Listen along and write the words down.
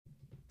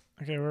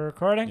Okay, we're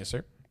recording? Yes,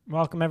 sir.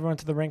 Welcome, everyone,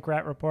 to the Rink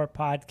Rat Report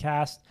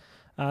podcast.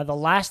 The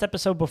last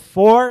episode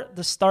before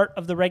the start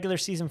of the regular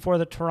season for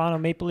the Toronto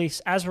Maple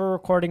Leafs. As we're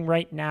recording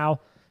right now,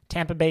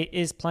 Tampa Bay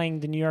is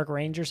playing the New York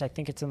Rangers. I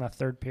think it's in the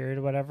third period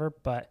or whatever.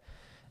 But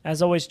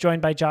as always,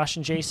 joined by Josh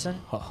and Jason.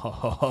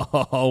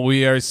 Oh,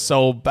 we are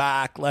so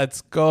back.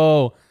 Let's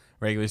go.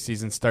 Regular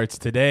season starts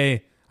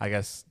today. I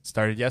guess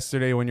started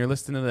yesterday when you're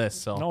listening to this.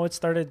 So No, it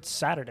started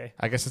Saturday.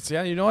 I guess it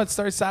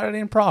started Saturday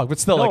in Prague, but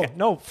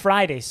still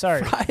Friday.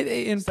 Sorry,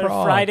 Friday in started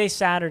Prague. Friday,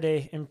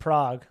 Saturday in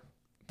Prague.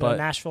 The But-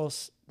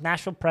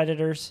 Nashville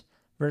Predators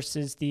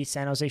versus the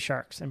San Jose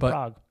Sharks in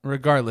Prague.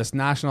 Regardless,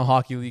 National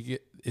Hockey League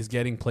is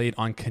getting played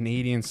on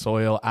Canadian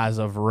soil as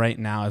of right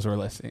now, as you're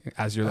listening.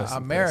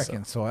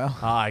 American soil.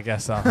 I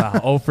guess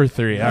 0 for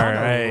 3. All On a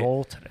right.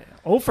 roll today.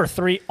 0 for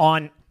 3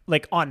 on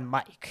mic. On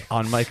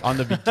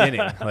the beginning.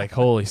 Like,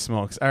 holy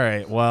smokes. All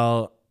right.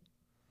 Well,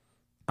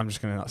 I'm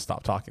just going to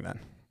stop talking then.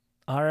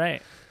 All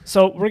right.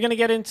 So we're going to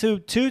get into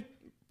two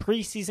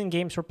preseason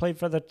games were played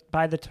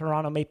by the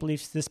Toronto Maple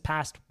Leafs this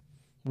past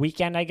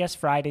weekend, I guess,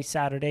 Friday,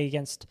 Saturday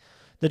against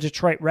the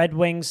Detroit Red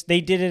Wings.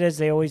 They did it as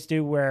they always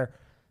do, where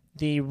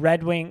the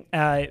Red Wing,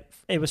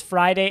 it was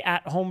Friday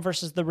at home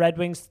versus the Red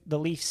Wings. The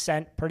Leafs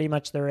sent pretty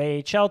much their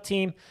AHL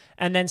team.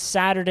 And then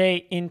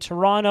Saturday in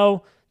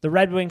Toronto, the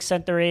Red Wings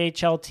sent their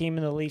AHL team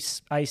and the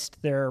Leafs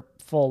iced their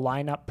full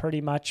lineup pretty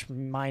much,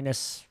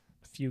 minus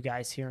a few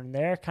guys here and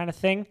there kind of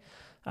thing.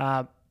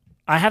 I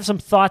have some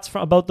thoughts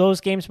about those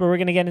games, but we're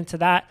going to get into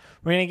that.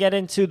 We're going to get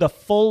into the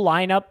full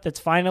lineup that's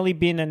finally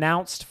been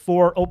announced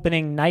for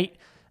opening night.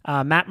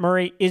 Matt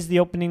Murray is the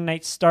opening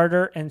night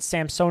starter, and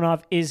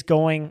Samsonov is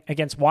going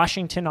against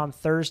Washington on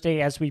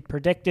Thursday, as we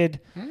predicted.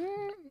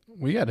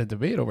 We got a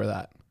debate over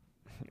that.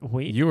 You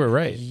You were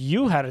right.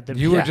 You had a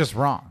debate. You were just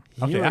wrong.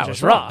 You were I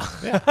just was wrong.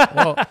 Yeah.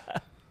 Well,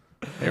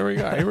 here we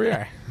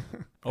are.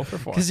 0 for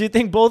 4. Because you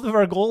think both of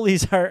our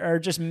goalies are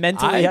just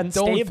mentally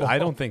unstable. I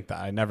don't think that.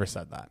 I never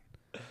said that.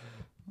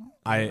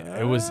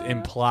 It was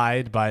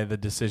implied by the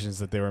decisions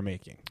that they were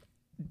making.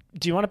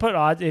 Do you want to put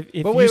odds?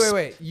 If But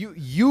wait.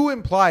 You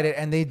implied it,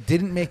 and they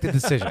didn't make the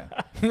decision.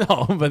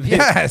 No, but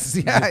Yes,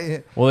 yeah.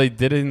 Well, they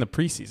did it in the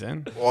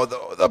preseason. Well,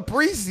 the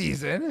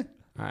preseason.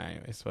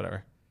 Anyways,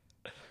 whatever.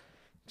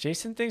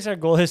 Jason thinks the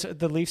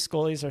Leafs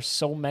goalies are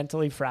so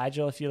mentally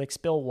fragile. If you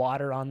spill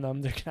water on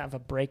them, they're gonna have a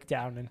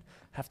breakdown and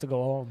have to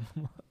go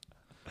home.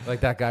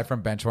 Like that guy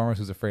from Benchwarmers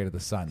who's afraid of the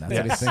sun. That's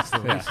what he thinks. The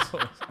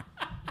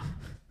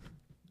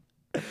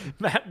Leafs.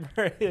 Matt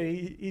Murray,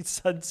 he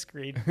eats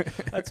sunscreen.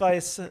 That's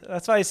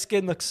why his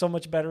skin looks so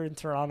much better in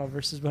Toronto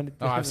versus when.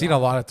 I've seen a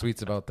lot of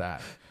tweets about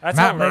that. That's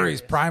Matt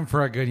hilarious. Murray's primed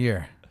for a good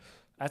year.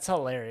 That's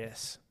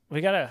hilarious.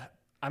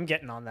 I'm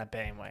getting on that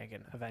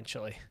bandwagon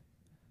eventually,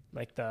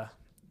 like the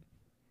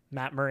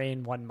Matt Murray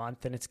in 1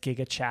 month, and it's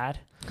Giga Chad.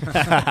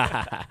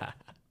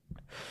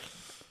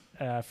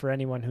 For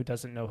anyone who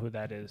doesn't know who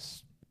that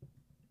is,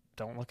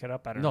 don't look it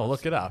up. I don't know. No,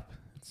 look it up.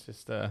 It's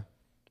just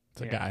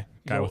it's a guy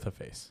with a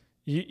face.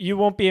 You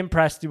won't be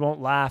impressed. You won't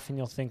laugh, and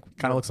you'll think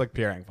Kind of looks like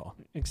Pierre Engvall.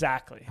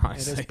 exactly.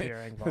 Honestly. It is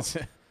Pierre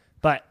Engvall.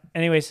 But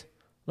anyways,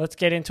 let's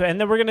get into it, and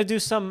then we're gonna do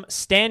some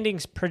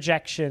standings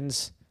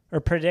predictions,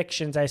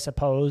 I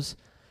suppose,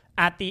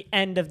 at the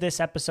end of this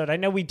episode. I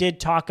know we did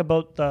talk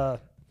about the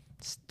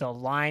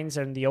lines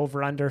and the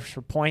over-under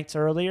for points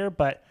earlier,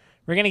 but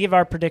we're going to give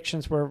our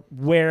predictions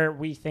where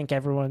we think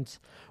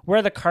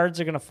where the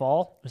cards are going to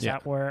fall. Is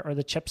that or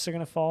the chips are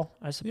going to fall,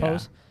 I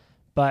suppose. Yeah.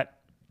 But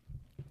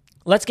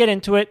let's get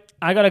into it.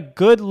 I got a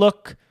good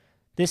look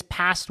this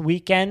past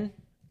weekend.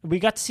 We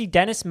got to see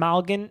Dennis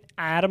Malgin,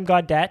 Adam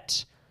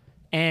Gaudette,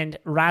 and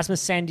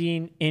Rasmus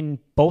Sandin in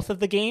both of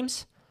the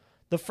games.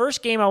 The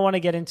first game I want to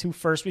get into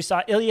first, we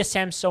saw Ilya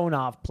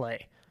Samsonov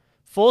play.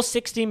 Full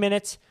 60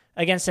 minutes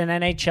against an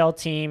NHL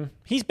team.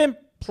 He's been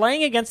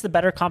playing against the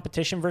better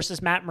competition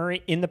versus Matt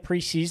Murray in the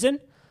preseason.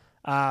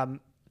 And,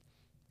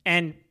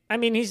 I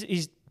mean,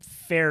 he's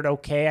fared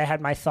okay. I had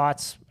my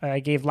thoughts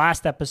I gave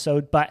last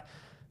episode. But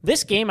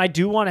this game, I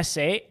do want to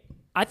say,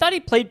 I thought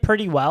he played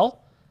pretty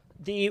well.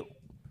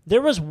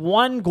 There was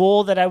one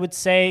goal that I would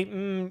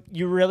say,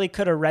 you really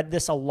could have read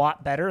this a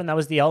lot better, and that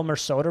was the Elmer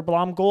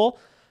Soderblom goal.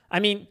 I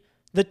mean,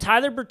 the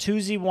Tyler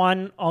Bertuzzi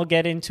one I'll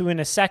get into in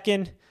a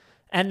second.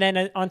 And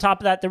then on top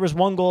of that, there was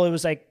one goal. It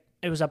was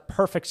a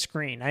perfect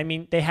screen. I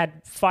mean, they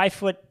had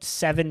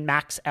 5'7"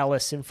 Max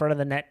Ellis in front of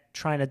the net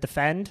trying to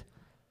defend.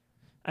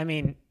 I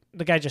mean,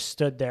 the guy just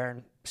stood there,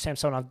 and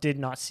Samsonov did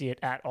not see it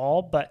at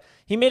all. But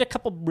he made a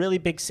couple really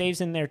big saves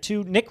in there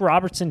too. Nick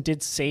Robertson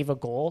did save a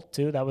goal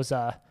too. That was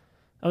a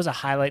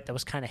highlight that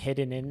was kind of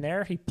hidden in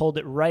there. He pulled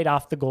it right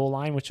off the goal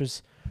line, which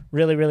was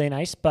really, really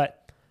nice.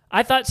 But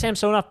I thought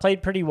Samsonov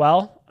played pretty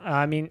well.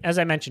 I mean, as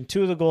I mentioned,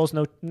 2 of the goals,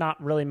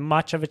 not really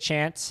much of a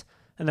chance.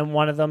 And then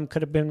one of them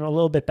could have been a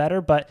little bit better,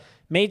 but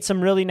made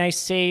some really nice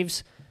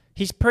saves.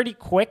 He's pretty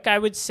quick, I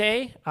would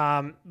say.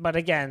 But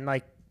again,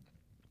 I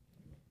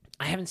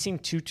haven't seen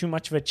too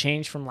much of a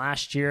change from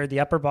last year. The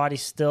upper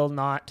body's still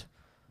not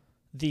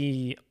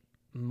the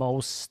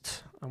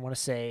most, I want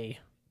to say,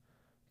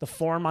 the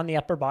form on the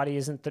upper body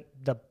isn't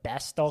the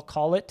best, I'll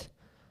call it.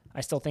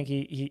 I still think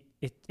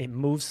it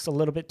moves a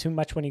little bit too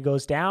much when he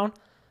goes down.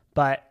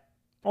 But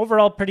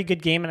overall, pretty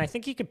good game, and I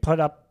think he could put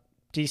up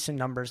decent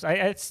numbers.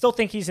 I still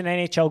think he's an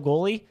NHL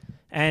goalie,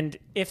 and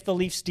if the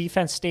Leafs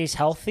defense stays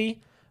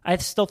healthy, I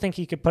still think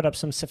he could put up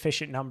some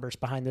sufficient numbers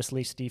behind this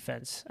Leafs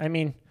defense. I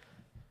mean,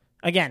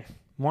 again,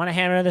 want to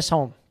hammer this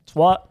home.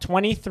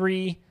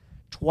 23,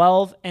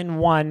 12, and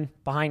 1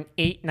 behind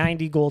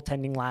 890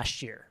 goaltending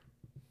last year,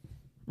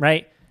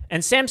 right?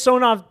 And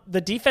Samsonov,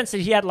 the defense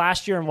that he had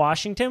last year in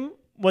Washington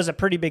was a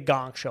pretty big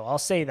gong show. I'll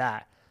say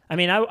that. I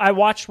mean, I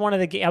watched one of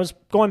the games. I was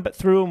going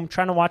through and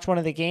trying to watch one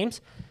of the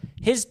games.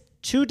 His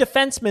two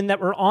defensemen that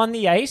were on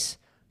the ice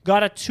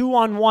got a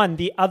 2-on-1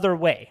 the other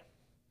way.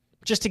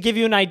 Just to give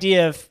you an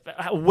idea of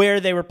where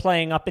they were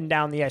playing up and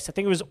down the ice. I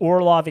think it was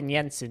Orlov and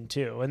Jensen,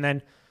 too. And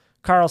then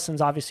Carlson's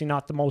obviously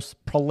not the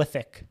most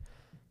prolific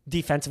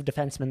defensive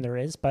defenseman there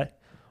is. But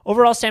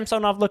overall,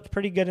 Samsonov looked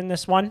pretty good in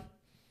this one.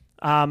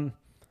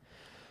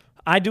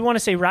 I do want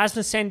to say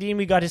Rasmus Sandin,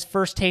 we got his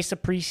first taste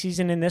of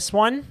preseason in this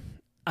one.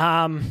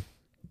 I'm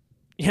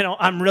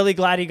really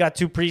glad he got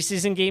 2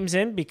 preseason games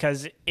in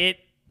because it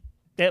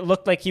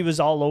looked like he was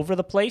all over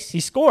the place. He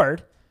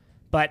scored,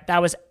 but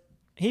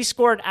he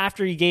scored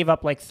after he gave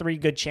up like 3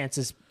 good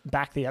chances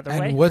back the other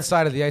way. And what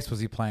side of the ice was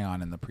he playing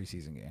on in the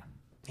preseason game?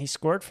 He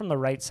scored from the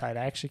right side.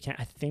 I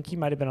think he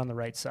might have been on the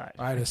right side.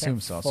 I'd assume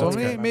so. So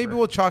maybe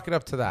we'll chalk it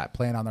up to that,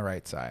 playing on the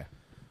right side.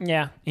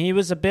 Yeah, he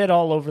was a bit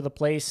all over the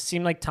place.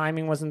 Seemed like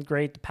timing wasn't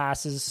great. The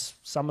passes,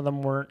 some of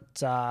them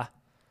weren't,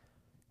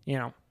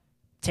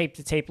 tape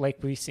to tape like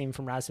we've seen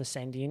from Rasmus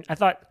Sandin. I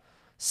thought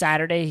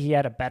Saturday he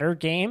had a better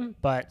game,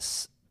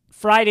 but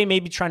Friday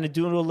maybe trying to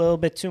do it a little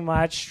bit too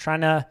much,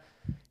 trying to,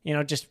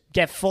 just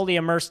get fully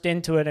immersed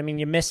into it. I mean,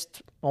 you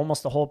missed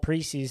almost the whole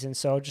preseason,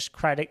 so just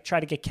try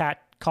to get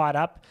caught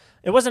up.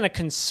 It wasn't a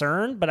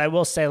concern, but I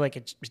will say like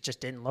it just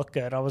didn't look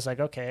good. I was like,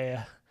 okay,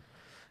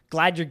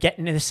 glad you're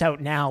getting this out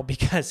now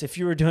because if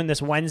you were doing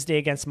this Wednesday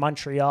against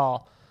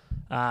Montreal,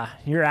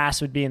 your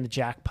ass would be in the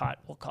jackpot,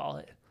 we'll call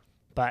it.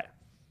 But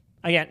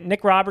again,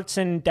 Nick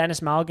Robertson, Dennis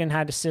Malgin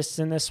had assists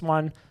in this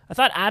one. I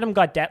thought Adam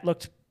Gaudette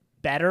looked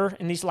better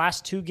in these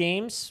last 2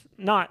 games.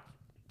 Not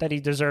that he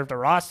deserved a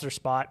roster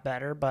spot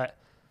better, but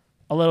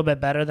a little bit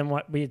better than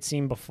what we had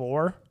seen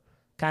before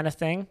kind of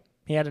thing.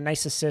 He had a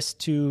nice assist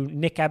to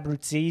Nick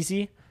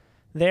Abruzzese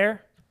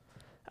there.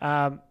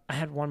 I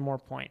had one more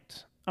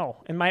point. Oh,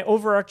 and my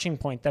overarching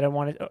point that I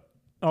wanted...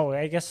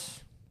 let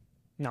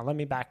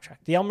me backtrack.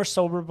 The Elmer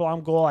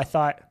Soberbaum goal, I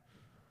thought...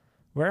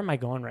 Where am I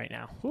going right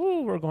now?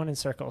 Ooh, we're going in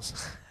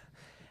circles.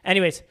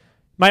 Anyways,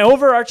 my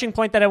overarching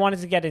point that I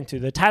wanted to get into,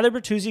 the Tyler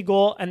Bertuzzi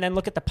goal, and then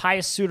look at the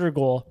Pius Suter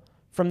goal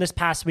from this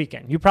past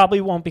weekend. You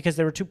probably won't because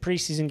there were 2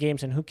 preseason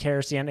games, and who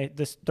cares?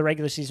 The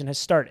regular season has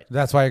started.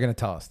 That's why you're going to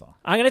tell us, though.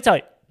 I'm going to tell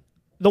you.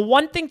 The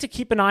one thing to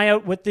keep an eye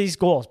out with these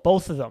goals,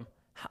 both of them,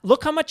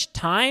 look how much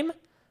time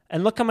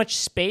and look how much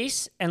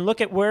space and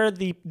look at where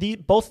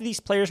both of these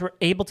players were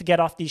able to get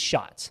off these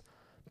shots.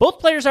 Both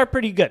players are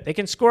pretty good. They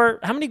can score.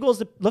 How many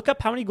goals? Look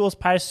up how many goals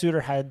Pius Suter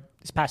had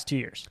these past 2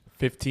 years.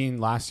 15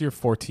 last year,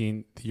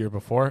 14 the year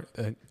before,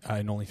 in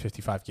only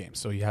 55 games.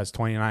 So he has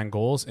 29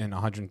 goals in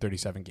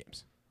 137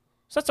 games.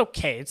 So that's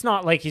okay. It's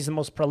not like he's the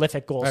most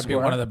prolific goal That'd scorer.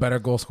 be one of the better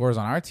goal scorers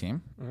on our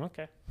team.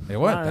 Okay. They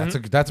would.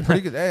 That's a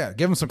pretty good. Yeah,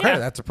 give him some credit. Yeah.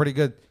 That's a pretty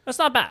good. That's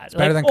not bad. It's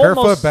better than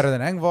Kerfoot, better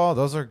than Engvall.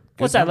 Those are good.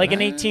 What's that, like an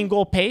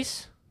 18-goal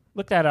pace?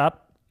 Look that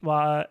up.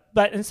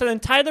 And so then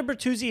Tyler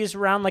Bertuzzi is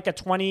around like a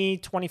 20,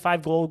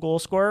 25 goal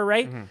scorer,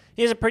 right? Mm-hmm.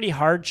 He has a pretty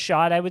hard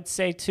shot, I would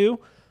say, too.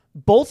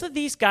 Both of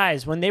these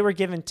guys, when they were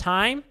given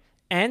time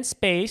and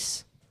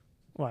space,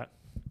 what?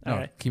 No, all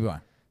right. Keep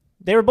going.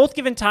 They were both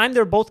given time. They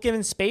were both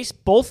given space.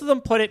 Both of them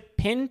put it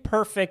pin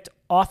perfect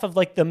off of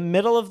like the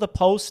middle of the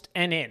post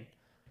and in,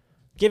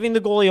 giving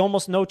the goalie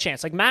almost no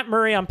chance. Like Matt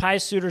Murray on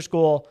Pius Suter's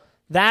goal,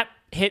 that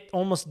hit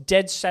almost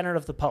dead center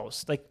of the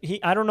post. Like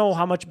I don't know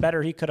how much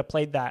better he could have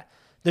played that.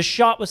 The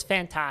shot was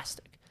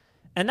fantastic.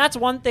 And that's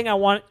one thing I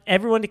want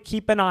everyone to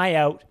keep an eye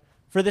out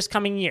for this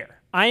coming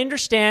year. I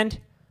understand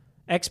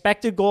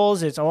expected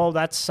goals is,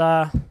 it's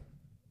a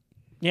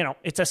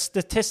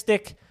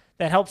statistic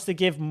that helps to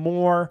give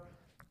more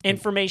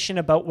information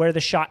about where the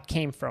shot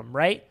came from,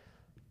 right?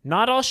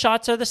 Not all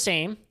shots are the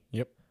same.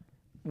 Yep.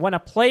 When an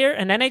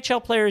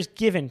NHL player is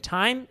given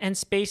time and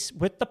space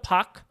with the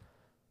puck,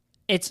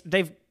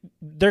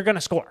 they're going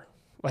to score.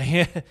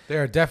 They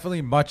are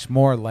definitely much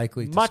more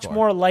likely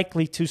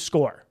to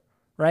score.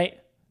 Right?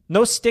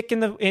 No stick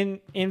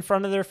in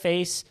front of their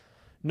face.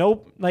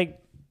 No, like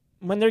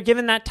when they're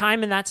given that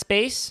time and that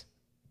space,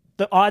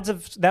 the odds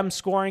of them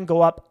scoring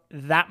go up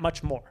that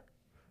much more.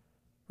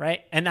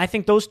 Right? And I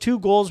think those 2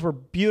 goals were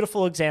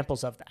beautiful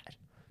examples of that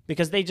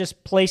because they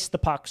just placed the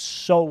puck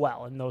so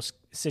well in those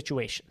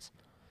situations.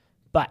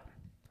 But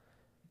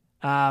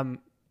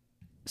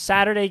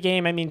Saturday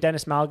game,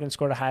 Dennis Malgin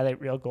scored a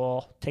highlight reel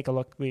goal. Take a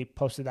look. We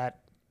posted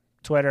that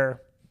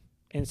Twitter,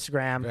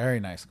 Instagram. Very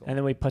nice goal. And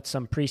then we put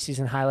some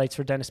preseason highlights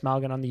for Dennis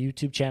Malgin on the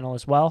YouTube channel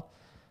as well.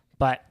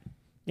 But,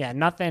 yeah,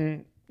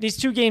 nothing these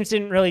two games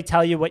didn't really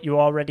tell you what you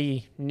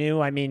already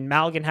knew. I mean,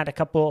 Malgin had a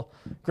couple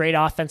great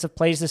offensive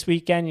plays this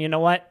weekend. You know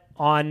what?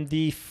 On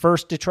the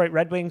first Detroit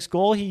Red Wings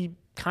goal, he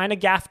kind of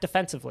gaffed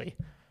defensively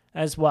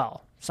as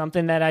well.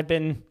 Something that I've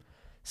been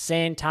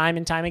saying time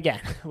and time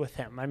again with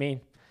him. I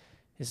mean,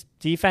 his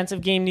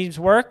defensive game needs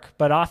work,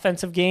 but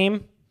offensive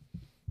game,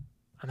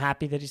 I'm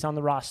happy that he's on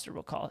the roster,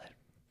 we'll call it.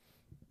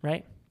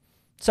 Right?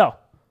 So,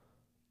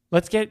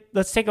 let's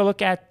take a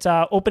look at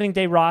opening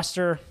day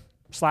roster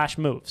 /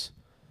 moves.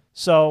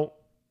 So,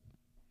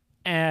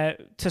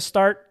 to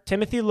start,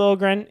 Timothy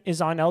Liljegren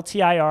is on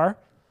LTIR.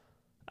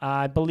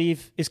 I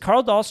believe, is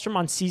Carl Dahlstrom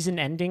on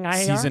season-ending IR?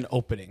 Season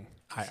opening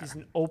IR.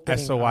 Season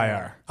opening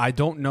SOIR. I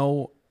don't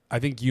know. I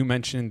think you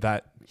mentioned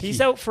that he's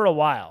out for a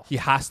while. He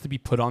has to be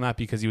put on that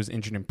because he was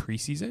injured in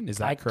preseason. Is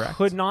that correct? I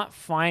could not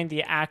find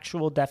the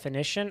actual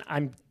definition.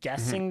 I'm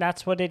guessing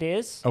that's what it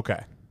is.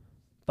 Okay.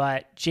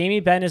 But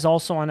Jamie Benn is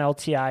also on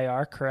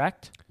LTIR,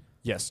 correct?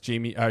 Yes,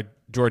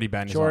 Jordy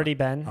Benn is on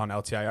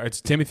LTIR. It's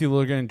Timothy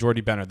Liljegren and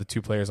Jordy Benn are the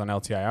two players on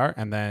LTIR,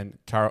 and then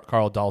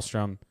Carl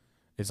Dahlstrom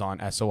is on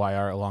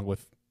SOIR along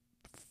with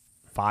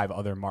 5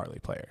 other Marley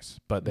players.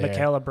 But they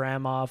Mikhail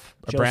Abramov,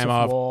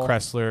 Wohl,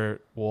 Kressler,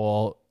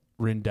 Wohl,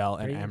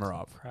 Rindell, and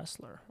Amarov.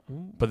 Kressler.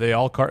 But they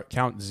all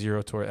count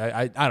 0 toward.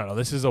 I don't know.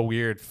 This is a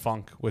weird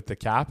funk with the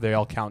cap. They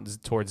all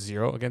count towards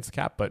 0 against the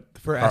cap. But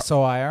for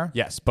SOIR,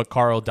 yes. But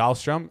Carl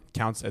Dahlstrom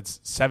counts at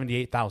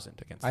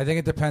 78,000 against. I think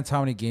it depends how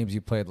many games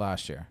you played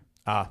last year.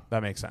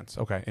 That makes sense.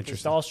 Okay,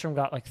 interesting. Dahlstrom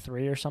got like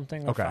 3 or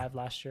something, or 5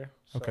 last year.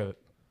 So. Okay.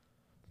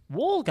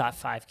 Wohl got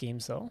 5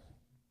 games though.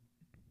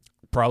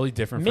 Probably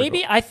different.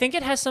 Maybe I think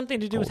it has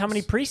something to do with how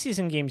many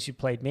preseason games you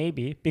played.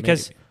 Maybe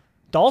because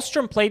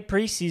Dahlstrom played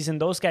preseason,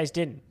 those guys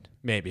didn't.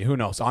 Maybe, who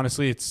knows?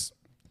 Honestly,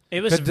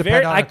 it was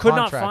very. I could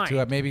not find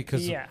too. Maybe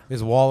because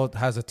his Wohl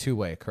has a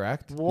 2-way,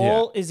 correct?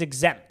 Wohl is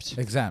exempt.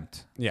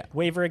 Yeah.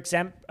 Waiver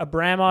exempt.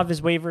 Abramov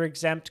is waiver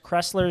exempt.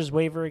 Kressler is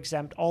waiver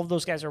exempt. All of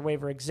those guys are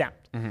waiver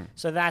exempt. Mm-hmm.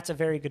 So that's a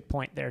very good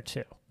point there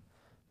too.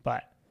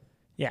 But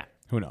yeah,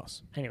 who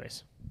knows?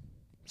 Anyways,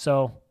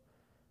 so.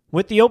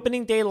 With the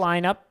opening day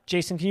lineup,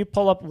 Jason, can you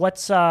pull up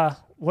what are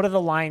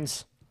the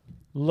lines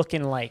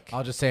looking like?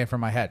 I'll just say it from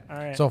my head. All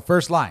right. So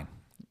first line,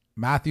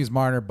 Matthews,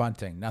 Marner,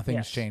 Bunting.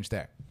 Nothing's changed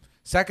there.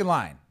 Second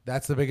line,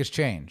 that's the biggest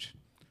change.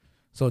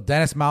 So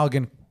Dennis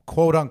Malgin,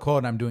 quote unquote,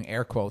 and I'm doing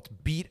air quotes,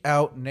 beat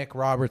out Nick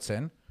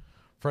Robertson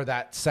for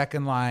that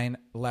second line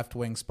left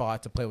wing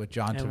spot to play with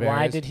John Tavares.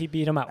 Why did he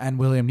beat him out? And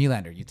William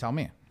Nylander. You tell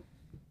me.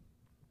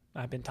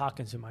 I've been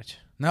talking too much.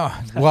 No.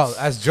 Well,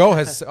 as Joe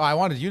has, I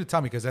wanted you to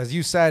tell me because as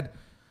you said,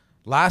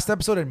 last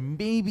episode and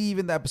maybe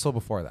even the episode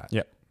before that.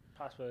 Yep.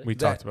 Possibly. We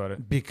talked about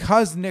it.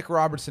 Because Nick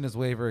Robertson is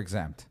waiver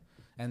exempt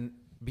and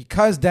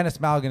because Dennis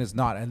Malgin is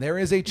not, and there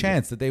is a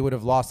chance that they would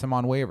have lost him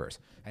on waivers.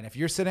 And if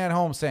you're sitting at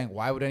home saying,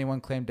 why would anyone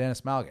claim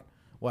Dennis Malgin?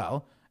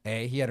 Well,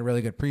 A, he had a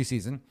really good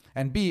preseason.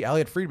 And B,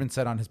 Elliot Friedman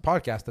said on his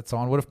podcast that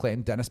someone would have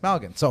claimed Dennis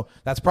Malgin. So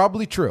that's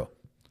probably true.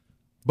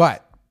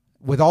 But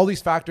with all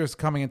these factors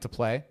coming into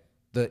play,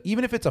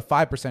 even if it's a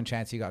 5%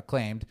 chance he got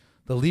claimed,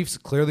 the Leafs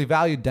clearly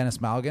valued Dennis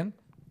Malgin.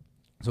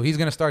 So he's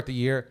going to start the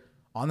year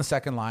on the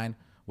second line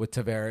with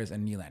Tavares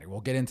and Nylander.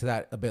 We'll get into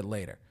that a bit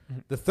later. Mm-hmm.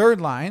 The third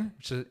line,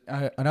 which is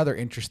another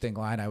interesting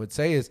line, I would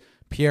say, is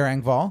Pierre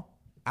Engvall.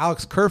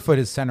 Alex Kerfoot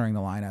is centering the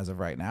line as of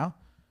right now.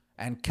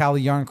 And Calle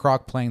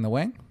Jarnkrok playing the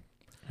wing.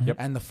 Yep.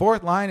 And the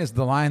fourth line is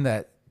the line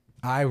that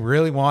I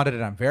really wanted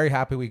and I'm very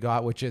happy we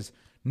got, which is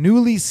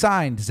newly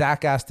signed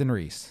Zach Aston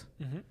Reese.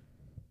 Mm-hmm.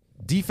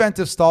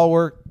 Defensive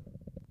stalwart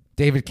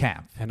David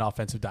Kampf. And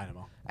offensive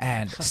dynamo.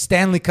 And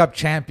Stanley Cup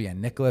champion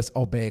Nicholas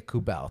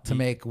Aubé-Kubel to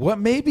make what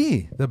may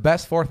be the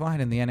best fourth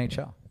line in the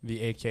NHL.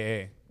 The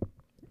AKA.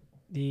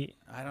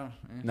 I don't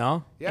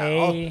No?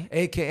 Yeah,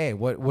 AKA.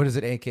 What is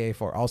it AKA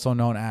for? Also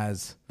known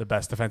as the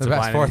best defensive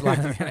line fourth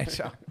line in the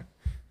NHL.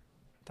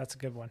 That's a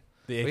good one.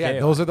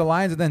 Those are the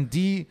lines, and then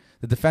D,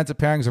 the defensive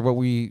pairings are what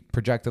we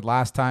projected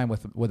last time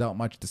without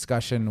much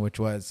discussion,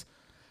 which was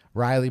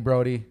Riley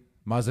Brody,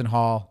 Muzzin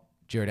Hall,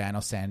 Giordano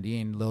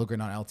Sandin,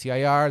 Liljegren on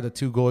LTIR, the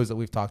 2 goalies that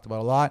we've talked about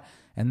a lot.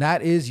 And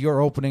that is your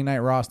opening night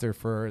roster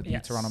for the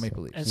Toronto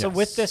Maple Leafs. And so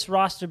with this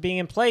roster being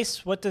in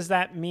place, what does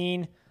that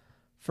mean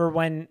for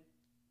when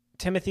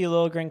Timothy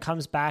Liljegren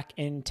comes back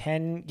in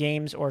 10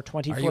 games or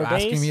 24 days? Are you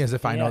asking me as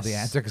if I know the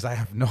answer? Because I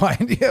have no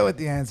idea what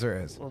the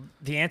answer is. Well,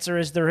 the answer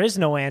is there is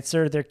no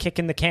answer. They're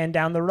kicking the can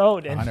down the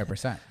road. And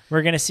 100%.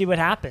 We're going to see what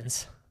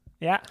happens.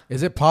 Yeah.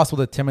 Is it possible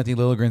that Timothy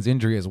Liljegren's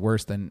injury is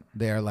worse than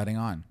they are letting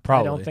on?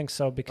 Probably. I don't think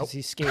so because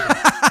he's skating.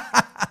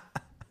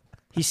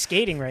 He's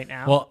skating right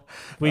now. Well,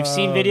 we've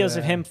seen videos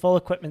of him full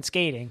equipment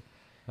skating.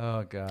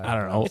 Oh, God. I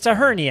don't know. It's a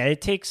hernia.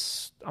 It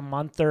takes a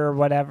month or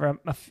whatever,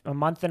 a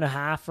month and a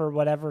half or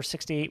whatever,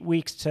 6 to 8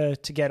 weeks to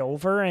get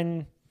over.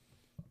 And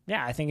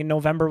yeah, I think in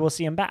November we'll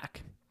see him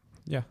back.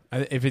 Yeah.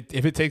 If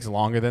it takes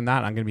longer than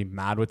that, I'm going to be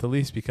mad with the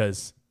Leafs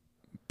because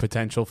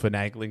potential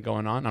finagling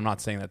going on. I'm not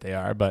saying that they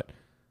are, but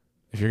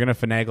if you're going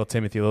to finagle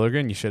Timothy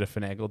Liljegren, you should have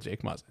finagled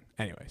Jake Muzzin.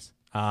 Anyways.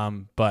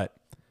 But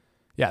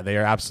yeah, they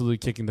are absolutely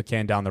kicking the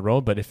can down the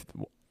road. But if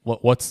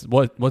what's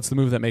the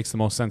move that makes the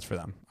most sense for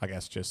them? I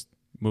guess just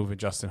moving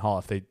Justin Hall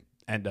if they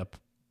end up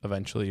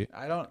eventually.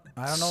 I don't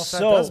know if that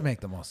does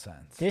make the most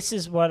sense. This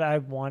is what I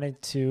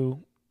wanted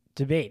to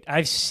debate.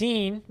 I've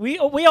seen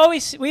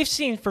we've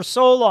seen for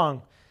so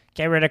long.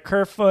 Get rid of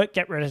Kerfoot,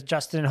 get rid of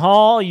Justin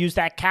Hall, use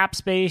that cap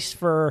space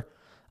for,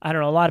 I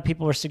don't know, a lot of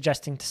people were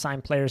suggesting to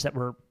sign players that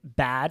were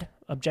bad,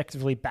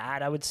 objectively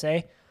bad, I would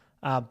say.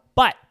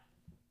 But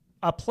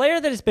a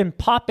player that has been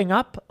popping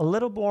up a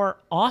little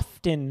more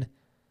often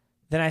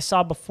than I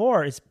saw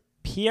before is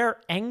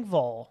Pierre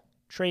Engvall,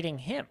 trading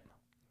him.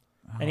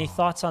 Any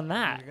thoughts on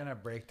that? You're going to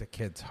break the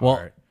kid's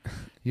heart.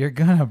 You're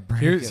going to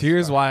break his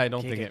Here's heart. why I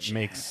don't think it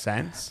makes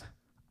sense.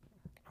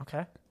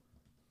 Okay.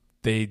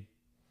 They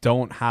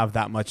don't have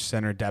that much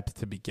center depth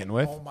to begin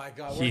with. Oh my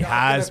God. He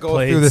has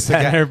played through this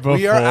center again. before.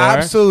 We are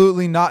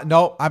absolutely not.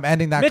 No, I'm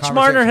ending that Mitch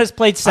conversation. Marner has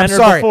played center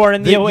before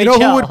in the OHL. You know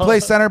who would play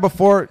center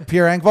before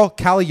Pierre Engvall?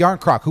 Calle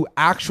Yarncroc, who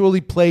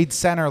actually played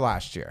center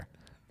last year.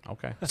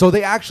 Okay. So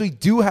they actually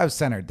do have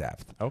center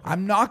depth. Okay.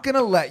 I'm not going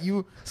to let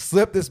you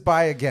slip this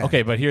by again.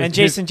 Okay, but here's... And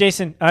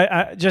Jason,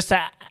 just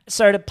to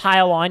sort of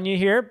pile on you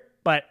here,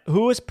 but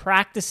who was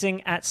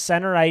practicing at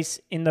center ice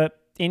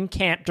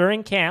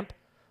during camp,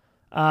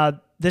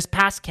 this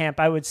past camp,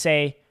 I would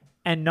say,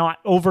 and not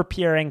over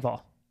Pierre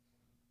Engvall?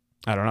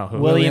 I don't know who.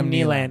 William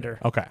Nylander.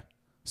 Okay.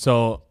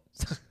 So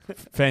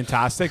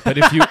fantastic. But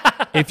if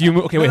you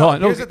move, okay, wait, hold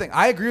on. Here's the thing.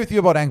 I agree with you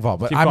about Engvall,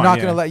 but I'm not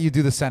going to let you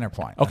do the center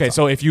point. Okay,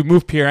 so if you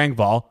move Pierre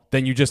Engvall,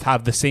 then you just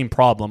have the same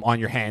problem on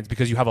your hands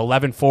because you have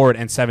 11 forward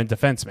and 7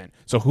 defensemen.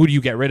 So who do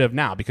you get rid of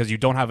now? Because you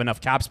don't have enough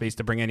cap space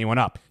to bring anyone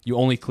up. You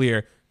only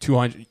clear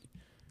 $200.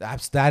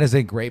 That is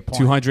a great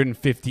point.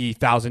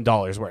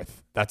 $250,000 worth.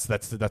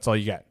 That's all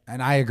you get.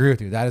 And I agree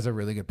with you. That is a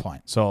really good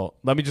point. So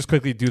let me just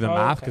quickly do the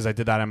math because I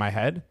did that in my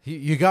head.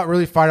 You got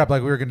really fired up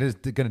like we were going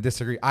to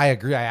disagree. I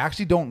agree. I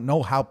actually don't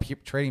know how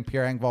trading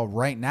Pierre Engvall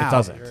right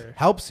now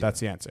helps you. That's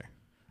the answer.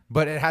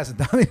 But it has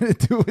nothing to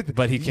do with.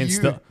 But he can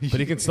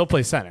still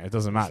play center. It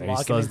doesn't matter. He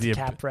still has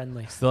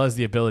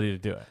the ability to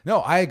do it. No,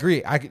 I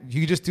agree.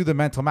 You just do the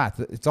mental math.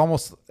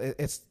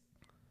 It's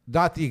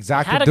not the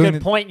exact. I had a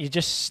good point. You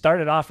just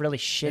started off really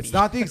shitty. It's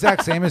not the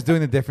exact same as doing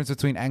the difference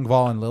between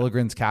Engvall and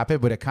Liljegren's cap hit,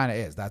 but it kind of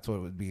is. That's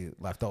what would be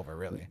left over,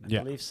 really. I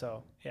believe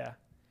so. Yeah,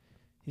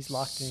 he's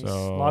locked in. He's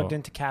logged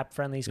into cap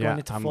friendly. He's going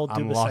into full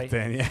Dubasite. Locked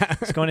in. Yeah,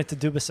 he's going into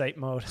Dubasite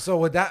mode. So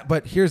with that,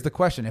 but here's the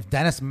question: if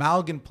Dennis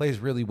Malgin plays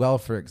really well,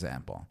 for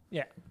example,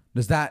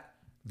 does that?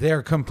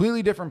 They're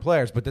completely different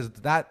players, but does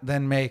that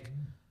then make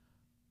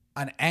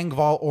an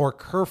Engvall or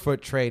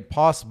Kerfoot trade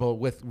possible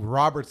with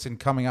Robertson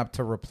coming up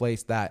to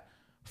replace that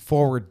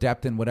forward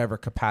depth in whatever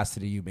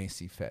capacity you may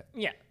see fit?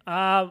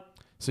 Yeah.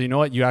 So you know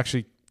what? You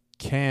actually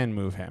can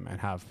move him and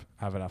have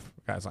enough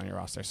guys on your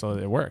roster, so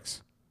it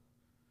works.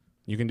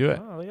 You can do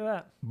it. Oh, look at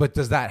that. But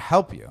does that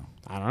help you?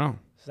 I don't know.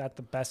 Is that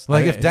the best?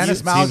 Like if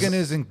Dennis Malgin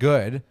isn't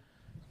good,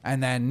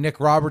 and then Nick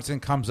Robertson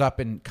comes up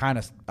and kind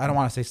of, I don't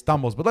want to say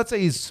stumbles, but let's say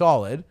he's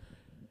solid.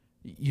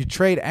 You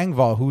trade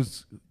Engvall,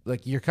 who's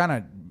like you're kind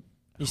of.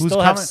 You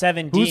still have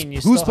 17.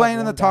 Who's playing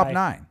in the top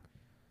 9?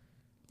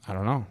 I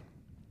don't know.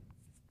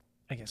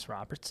 I guess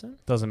Robertson.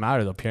 Doesn't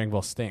matter though. Pierre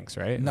Engvall stinks,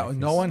 right?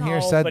 No one here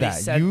said that.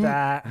 He said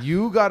that.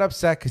 You got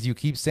upset because you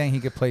keep saying he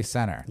could play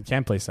center. He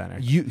can play center.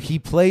 He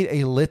played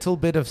a little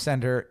bit of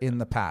center in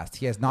the past.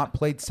 He has not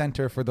played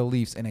center for the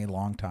Leafs in a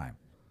long time.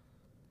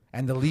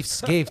 And the Leafs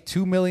gave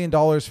 $2 million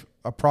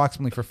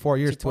approximately for 4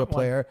 years to a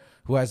player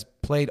who has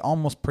played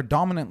almost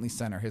predominantly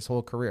center his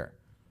whole career.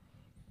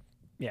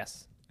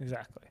 Yes,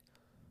 exactly.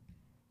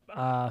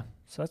 So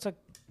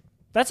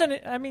that's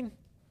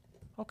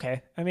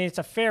okay. I mean, it's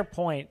a fair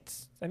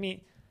point. I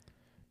mean,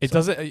 it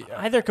doesn't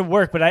either could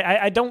work, but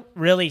I don't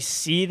really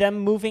see them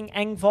moving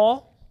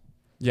Engvall.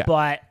 Yeah.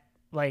 But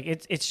like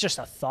it's just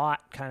a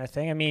thought kind of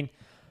thing. I mean,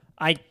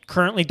 I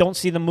currently don't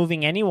see them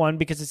moving anyone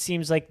because it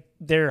seems like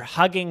they're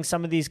hugging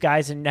some of these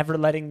guys and never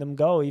letting them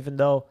go, even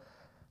though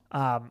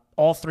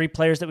all 3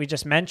 players that we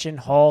just mentioned,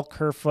 Hall,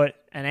 Kerfoot,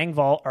 and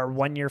Engvall, are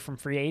 1 year from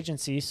free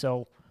agency.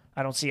 So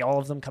I don't see all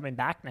of them coming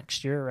back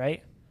next year,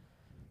 right?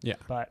 Yeah,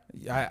 but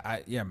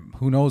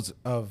who knows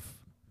of?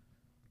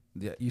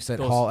 You said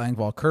Hall,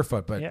 Engvall,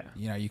 Kerfoot, but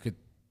you could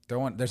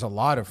throw in. There's a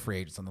lot of free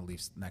agents on the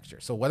Leafs next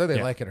year, so whether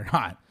they like it or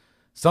not,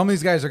 some of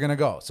these guys are going to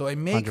go. So it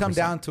may 100%. Come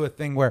down to a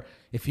thing where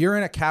if you're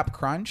in a cap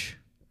crunch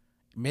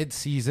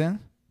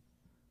mid-season,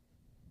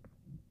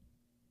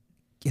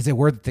 is it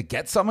worth it to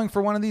get something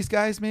for one of these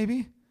guys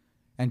maybe,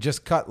 and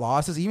just cut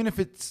losses, even if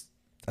it's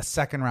a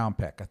 2nd-round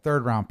pick, a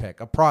 3rd-round pick,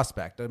 a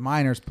prospect, a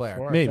minors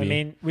player. Maybe. I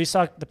mean, we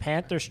saw the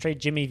Panthers trade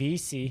Jimmy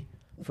Vesey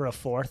for a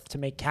 4th to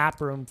make cap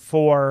room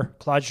for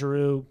Claude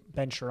Giroux,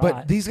 Ben Sherratt.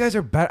 But these guys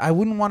are better. I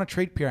wouldn't want to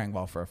trade Pierre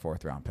Engvall for a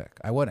 4th-round pick.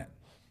 I wouldn't.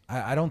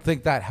 I don't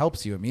think that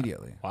helps you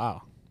immediately.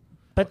 Wow.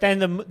 But then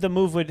the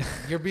move would...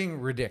 You're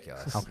being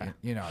ridiculous. Okay.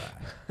 You know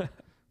that.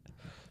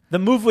 The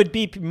move would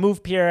be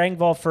move Pierre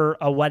Engvall for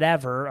a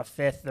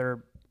 5th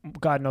or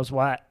God knows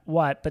what,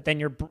 but then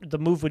the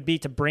move would be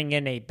to bring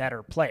in a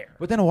better player.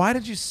 But then why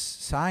did you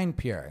sign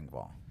Pierre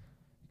Engvall?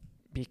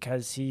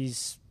 Because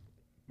he's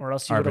or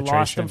else you would have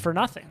lost them for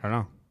nothing. I don't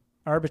know.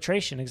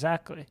 Arbitration,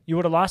 exactly. You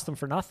would have lost them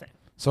for nothing.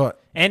 So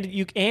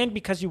and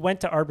because you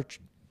went to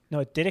arbitration.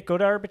 No, did it go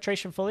to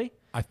arbitration fully?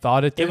 I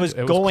thought it did. It was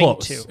going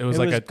close. to. It was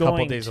like a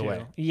couple days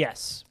away.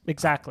 Yes,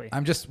 exactly.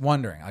 I'm just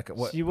wondering, like,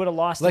 what so you would have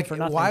lost them for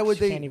nothing. Why would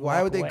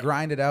they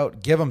grind it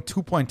out? Give them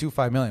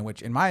 $2.25 million,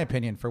 which, in my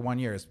opinion, for 1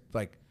 year is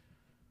like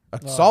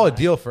a solid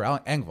deal for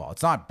Engvall.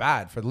 It's not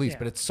bad for the Leafs,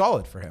 but it's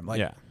solid for him.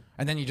 Like,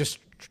 and then you're just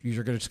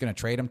going to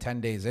trade him 10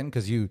 days in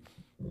because you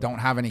don't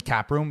have any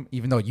cap room,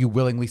 even though you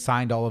willingly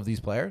signed all of these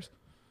players.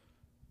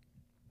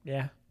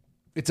 Yeah,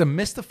 it's a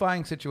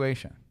mystifying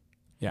situation.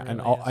 Yeah,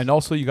 and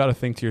also you got to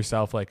think to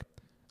yourself, like,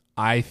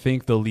 I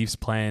think the Leafs'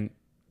 plan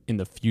in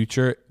the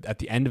future at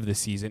the end of the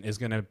season is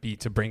going to be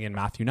to bring in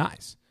Matthew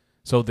Knies.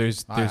 So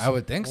I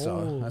would think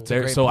so. That's a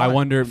great point. I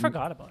wonder. I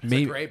forgot about it.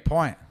 That's a great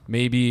point.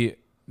 Maybe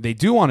they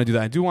do want to do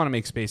that. I do want to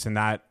make space in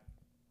that.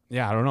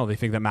 Yeah, I don't know. They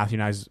think that Matthew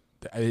Knies.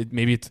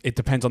 Maybe it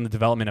depends on the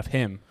development of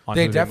him.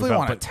 They definitely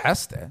want to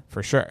test it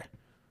for sure.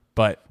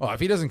 But if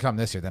he doesn't come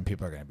this year, then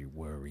people are going to be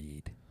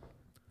worried,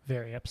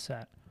 very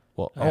upset.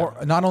 Well,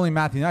 or not only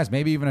Matthew Knies,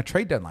 maybe even a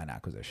trade deadline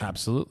acquisition.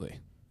 Absolutely.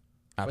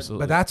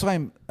 But that's why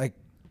I'm like,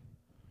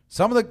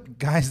 some of the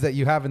guys that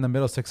you have in the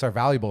middle six are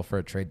valuable for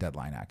a trade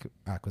deadline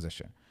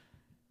acquisition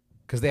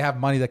because they have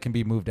money that can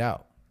be moved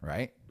out,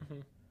 right? Mm-hmm.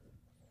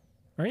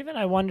 Or even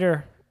I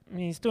wonder, I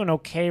mean, he's doing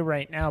okay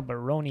right now, but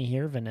Roni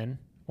Hirvonen,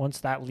 once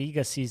that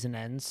Liga season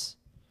ends,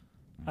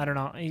 I don't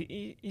know,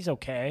 he's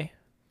okay.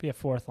 Be a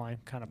fourth line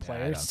kind of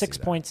player. 6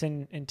 points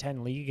in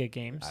 10 Liga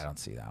games. I don't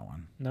see that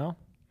one. No?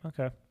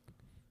 Okay.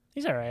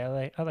 He's all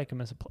right. I like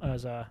him as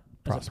a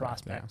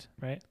prospect,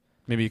 right?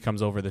 Maybe he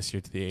comes over this year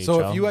to the AHL.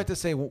 So if you had to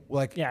say,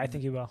 like, I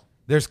think he will.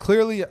 There's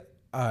clearly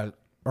a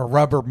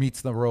rubber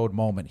meets the road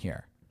moment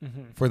here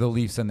for the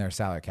Leafs and their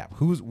salary cap.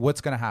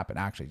 What's going to happen?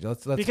 Actually,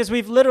 let's because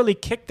we've literally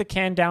kicked the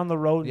can down the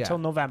road until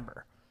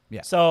November.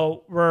 Yeah.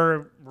 So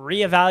we're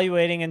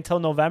reevaluating until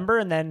November,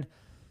 and then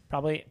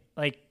probably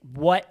like,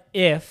 what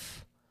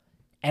if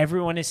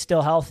everyone is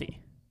still healthy?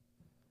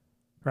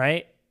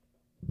 Right?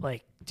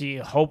 Like, do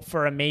you hope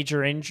for a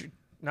major injury?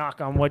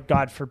 Knock on wood,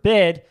 God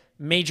forbid,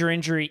 major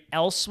injury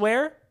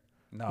elsewhere?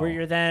 No. Where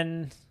you're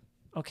then,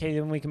 okay,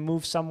 then we can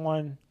move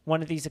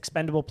one of these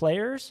expendable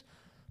players.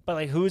 But,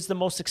 like, who's the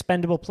most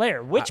expendable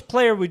player? Which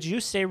player would you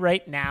say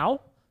right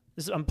now?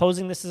 I'm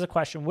posing this as a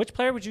question. Which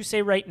player would you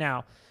say right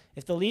now,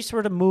 if the Leafs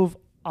were to move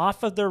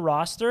off of their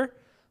roster,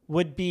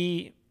 would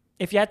be,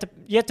 if you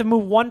had to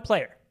move one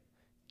player,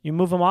 you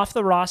move them off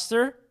the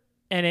roster,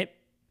 and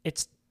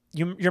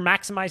you're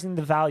maximizing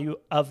the value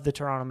of the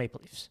Toronto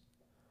Maple Leafs.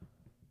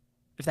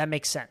 If that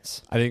makes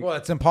sense. I think. Well,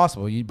 it's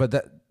impossible. But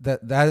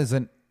that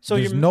isn't. So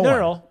you're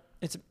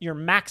you're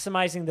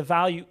maximizing the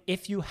value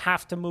if you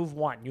have to move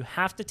one. You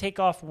have to take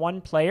off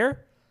one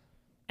player,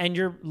 and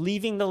you're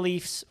leaving the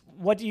Leafs.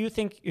 What do you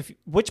think?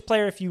 Which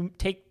player, if you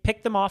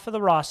pick them off of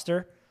the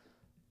roster,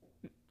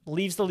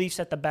 leaves the Leafs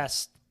at the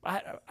best?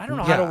 I don't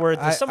know how to word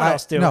this. Someone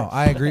else do. No,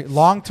 I agree.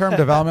 Long-term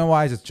development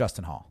wise, it's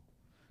Justin Hall.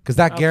 Because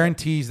that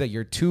guarantees that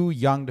your two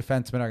young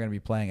defensemen are going to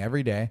be playing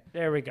every day.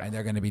 There we go. And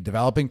they're going to be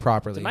developing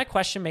properly. Did my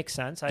question make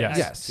sense?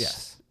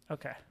 Yes.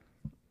 Okay.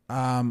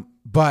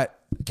 But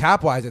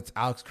cap-wise, it's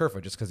Alex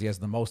Kerfoot just because he has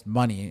the most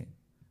money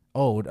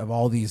owed of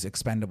all these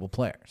expendable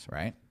players,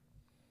 right?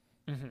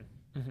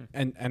 Mm-hmm.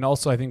 Mm-hmm. And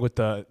also, I think with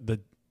the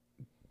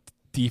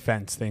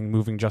defense thing,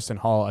 moving Justin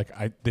Hall,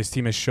 this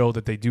team has showed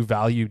that they do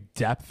value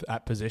depth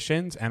at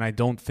positions, and I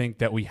don't think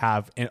that we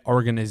have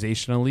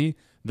organizationally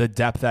the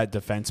depth at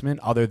defenseman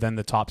other than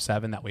the top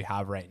 7 that we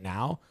have right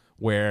now,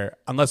 where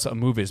unless a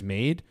move is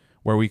made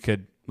where we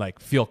could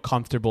feel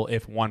comfortable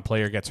if one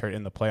player gets hurt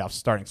in the playoffs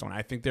starting someone.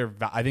 I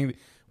think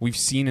we've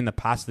seen in the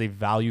past they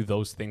value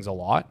those things a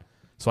lot.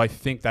 So I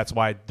think that's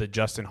why the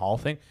Justin Hall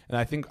thing, and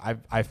I think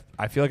I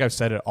feel like I've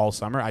said it all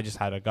summer. I just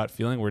had a gut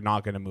feeling we're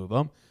not going to move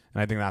him,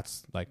 and I think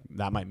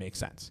that might make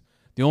sense.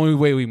 The only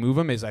way we move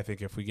him is I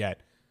think if we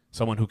get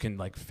someone who can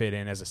fit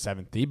in as a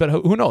 7th D, but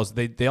who knows?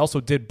 They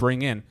also did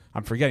bring in.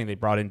 I'm forgetting they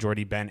brought in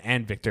Jordy Ben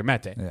and Victor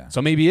Mete. Yeah. So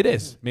maybe it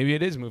is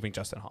moving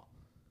Justin Hall.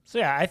 So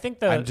yeah, I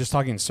think I'm just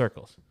talking in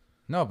circles.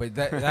 No, but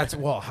that's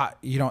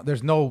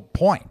there's no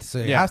point. So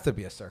it has to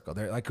be a circle.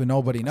 They're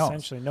nobody knows.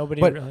 Essentially,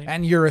 nobody really.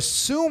 And you're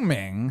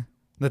assuming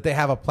that they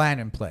have a plan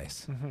in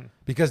place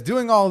because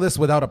doing all this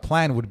without a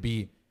plan would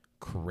be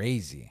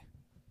crazy.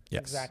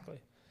 Yes.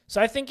 Exactly.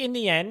 So I think in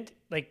the end,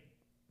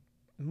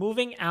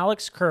 moving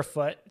Alex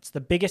Kerfoot, it's the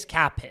biggest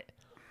cap hit.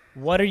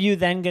 What are you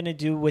then going to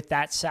do with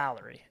that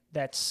salary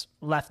that's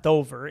left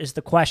over is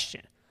the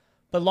question.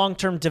 But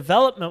long-term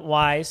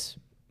development-wise,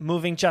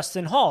 moving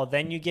Justin Hall,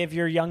 then you give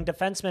your young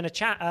defensemen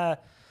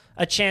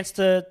a chance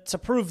to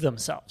prove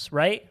themselves,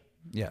 right?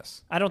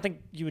 Yes. I don't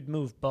think you would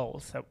move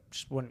both. That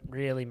just wouldn't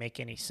really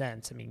make any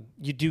sense. I mean,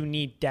 you do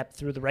need depth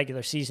through the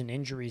regular season.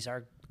 Injuries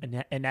are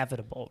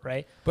inevitable,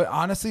 right? But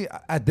honestly,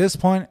 at this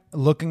point,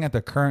 looking at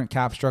the current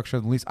cap structure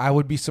of the Leafs, I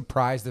would be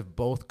surprised if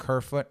both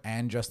Kerfoot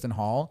and Justin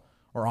Hall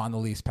are on the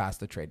Leafs past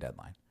the trade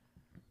deadline.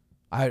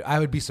 I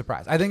would be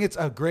surprised. I think it's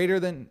a greater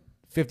than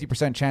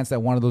 50% chance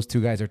that one of those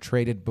two guys are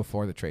traded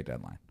before the trade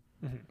deadline.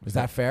 Mm-hmm. Is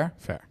that fair?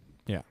 Fair.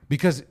 Yeah.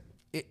 Because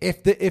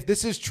if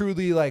this is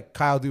truly like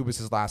Kyle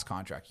Dubas' last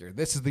contract year,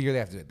 this is the year they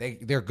have to do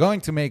it. They're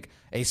going to make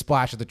a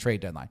splash at the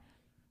trade deadline.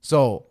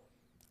 So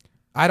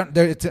I don't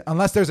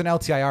unless there's an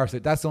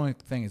LTIR. That's the only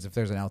thing is if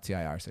there's an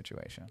LTIR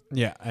situation.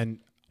 Yeah, and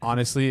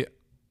honestly,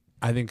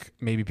 I think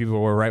maybe people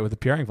were right with the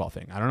Pierre Engvall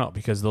thing. I don't know,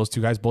 because those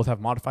two guys both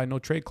have modified no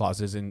trade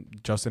clauses in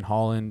Justin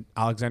Hall and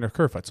Alexander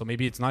Kerfoot. So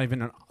maybe it's not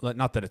even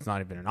not that it's not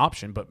even an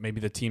option, but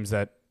maybe the teams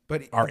that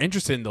are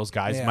interested in those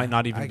guys might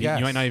not even you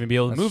might not even be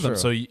able to move them.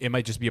 So it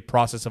might just be a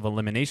process of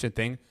elimination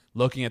thing.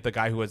 Looking at the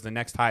guy who has the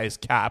next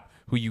highest cap,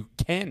 who you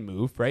can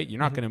move, right?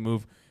 You're not going to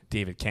move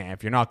David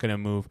Kampf. You're not going to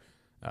move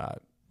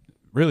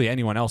really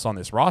anyone else on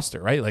this roster,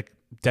 right? Like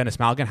Dennis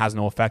Malgin has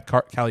no effect.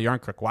 Calle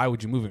Yarncrook, why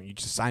would you move him? You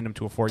just signed him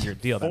to a 4-year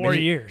deal. 4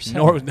 years.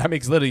 No, that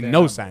makes literally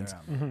no sense.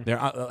 They're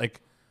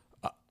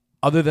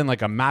other than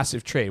like a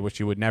massive trade, which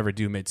you would never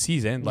do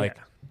mid-season. Like,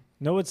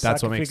 no, it's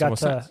that's what makes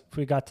sense. If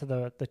we got to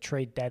the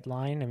trade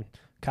deadline and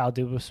Kyle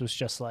Dubas was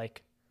just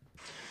like,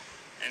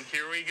 and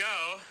here we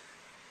go.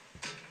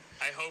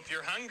 I hope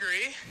you're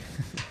hungry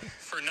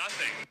for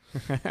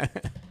nothing.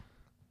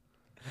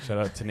 Shout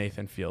out to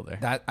Nathan Fielder.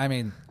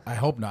 I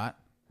hope not.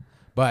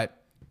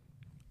 But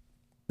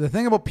the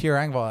thing about Pierre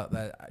Engvall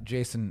that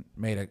Jason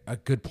made a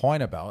good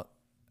point about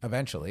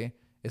eventually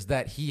is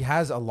that he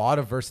has a lot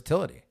of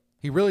versatility.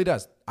 He really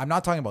does. I'm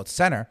not talking about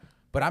center,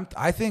 but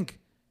I think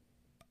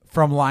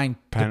from line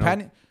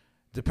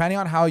depending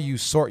on how you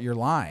sort your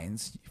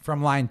lines,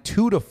 from line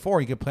 2 to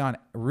 4, you could play on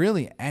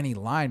really any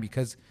line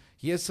because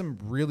he has some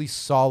really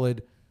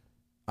solid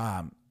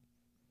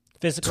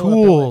physical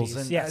tools,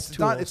 and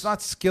it's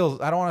not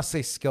skills. I don't want to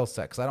say skill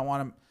set because I don't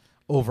want him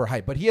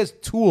overhyped, but he has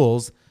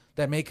tools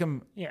that make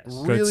him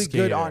really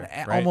good on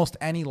almost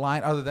any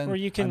line other than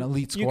an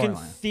elite scoring line. You can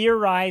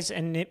theorize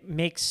and it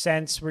makes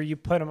sense where you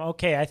put him.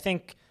 Okay, I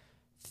think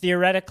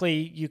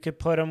theoretically you could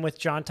put him with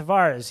John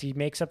Tavares. He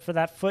makes up for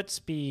that foot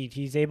speed.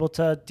 He's able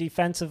to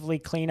defensively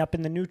clean up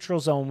in the neutral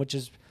zone, which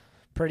is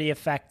pretty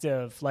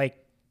effective.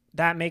 Like,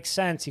 that makes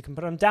sense. You can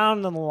put him down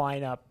in the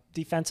lineup,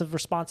 defensive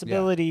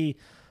responsibility,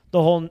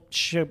 the whole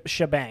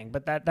shebang.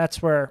 But that's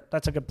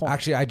a good point.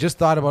 Actually, I just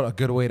thought about a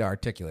good way to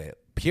articulate it.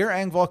 Pierre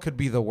Engvall could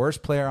be the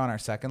worst player on our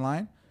second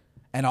line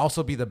and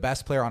also be the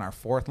best player on our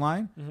fourth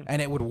line,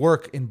 and it would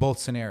work in both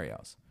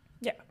scenarios.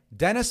 Yeah.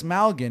 Dennis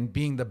Malgin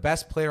being the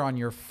best player on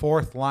your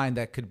fourth line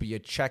that could be a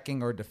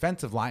checking or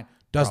defensive line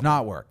does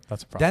not work.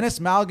 That's a problem. Dennis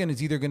Malgin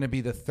is either going to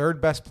be the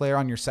third best player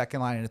on your second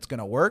line and it's going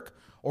to work,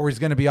 or he's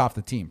going to be off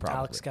the team probably.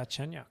 Alex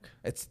Galchenyuk.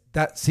 It's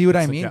that. See what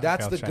I mean?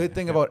 That's the good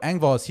thing about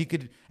Engvall is he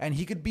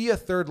could be a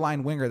third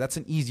line winger. That's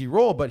an easy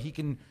role, but he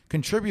can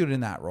contribute in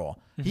that role.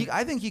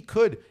 I think he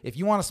could, if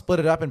you want to split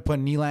it up and put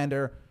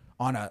Nylander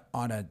on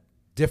a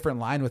different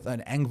line with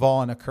an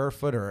Engvall and a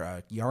Kerfoot or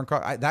a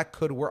Yarncroc, that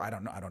could work. I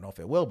don't know if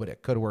it will, but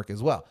it could work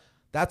as well.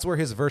 That's where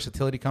his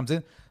versatility comes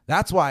in.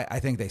 That's why I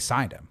think they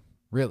signed him.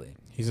 Really.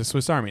 He's a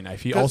Swiss Army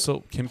knife. He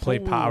also can play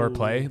power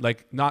play,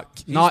 like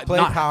not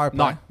power play.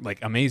 Not like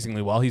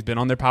amazingly well. He's been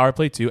on their power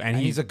play too, and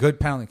he's a good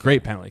penalty killer.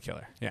 Great penalty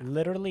killer. Yeah,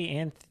 literally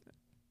and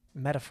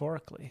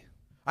metaphorically.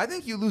 I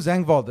think you lose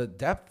Engvall, the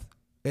depth.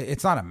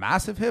 It's not a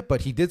massive hit,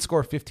 but he did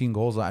score 15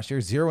 goals last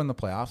year, 0 in the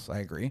playoffs. I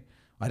agree.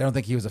 I don't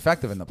think he was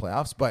effective in the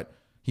playoffs, but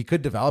he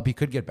could develop. He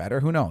could get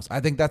better. Who knows?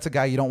 I think that's a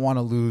guy you don't want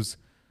to lose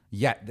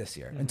yet this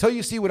year. Until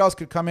you see what else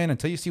could come in,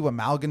 until you see what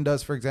Malgin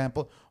does, for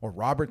example, or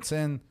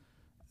Robertson.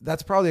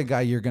 That's probably a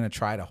guy you're going to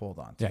try to hold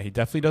on to. Yeah, he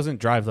definitely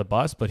doesn't drive the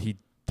bus, but he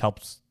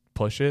helps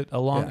push it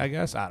along, I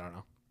guess. I don't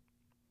know.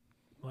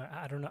 Well,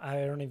 I don't know.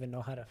 I don't even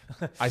know how to.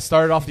 I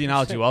started off the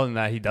analogy well in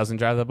that he doesn't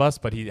drive the bus,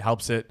 but he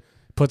helps it,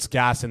 puts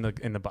gas in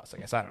the bus. I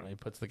guess I don't know. He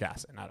puts the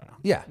gas in. I don't know.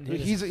 Yeah,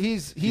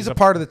 he's a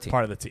part of the team.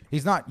 Part of the team.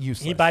 He's not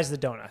useless. He buys the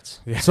donuts.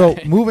 Yeah. So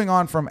moving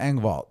on from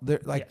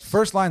Engvall,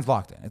 first line's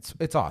locked in.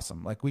 It's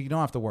awesome. Like, we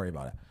don't have to worry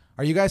about it.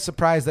 Are you guys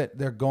surprised that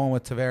they're going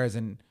with Tavares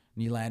and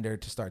Nylander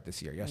to start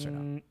this year? Yes or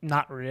no?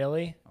 Not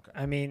really. Okay.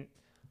 I mean,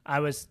 I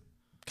was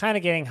kind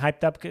of getting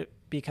hyped up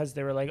because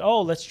they were like,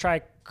 oh, let's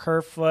try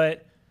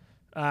Kerfoot,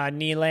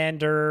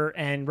 Nylander,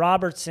 and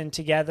Robertson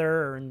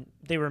together. And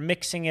they were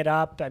mixing it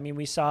up. I mean,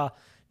 we saw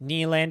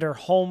Nylander,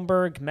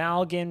 Holmberg,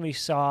 Malgin. We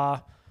saw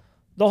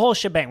the whole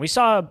shebang. We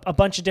saw a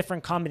bunch of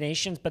different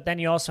combinations, but then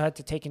you also had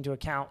to take into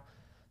account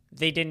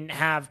they didn't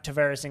have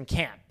Tavares in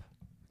camp.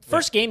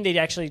 First game,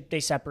 they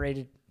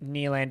separated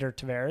Nylander,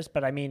 Tavares,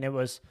 but I mean, it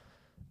was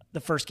the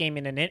first game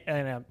in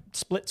a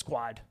split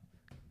squad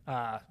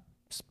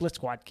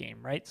game,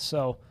 right?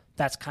 So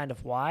that's kind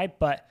of why,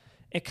 but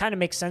it kind of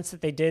makes sense that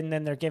they did, and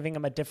then they're giving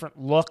him a different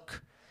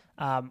look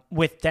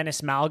with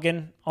Dennis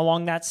Malgin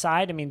along that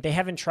side. I mean, they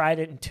haven't tried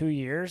it in 2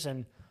 years,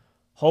 and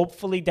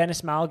hopefully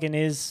Dennis Malgin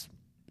is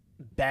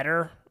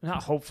better.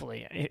 Not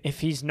hopefully. If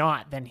he's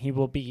not, then he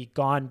will be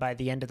gone by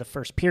the end of the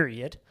first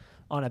period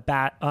on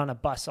a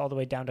bus all the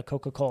way down to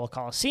Coca-Cola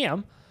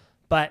Coliseum.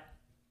 But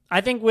I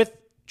think with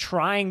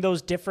trying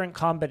those different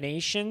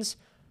combinations,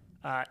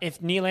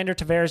 if Nylander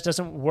Tavares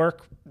doesn't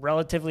work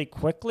relatively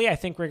quickly, I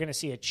think we're going to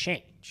see a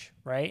change,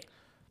 right?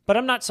 But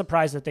I'm not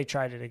surprised that they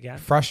tried it again.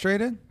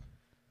 Frustrated?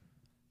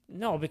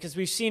 No, because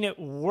we've seen it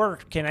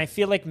work, and I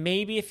feel like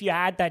maybe if you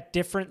add that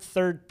different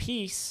third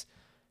piece,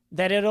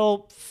 that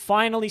it'll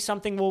finally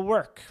something will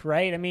work,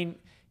 right? I mean,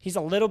 he's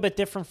a little bit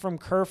different from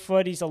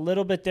Kerfoot. He's a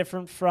little bit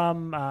different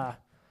from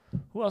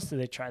who else did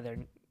they try there?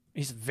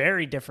 He's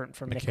very different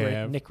from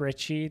Nick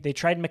Ritchie. They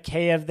tried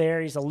Mikheyev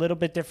there. He's a little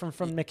bit different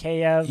from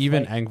Mikheyev.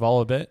 Even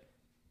Engvall a bit.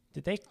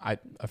 Did they?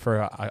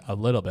 For a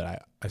little bit,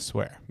 I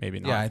swear. Maybe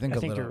not. Yeah, I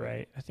think you're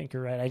right. I think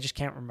you're right. I just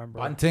can't remember.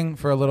 Bunting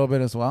for a little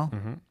bit as well.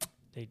 Mm-hmm.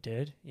 They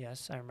did.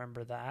 Yes, I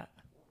remember that.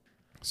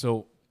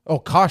 So,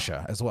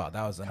 Kasha as well.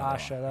 That was another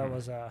Kasha. one. That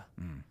was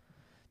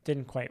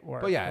didn't quite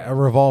work. But yeah, a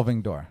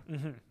revolving door.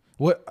 Mm-hmm.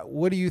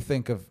 What do you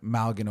think of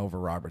Malgin over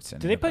Robertson?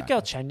 Did they put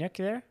Galchenyuk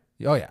there?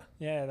 Oh yeah.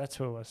 Yeah, that's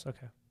who it was.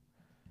 Okay.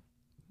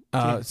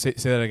 Say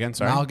that again.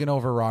 Sorry. Malgin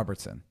over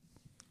Robertson.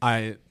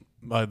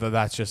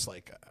 That's just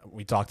like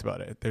we talked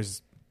about it.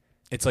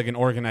 It's like an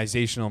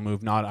organizational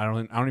move. I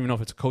don't even know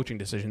if it's a coaching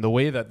decision. The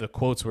way that the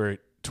quotes were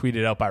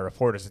tweeted out by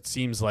reporters, it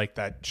seems like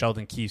that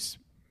Sheldon Keefe's.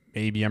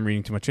 Maybe I'm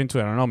reading too much into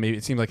it. I don't know. Maybe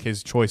it seems like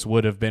his choice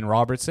would have been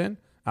Robertson.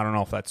 I don't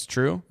know if that's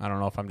true. I don't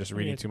know if I'm just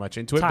reading too much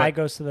into it. Tie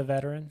goes to the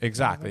veteran.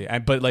 Exactly.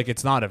 But like,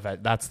 it's not a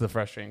vet. That's the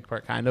frustrating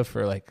part, kind of,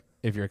 for like,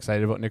 if you're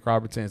excited about Nick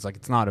Robertson, it's like,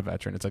 it's not a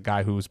veteran. It's a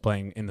guy who was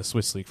playing in the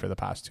Swiss League for the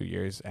past 2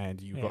 years, and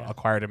you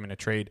acquired him in a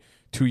trade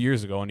 2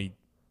 years ago, and he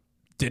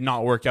did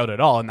not work out at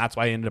all. And that's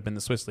why he ended up in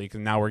the Swiss League.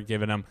 And now we're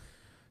giving him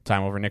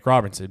time over Nick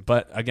Robertson.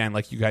 But again,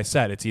 like you guys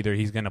said, it's either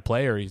he's going to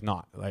play or he's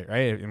not, like,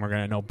 right? And we're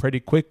going to know pretty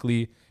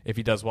quickly if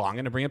he does well. I'm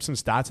going to bring up some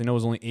stats. I know it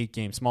was only 8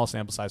 games, small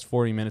sample size,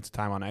 40 minutes of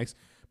time on ice,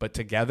 but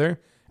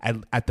together,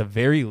 at the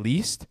very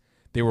least,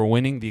 they were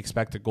winning the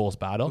expected goals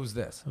battle. Who's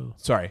this?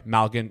 Sorry,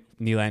 Malgin,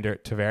 Nylander,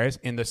 Tavares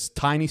in this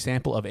tiny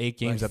sample of 8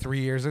 games. Like 3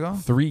 years ago?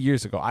 3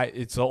 years ago.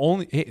 It's the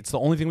only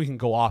thing we can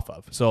go off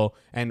of. So,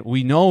 and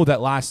we know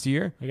that last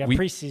year we got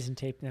preseason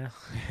tape now.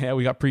 Yeah,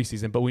 we got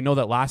preseason, but we know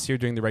that last year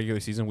during the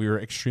regular season we were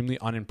extremely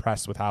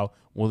unimpressed with how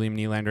William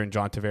Nylander and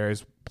John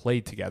Tavares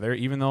played together,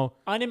 even though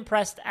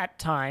unimpressed at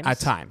times. At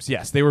times,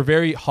 yes, they were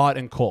very hot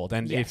and cold.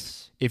 And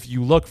yes. if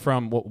you look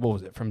from what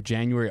was it, from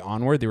January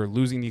onward, they were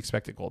losing the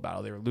expected goal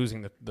battle, they were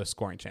losing the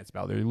scoring chance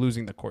battle, they were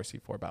losing the Corsi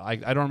 4 battle. I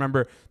don't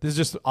remember. This is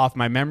just off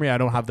my memory. I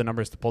don't have the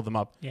numbers to pull them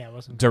up. Yeah, it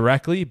wasn't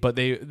directly, but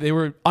they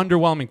were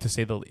underwhelming to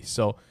say the least.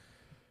 So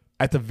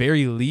at the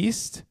very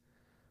least,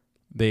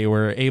 they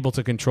were able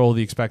to control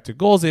the expected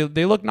goals.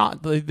 They look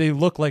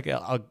like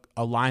a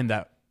line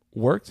that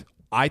worked.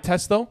 Eye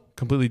test, though,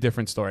 completely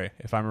different story.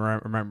 If I'm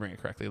remembering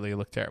it correctly, they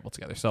look terrible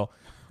together. So,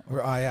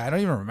 I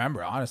don't even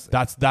remember, honestly.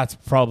 That's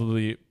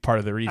probably part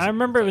of the reason. I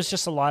remember it was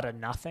just a lot of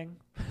nothing.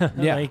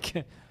 Yeah,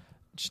 like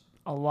just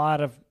a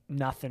lot of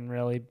nothing,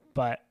 really.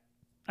 But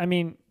I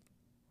mean,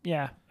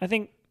 yeah, I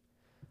think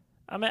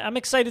I'm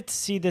excited to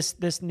see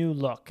this new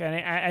look, and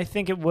I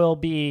think it will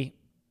be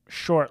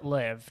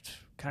short-lived.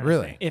 Kind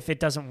of thing, if it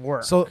doesn't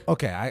work. So,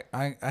 okay,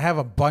 I have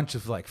a bunch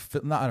of like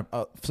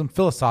some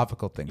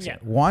philosophical things here.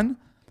 One,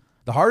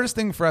 the hardest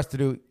thing for us to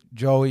do,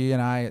 Joey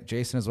and I,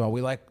 Jason as well,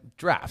 we like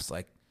drafts.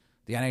 Like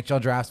the NHL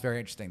draft's very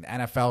interesting. The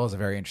NFL is a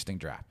very interesting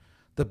draft.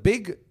 The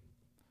big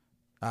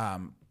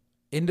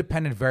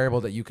independent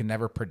variable that you can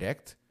never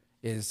predict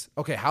is,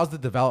 okay, how's the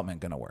development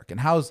going to work? And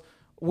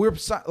we're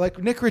like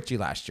Nick Ritchie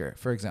last year,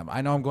 for example.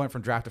 I know I'm going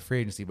from draft to free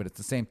agency, but it's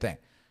the same thing.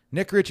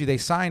 Nick Ritchie, they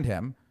signed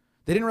him.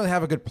 They didn't really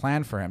have a good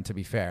plan for him, to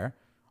be fair.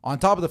 On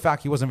top of the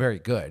fact he wasn't very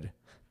good,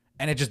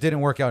 and it just didn't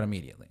work out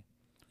immediately.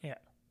 Yeah.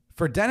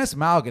 For Dennis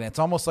Malgin, it's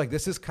almost like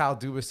this is Kyle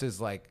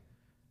Dubas's like,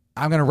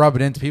 I'm going to rub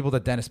it into people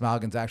that Dennis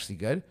Malgin's actually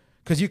good,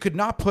 because you could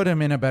not put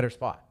him in a better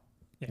spot.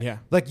 Yeah.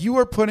 Like you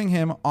are putting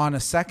him on a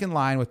second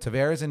line with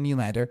Tavares and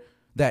Nylander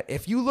that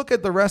if you look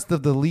at the rest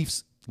of the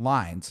Leafs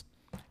lines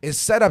is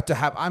set up to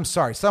have,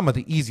 some of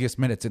the easiest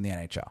minutes in the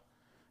NHL.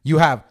 You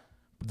have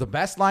the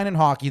best line in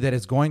hockey that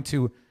is going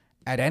to,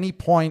 at any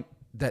point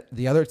that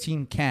the other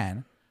team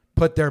can,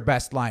 put their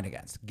best line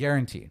against.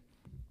 Guaranteed.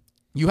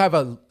 You have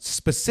a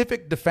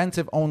specific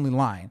defensive-only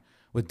line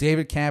with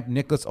David Kampf,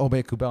 Nicholas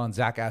Aube-Kubel, and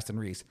Zach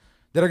Aston-Reese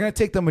that are going to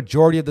take the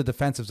majority of the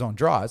defensive zone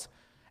draws.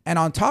 And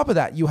on top of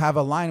that, you have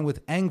a line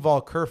with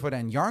Engvall, Kerfoot,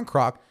 and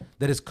Yarncroc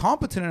that is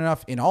competent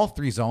enough in all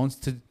three zones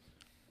to,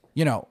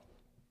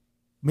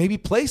 maybe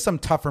play some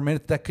tougher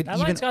minutes that could that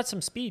even... line's got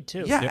some speed,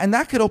 too. Yeah, and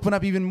that could open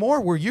up even more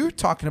where you're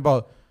talking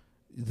about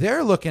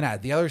they're looking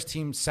at the other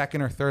team's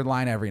second or third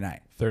line every night.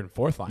 Third and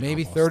fourth line.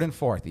 Maybe almost. Third and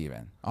fourth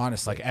even,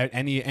 honestly. Like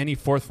any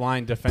fourth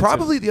line defensive.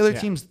 Probably the other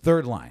team's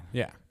third line.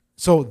 Yeah.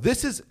 So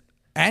this is...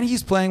 And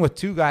he's playing with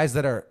two guys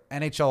that are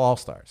NHL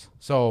All-Stars.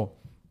 So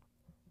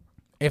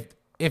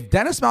if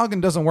Dennis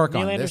Malgin doesn't work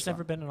on this... Nylander's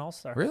never been an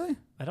All-Star. Really?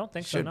 I don't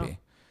think Should so, no. be.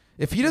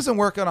 If he doesn't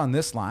work out on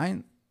this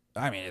line,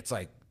 I mean, it's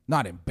like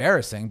not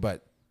embarrassing,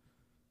 but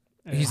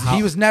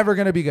he was never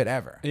going to be good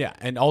ever. Yeah,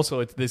 and also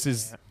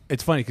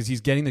it's funny because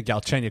he's getting the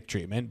Galchenyuk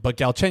treatment, but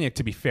Galchenyuk,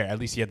 to be fair, at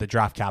least he had the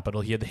draft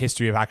capital. He had the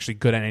history of actually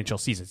good NHL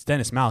seasons.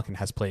 Dennis Malgin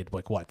has played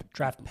like what?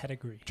 Draft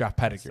pedigree.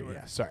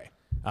 Yeah, sorry.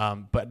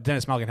 But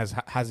Dennis Malgin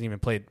hasn't even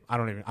played. I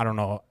don't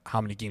know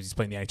how many games he's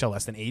played in the NHL.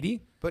 Less than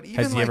 80. But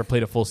even has he ever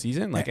played a full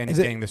season? And he's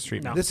getting this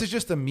treatment. No. This is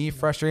just a me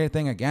frustrated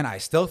thing. Again, I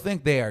still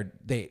think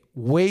they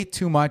way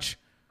too much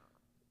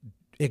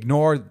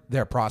ignore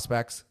their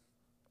prospects.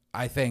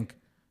 I think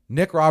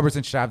Nick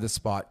Robertson should have this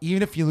spot,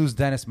 even if you lose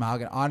Dennis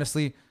Malgin.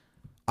 Honestly,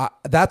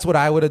 that's what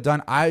I would have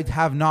done. I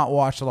have not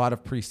watched a lot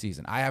of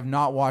preseason. I have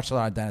not watched a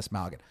lot of Dennis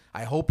Malgin.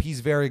 I hope he's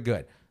very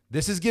good.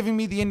 This is giving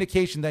me the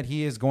indication that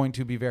he is going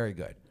to be very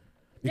good.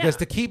 Because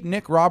to keep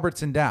Nick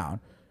Robertson down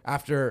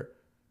after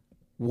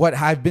what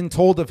I've been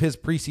told of his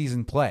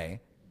preseason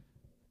play,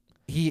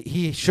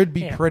 he should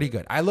be pretty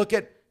good. I look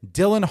at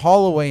Dylan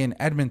Holloway in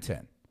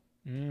Edmonton.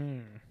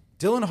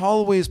 Dylan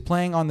Holloway is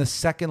playing on the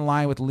second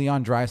line with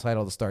Leon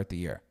Draisaitl to start the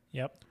year.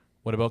 Yep.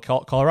 What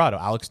about Colorado?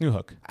 Alex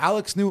Newhook.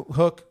 Alex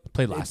Newhook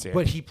played last year.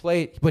 But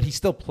he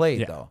still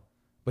played though.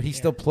 But he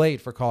still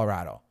played for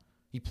Colorado.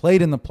 He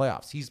played in the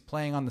playoffs. He's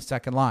playing on the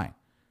second line.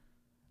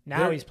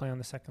 Now he's playing on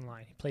the second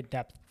line. He played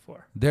depth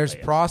before. There's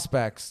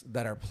prospects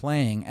that are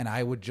playing, and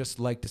I would just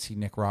like to see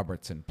Nick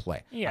Robertson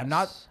play.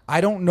 Yes. I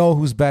don't know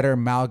who's better,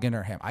 Malgin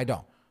or him. I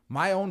don't.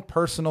 My own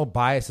personal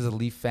bias as a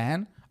Leaf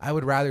fan, I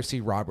would rather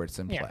see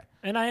Robertson play.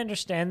 And I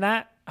understand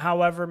that.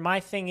 However, my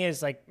thing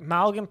is, like,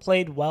 Malgin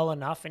played well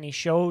enough, and he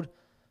showed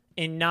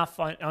enough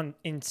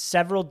in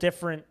several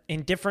different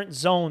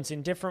zones,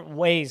 in different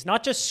ways,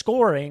 not just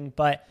scoring,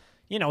 but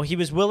he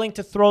was willing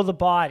to throw the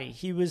body.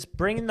 He was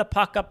bringing the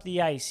puck up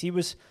the ice. He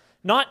was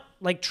not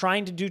like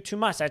trying to do too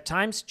much. At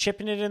times,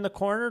 chipping it in the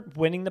corner,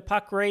 winning the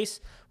puck race,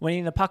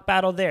 winning the puck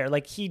battle there.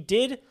 Like, he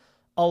did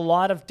a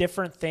lot of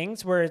different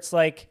things where it's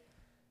like,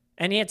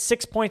 and he had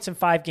 6 points in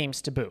 5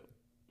 games to boot,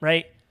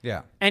 right?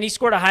 Yeah. And he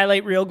scored a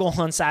highlight reel goal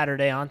on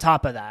Saturday on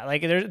top of that.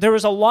 Like, there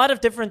was a lot of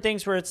different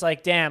things where it's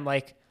like, damn,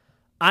 like,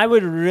 I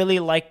would really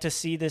like to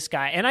see this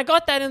guy. And I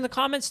got that in the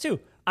comments too.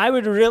 I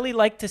would really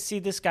like to see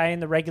this guy in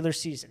the regular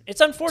season.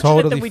 It's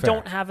unfortunate that we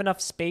don't have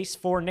enough space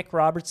for Nick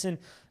Robertson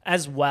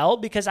as well,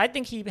 because I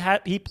think he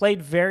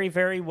played very,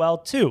 very well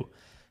too.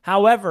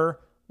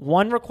 However,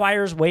 one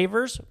requires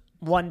waivers,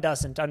 one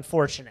doesn't,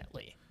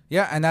 unfortunately.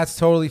 Yeah, and that's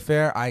totally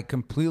fair. I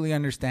completely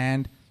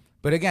understand.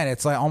 But again,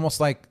 it's like almost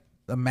like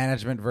the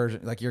management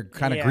version. Like, you're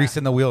kind of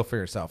greasing the wheel for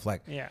yourself.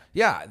 Like,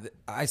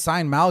 I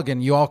signed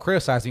Malgin. You all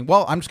criticize me.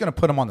 Well, I'm just going to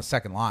put him on the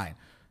second line.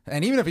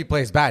 And even if he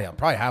plays bad, he'll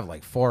probably have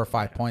like 4 or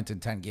 5 points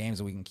in 10 games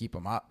and we can keep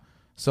him up.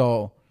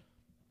 So,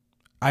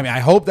 I mean, I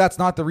hope that's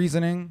not the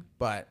reasoning.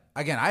 But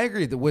again, I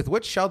agree that with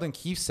what Sheldon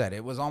Keefe said,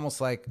 it was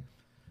almost like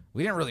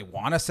we didn't really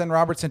want to send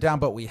Robertson down,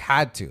 but we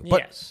had to.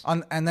 But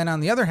and then on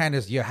the other hand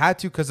is you had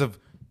to because of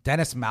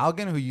Dennis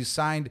Malgin, who you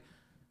signed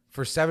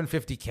for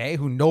 $750K,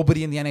 who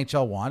nobody in the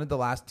NHL wanted the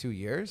last 2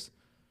 years.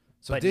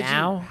 So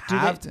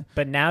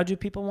but now do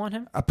people want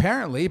him?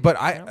 Apparently, but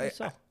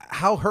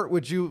how hurt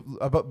would you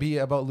be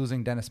about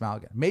losing Dennis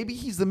Malgin? Maybe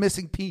he's the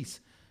missing piece.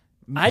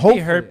 I'd be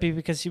hurt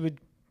because he would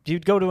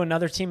go to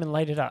another team and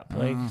light it up.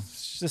 Like,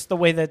 it's just the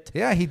way that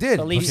he did.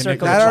 The Leafs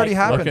that already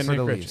happened for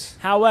the Leafs.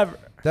 However,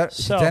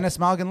 Dennis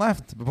Malgin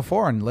left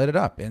before and lit it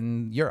up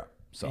in Europe.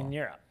 In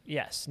Europe,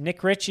 yes.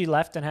 Nick Ritchie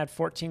left and had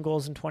 14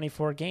 goals in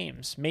 24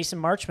 games. Mason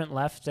Marchment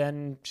left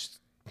and just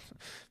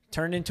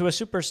turned into a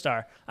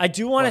superstar. I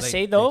do want to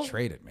say, though... They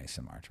traded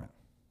Mason Marchment.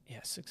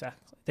 Yes,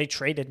 exactly. They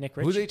traded Nick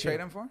Ritchie, Who did they trade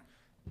him for?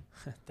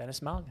 Dennis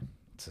Malgin.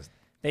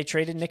 They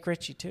traded Nick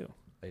Ritchie, too.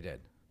 They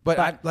did.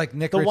 But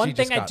Nick the Ritchie one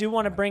thing I do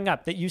want to bring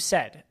up that you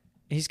said,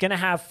 he's going to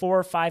have 4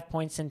 or 5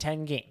 points in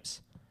 10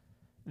 games.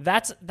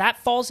 That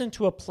falls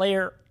into a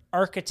player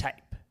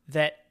archetype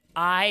that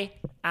I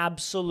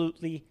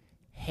absolutely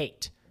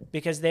hate,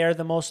 because they are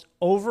the most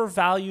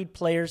overvalued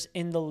players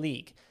in the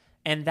league.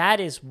 And that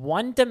is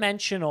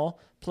one-dimensional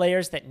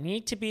players that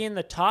need to be in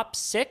the top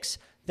 6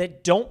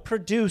 that don't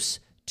produce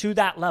to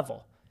that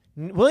level.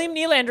 William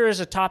Nylander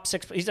is a top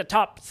 6. He's a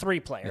top 3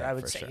 player, I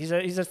would say.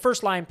 Sure. He's a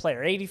first-line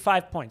player,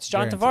 85 points.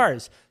 John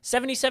Tavares,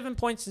 77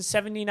 points in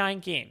 79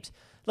 games.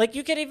 Like,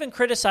 you could even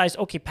criticize,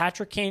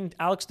 Patrick Kane,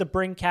 Alex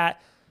DeBrincat,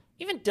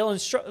 even Dylan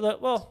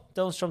Strome. Well,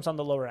 Dylan Strome's on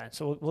the lower end,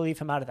 so we'll leave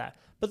him out of that.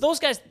 But those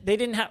guys, they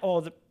didn't have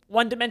the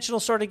one-dimensional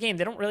sort of game.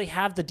 They don't really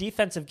have the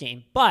defensive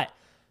game, but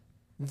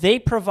they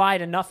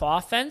provide enough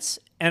offense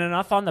and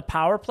enough on the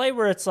power play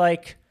where it's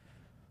like,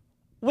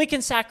 we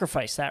can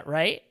sacrifice that,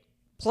 right?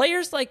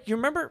 Players like, you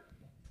remember,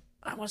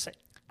 I want to say,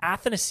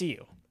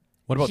 Athanasiou.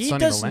 What about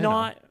Sonny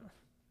Milano?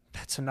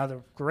 That's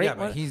another great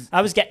one. But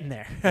I was getting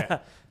there. Yeah.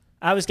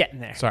 I was getting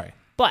there. Sorry.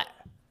 But,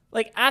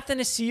 like,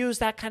 Athanasiou is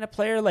that kind of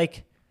player.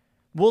 Like,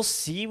 we'll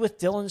see with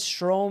Dylan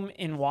Strome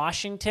in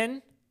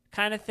Washington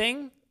kind of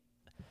thing.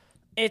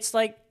 It's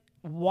like,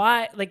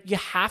 why? Like, you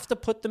have to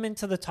put them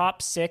into the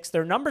top 6.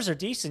 Their numbers are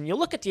decent. You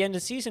look at the end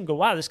of the season and go,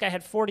 wow, this guy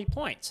had 40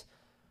 points.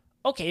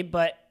 Okay,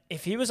 but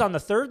if he was on the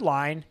third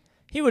line,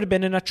 he would have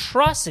been an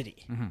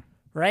atrocity,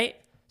 right?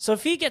 So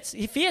if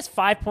he has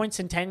 5 points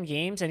in 10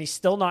 games and he's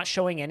still not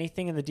showing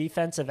anything in the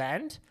defensive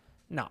end,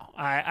 no,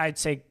 I'd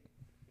say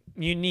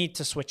you need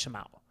to switch him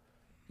out.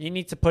 You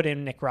need to put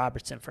in Nick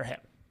Robertson for him.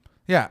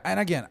 Yeah, and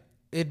again,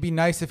 it'd be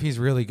nice if he's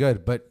really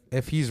good, but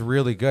if he's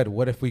really good,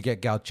 what if we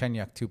get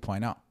Galchenyuk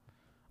 2.0,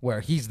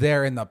 where he's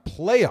there in the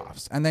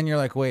playoffs, and then you're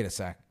like, wait a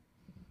sec,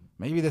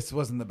 maybe this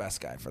wasn't the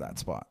best guy for that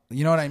spot.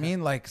 You know what I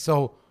mean? Like,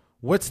 so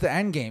what's the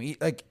end game?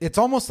 It's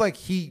almost like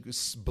he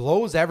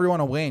blows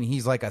everyone away, and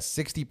he's like a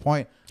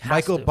 60-point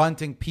Michael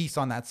Bunting piece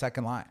on that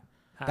second line.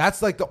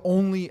 That's like the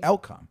only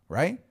outcome,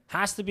 right?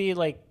 Has to be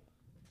like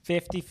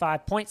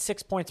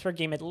 55.6 points per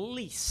game at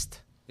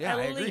least. Yeah,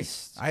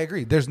 I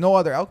agree. There's no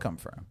other outcome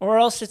for him. Or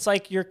else it's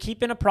like you're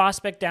keeping a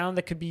prospect down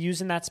that could be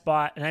using that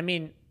spot. And I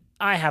mean,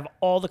 I have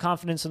all the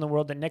confidence in the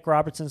world that Nick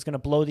Robertson's going to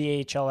blow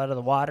the AHL out of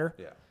the water.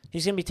 Yeah.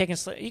 He's going to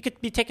be he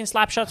could be taking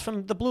slap shots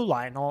from the blue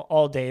line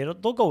all day.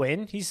 They'll go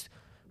in. He's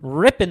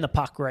ripping the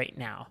puck right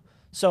now.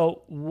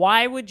 So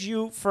why would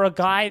you, for a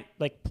guy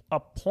like a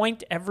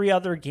point every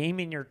other game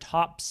in your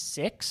top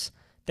 6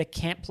 that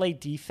can't play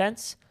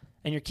defense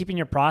and you're keeping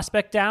your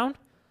prospect down?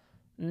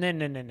 No.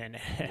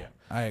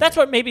 Yeah, that's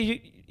what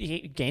maybe he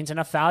gains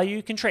enough value,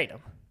 you can trade him,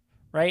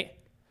 right?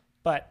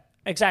 But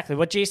exactly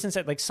what Jason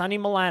said, like Sonny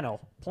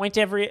Milano, point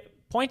every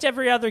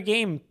other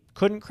game,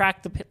 couldn't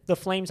crack the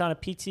Flames on a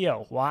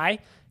PTO. Why?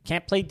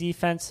 Can't play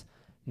defense,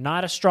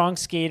 not a strong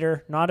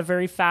skater, not a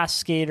very fast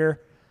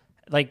skater,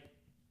 like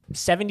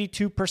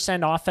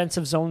 72%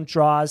 offensive zone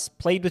draws,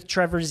 played with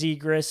Trevor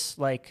Zegras.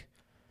 Like,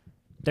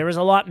 there was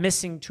a lot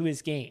missing to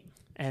his game,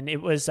 and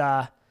it was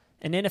an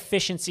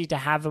inefficiency to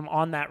have him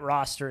on that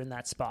roster in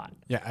that spot.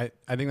 Yeah,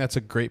 I think that's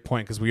a great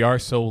point because we are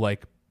so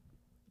like,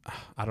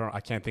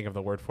 I can't think of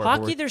the word for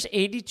Hockey, there's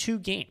 82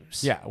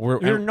 games. Yeah.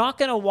 You're not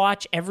going to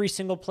watch every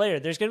single player.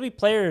 There's going to be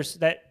players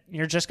that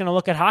you're just going to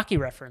look at hockey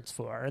reference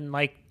for. And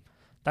like,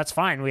 that's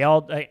fine.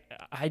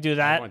 I do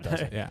that. Everyone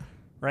does it, yeah.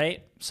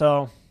 Right?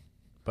 So,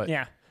 but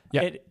yeah.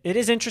 It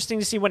is interesting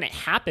to see when it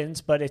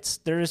happens, but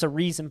there is a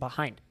reason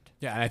behind it.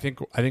 Yeah, and I think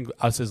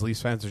us as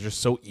Leafs fans are just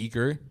so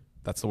eager.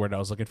 That's the word I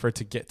was looking for,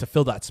 to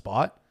fill that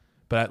spot.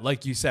 But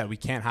like you said, we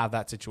can't have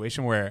that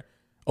situation where,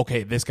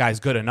 okay, this guy's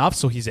good enough,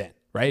 so he's in,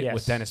 right? Yes.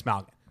 With Dennis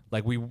Malgin.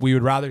 Like we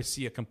would rather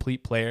see a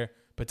complete player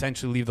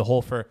potentially leave the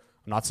hole for,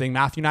 I'm not saying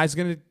Matthew Nye is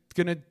going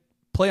to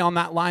play on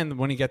that line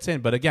when he gets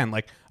in, but again,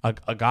 like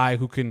a guy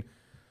who can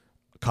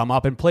come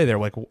up and play there.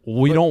 Like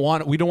we don't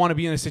want to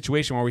be in a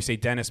situation where we say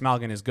Dennis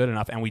Malgin is good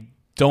enough and we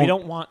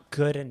don't want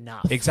good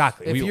enough.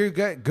 Exactly. If you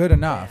get good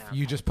enough,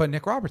 you just put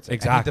Nick Robertson.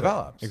 Exactly. And he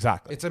develops.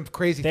 Exactly. It's a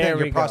crazy thing.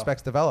 Your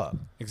prospects develop.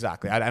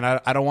 Exactly.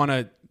 I don't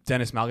want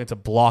Dennis Malgin to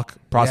block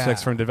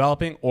prospects from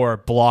developing or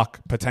block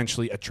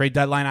potentially a trade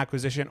deadline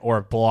acquisition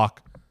or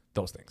block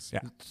those things.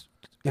 Yeah.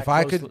 If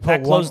I could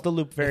put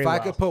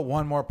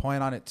one more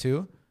point on it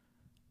too,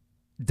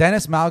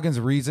 Dennis Malgin's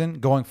reason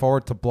going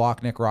forward to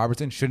block Nick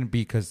Robertson shouldn't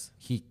be because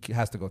he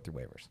has to go through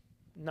waivers.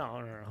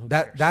 No.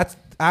 That's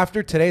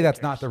after today.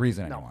 That's not the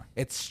reason anymore.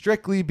 It's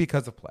strictly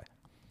because of play.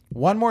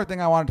 One more thing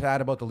I wanted to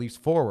add about the Leafs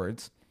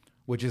forwards,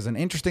 which is an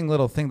interesting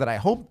little thing that I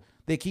hope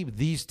they keep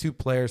these two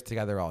players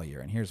together all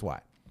year. And here's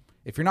why: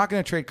 if you're not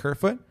going to trade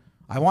Kerfoot,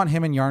 I want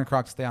him and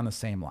Yarncroc to stay on the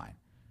same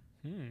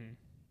line.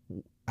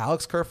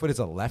 Alex Kerfoot is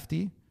a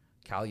lefty.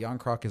 Cal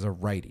Yarncroc is a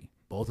righty.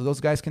 Both of those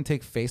guys can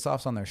take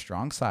faceoffs on their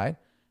strong side,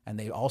 and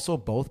they also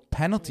both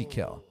penalty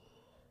kill.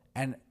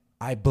 And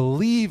I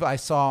believe I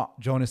saw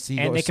Jonas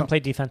Siegel. And they can play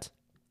defense.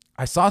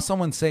 I saw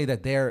someone say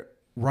that they're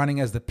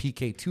running as the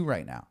PK2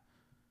 right now.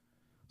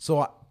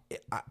 So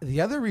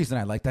the other reason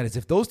I like that is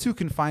if those two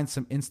can find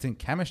some instant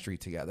chemistry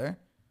together,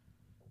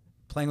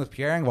 playing with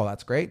Pierre Engvall,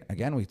 that's great.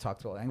 Again, we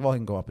talked about Engvall. He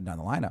can go up and down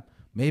the lineup.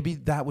 Maybe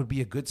that would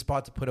be a good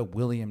spot to put a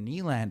William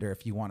Nylander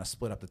if you want to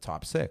split up the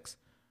top 6.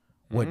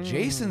 What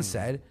Jason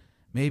said,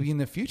 maybe in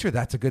the future,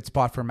 that's a good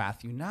spot for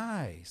Matthew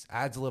Nyes.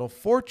 Adds a little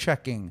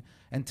forechecking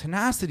and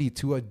tenacity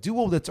to a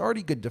duo that's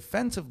already good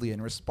defensively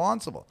and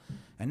responsible.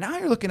 And now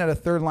you're looking at a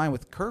third line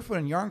with Kerfoot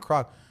and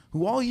Yarncroc,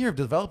 who all year have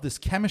developed this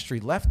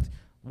chemistry.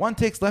 One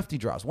takes lefty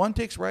draws, one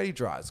takes righty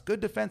draws, good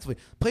defensively,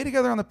 play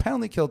together on the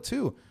penalty kill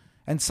too.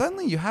 And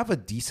suddenly you have a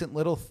decent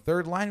little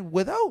third line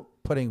without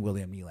putting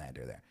William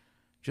Nylander there.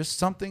 Just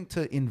something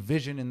to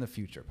envision in the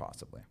future,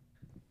 possibly.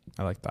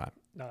 I like that.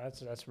 No,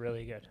 that's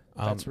really good.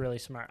 That's really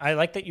smart. I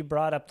like that you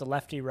brought up the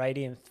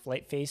lefty-righty and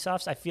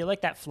face-offs. I feel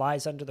like that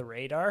flies under the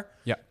radar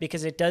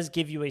because it does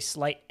give you a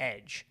slight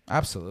edge.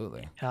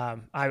 Absolutely.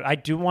 I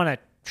do want to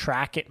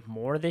track it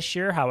more this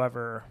year.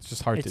 However, it's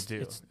just hard to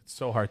do. It's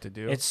so hard to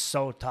do. It's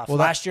so tough. Well,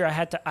 last year I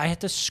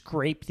had to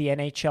scrape the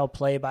NHL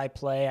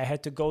play-by-play. I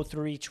had to go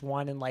through each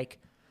one and like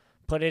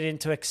put it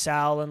into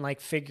Excel and like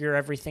figure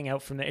everything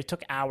out from there. It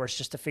took hours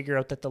just to figure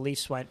out that the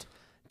Leafs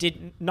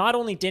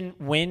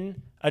didn't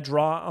win a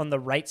draw on the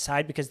right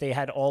side because they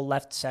had all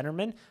left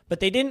centermen, but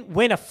they didn't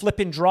win a flip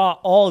and draw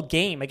all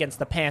game against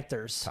the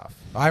Panthers. Tough.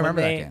 I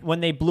remember that game. When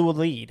they blew a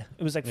lead.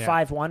 It was like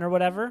 5-1 or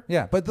whatever.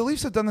 Yeah, but the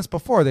Leafs have done this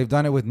before. They've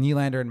done it with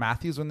Nylander and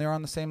Matthews when they're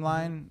on the same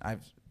line.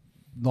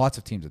 Lots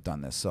of teams have done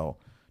this, so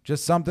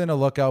just something to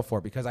look out for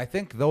because I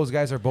think those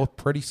guys are both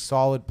pretty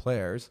solid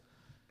players.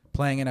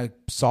 playing in a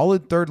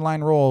solid third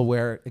line role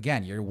where,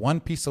 again, you're one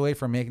piece away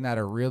from making that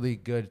a really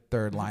good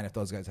third line if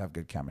those guys have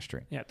good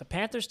chemistry. Yeah, the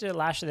Panthers did it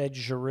last year. They had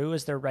Giroux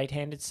as their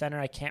right-handed center.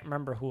 I can't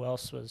remember who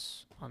else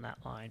was on that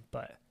line,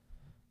 but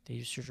they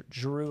used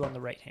Giroux on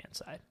the right-hand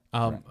side.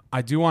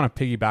 I do want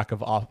to piggyback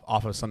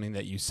off of something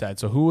that you said.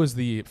 So who was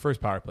the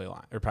first power play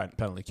line or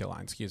penalty kill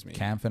line? Excuse me.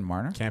 Kampf and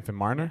Marner.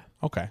 Yeah.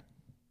 Okay.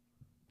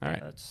 All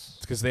right. It's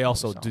because they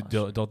also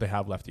don't they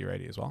have lefty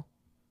righty as well?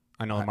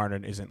 I know Marner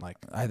isn't like.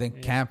 I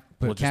think Kampf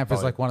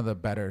is like one of the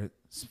better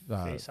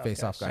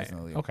face-off guys in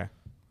the league. Okay.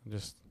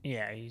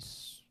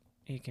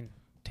 He can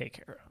take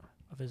care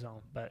of his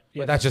own, but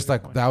that's just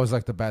like that was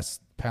like the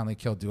best penalty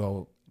kill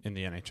duo in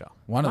the NHL.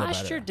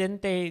 Last year,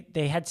 didn't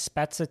they had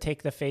Spezza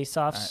take the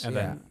face-offs and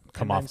then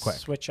come off quick,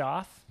 switch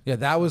off? Yeah,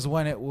 that was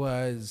when it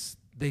was.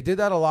 They did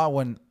that a lot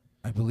when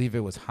I believe it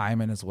was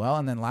Hyman as well,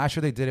 and then last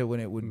year they did it when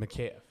it would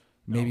Mikheyev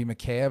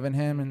and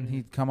him, and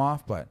he'd come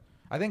off, but.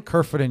 I think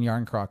Kerfoot and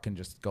Yarncroc can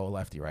just go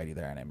lefty-righty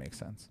there, and it makes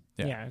sense.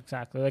 Yeah,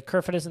 exactly. Like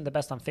Kerfoot isn't the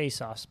best on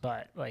face-offs,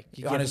 but like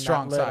you on his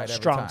strong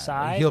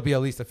side, he'll be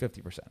at least a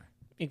 50%.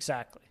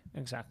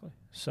 Exactly.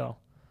 So,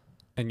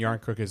 and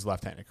Yarncroc is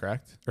left-handed,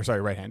 correct? Or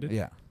sorry, right-handed.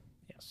 Yeah.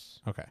 Yes.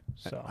 Okay.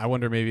 So I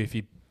wonder maybe if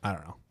he, I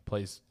don't know,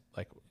 plays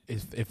like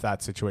if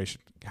that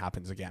situation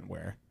happens again,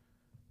 where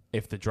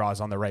if the draw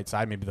is on the right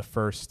side, maybe the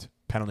first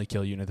penalty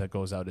kill unit that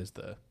goes out is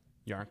the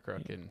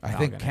Yarncroc. And I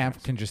think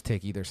Kampf can just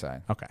take either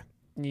side. Okay.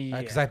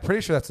 Because I'm pretty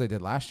sure that's what they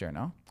did last year,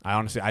 no? I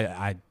honestly,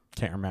 I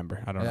can't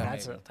remember. I don't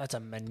know. That's a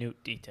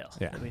minute detail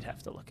that we'd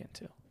have to look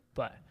into.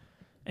 But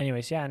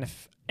anyways, and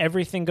if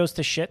everything goes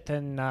to shit,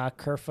 then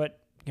Kerfoot,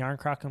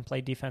 Yarncroc can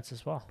play defense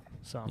as well.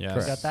 So we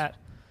got that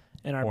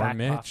in our back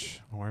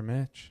pocket.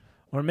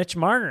 Or Mitch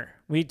Marner.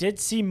 We did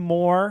see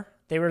more.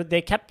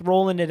 They kept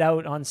rolling it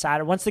out on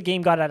Saturday. Once the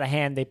game got out of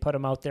hand, they put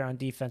him out there on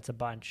defense a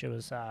bunch. It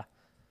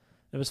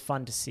was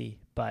fun to see,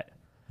 but.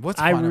 What's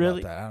fun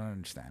about that? I don't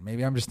understand.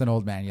 Maybe I'm just an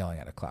old man yelling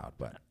at a cloud,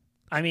 but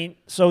I mean,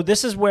 so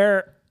this is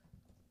where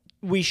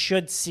we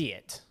should see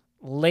it.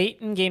 Late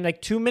in game,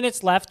 like 2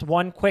 minutes left,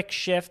 one quick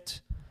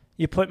shift.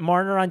 You put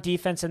Marner on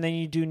defense, and then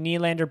you do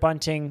Nylander,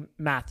 Bunting,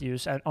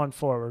 Matthews on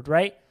forward,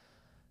 right?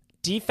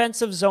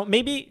 Defensive zone,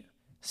 maybe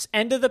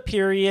end of the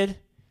period,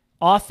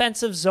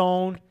 offensive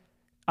zone.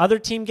 Other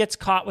team gets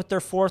caught with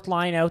their fourth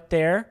line out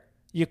there.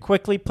 You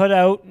quickly put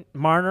out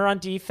Marner on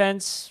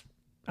defense.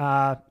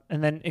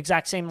 And then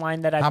exact same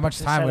line that I. How much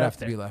time would have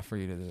to be left for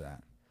you to do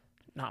that?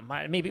 Not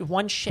my, maybe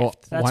one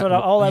shift. That's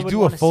all I would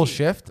do a full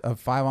shift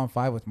of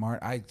 5-on-5 with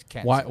Martin. I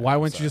can't. Why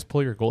wouldn't you just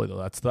pull your goalie though?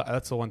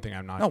 That's the one thing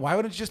I'm not. No, why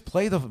wouldn't you just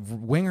play the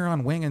winger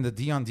on wing and the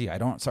D on D? I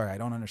don't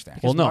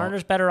understand. Because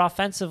Marner's better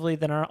offensively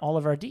than all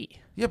of our D.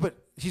 Yeah, but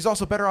he's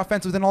also better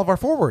offensive than all of our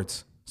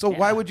forwards. So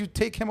why would you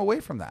take him away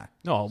from that?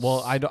 No,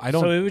 well, I don't.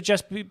 So it would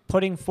just be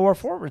putting 4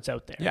 forwards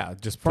out there. Yeah,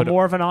 just for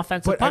more of an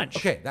offensive punch.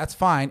 Okay, that's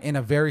fine in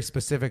a very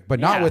specific, but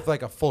not with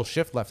like a full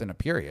shift left in a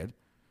period.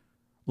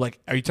 Like,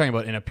 are you talking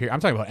about in a period? I'm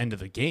talking about end of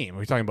the game.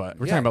 We're talking about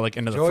like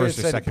end of the first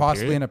or second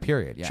possibly period. In a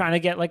period. Yeah. Trying to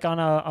get like on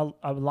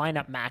a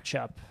lineup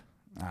matchup.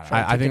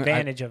 I think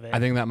advantage of it. I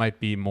think that might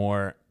be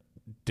more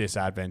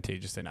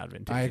disadvantageous than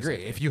advantageous. I agree.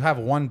 If you have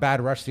one bad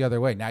rush the other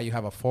way, now you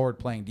have a forward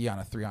playing D on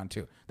a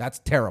 3-on-2. That's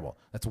terrible.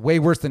 That's way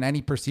worse than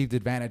any perceived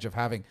advantage of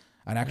having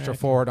an extra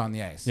forward on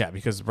the ice. Yeah,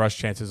 because rush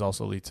chances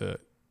also lead to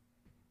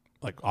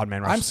like odd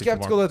man rushes. I'm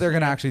skeptical that they're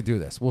going to actually do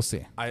this. We'll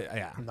see.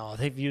 No,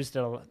 they've used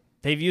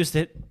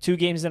it 2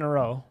 games in a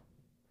row.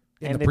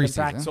 In the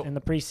preseason. In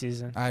the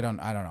preseason. I don't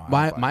know.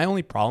 My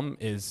only problem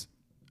is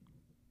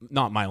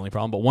not my only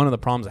problem, but one of the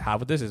problems I have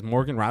with this is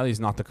Morgan Riley is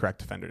not the correct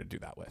defender to do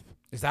that with.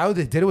 Is that what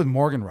they did it with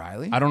Morgan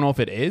Riley? I don't know if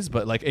it is,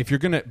 but like if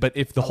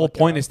the whole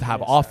point is to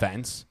have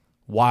offense,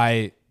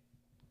 why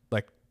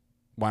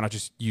not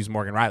just use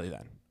Morgan Riley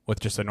then with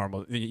just a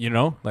normal,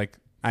 like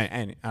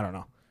I don't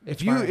know.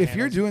 If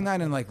you're doing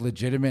that in like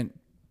legitimate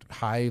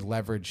high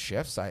leverage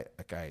shifts,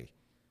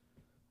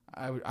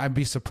 I'd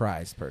be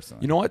surprised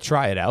personally. You know what?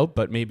 Try it out,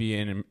 but maybe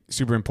in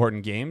super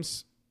important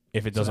games.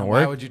 If it doesn't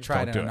work, why would you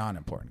try it in a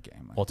non-important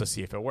game? Well, to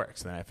see if it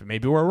works. Then if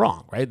maybe we're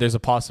wrong, right? There's a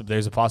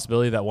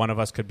possibility that one of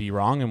us could be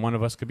wrong and one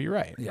of us could be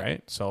right,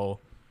 right?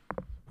 So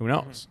who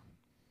knows?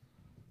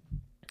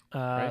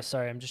 Right?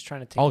 Sorry, I'm just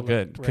trying to take a look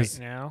right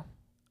now.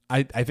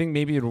 I think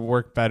maybe it would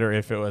work better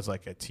if it was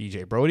like a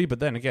TJ Brody, but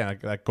then again,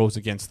 that goes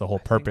against the whole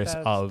purpose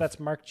of. That's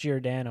Mark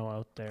Giordano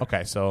out there.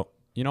 Okay, so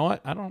you know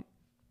what?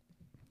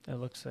 It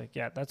looks like,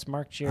 that's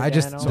Mark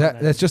Giordano.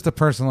 That's just a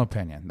personal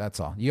opinion. That's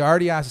all. You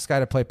already asked this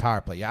guy to play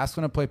power play. You asked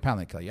him to play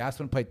penalty kill. You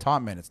asked him to play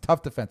top minutes,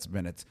 tough defensive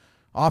minutes,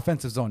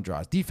 offensive zone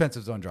draws,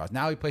 defensive zone draws.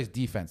 Now he plays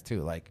defense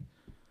too. Like,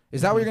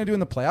 is that what you're going to do in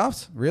the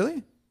playoffs?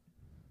 Really?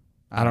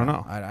 I don't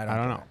know. I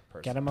don't know.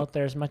 Get him out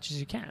there as much as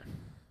you can.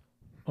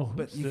 Oh,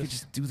 but you could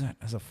just do that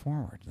as a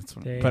forward. That's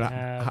what.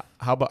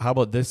 How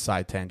about this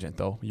side tangent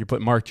though? You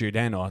put Mark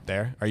Giordano out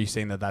there. Are you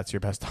saying that that's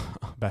your best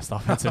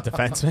offensive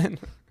defenseman?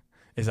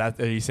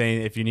 Are you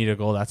saying if you need a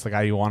goal, that's the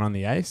guy you want on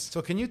the ice?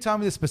 So can you tell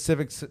me the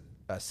specific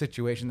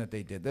situation that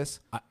they did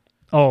this?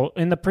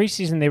 In the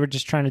preseason, they were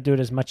just trying to do it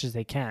as much as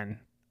they can.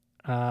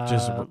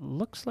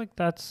 Looks like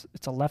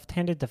it's a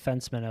left-handed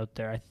defenseman out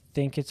there. I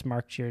think it's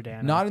Mark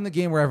Giordano. Not in the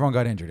game where everyone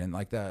got injured in,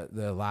 like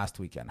the last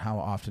weekend. How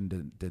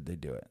often did they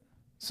do it?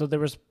 So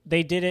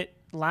they did it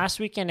last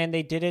weekend, and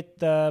they did it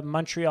the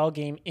Montreal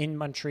game in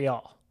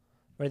Montreal,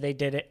 where they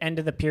did it end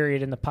of the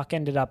period, and the puck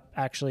ended up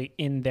actually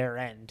in their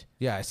end.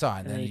 Yeah, I saw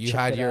it. And then you chipped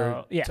had it your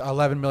out. Yeah.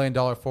 $11 million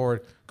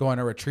forward going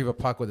to retrieve a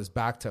puck with his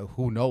back to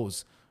who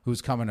knows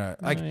who's coming to.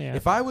 Like, yeah.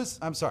 if I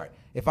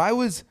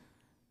was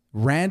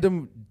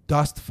random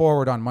dust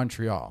forward on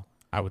Montreal,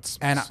 I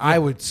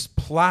would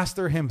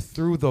plaster him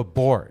through the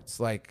boards.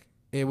 Like,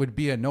 it would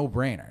be a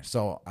no-brainer.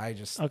 So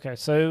okay.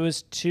 So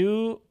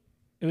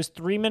it was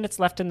 3 minutes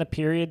left in the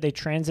period. They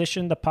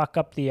transitioned the puck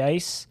up the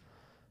ice,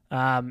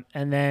 and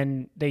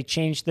then they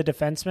changed the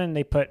defenseman.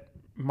 They put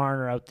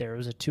Marner out there. It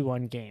was a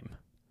 2-1 game.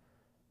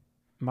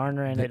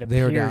 Marner and it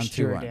they were down appears 2-1.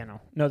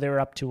 Giordano. No, they were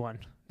up 2-1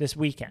 this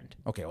weekend.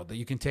 Okay, well,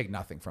 you can take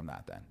nothing from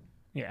that then.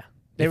 Yeah.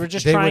 They were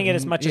just trying it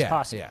as much as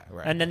possible. Yeah,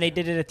 right. And then they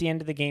did it at the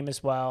end of the game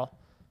as well.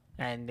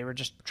 And they were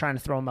just trying to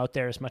throw him out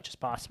there as much as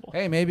possible.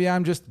 Hey, maybe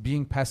I'm just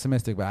being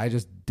pessimistic, but I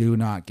just do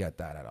not get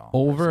that at all.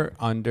 Over,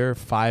 under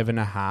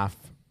 5.5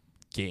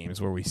 games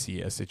where we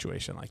see a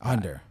situation like that.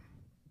 Under.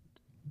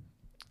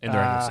 In the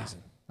regular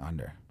season.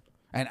 Under.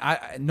 And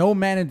no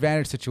man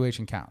advantage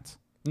situation counts.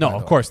 No,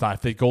 of course not.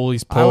 If the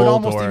goalie's pulled, I would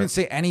almost even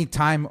say any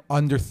time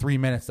under 3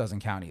 minutes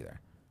doesn't count either.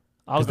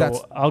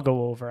 I'll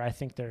go over. I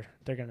think they're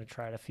going to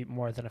try it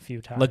more than a few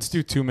times. Let's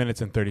do 2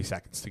 minutes and 30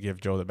 seconds to give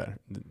Joe the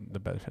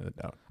benefit of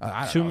the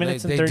doubt. 2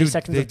 minutes and 30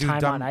 seconds of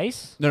time on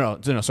ice? No.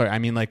 Sorry. I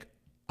mean, like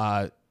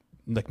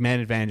man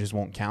advantages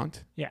won't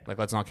count. Yeah. Like,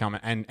 let's not count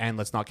and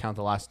let's not count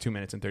the last 2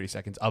 minutes and 30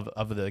 seconds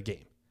of the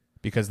game,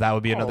 because that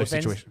would be another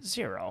situation.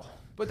 0.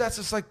 But that's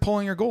just like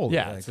pulling your goal.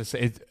 Yeah. Like,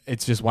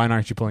 it's just, why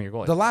aren't you pulling your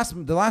goal? The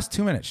last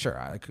 2 minutes,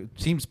 sure.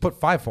 Teams put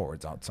 5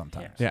 forwards out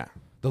sometimes. Yeah.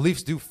 The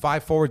Leafs do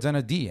 5 forwards and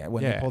a D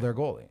when they pull their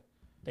goalie.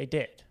 They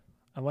did.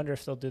 I wonder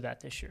if they'll do that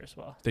this year as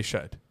well. They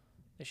should.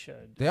 They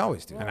should. They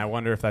always do. And I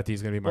wonder if that D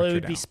is going to be Mark Well, it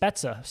would Giordano.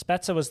 be Spezza.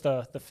 Spezza was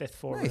the fifth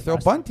forward. Hey, throw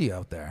Bunty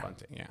out there.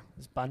 Bunting,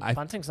 yeah.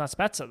 Bunting's not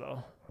Spezza,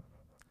 though.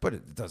 But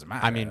it doesn't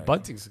matter. I mean,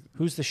 Bunting's...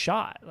 Who's the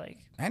shot? Like,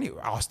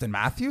 anyway, Austin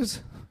Matthews?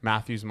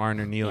 Matthews,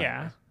 Marner, Nylander.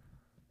 Yeah.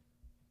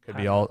 Could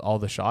be all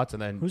the shots,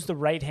 and then... Who's the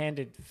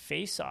right-handed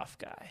face-off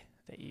guy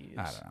that you use?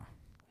 I don't know.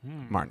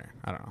 Marner.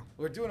 I don't know.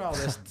 We're doing all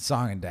this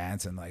song and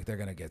dance, and like they're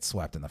gonna get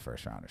swept in the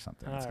first round or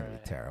something. It's gonna be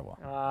terrible.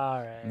 All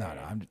right.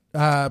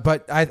 No.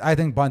 But I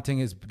think Bunting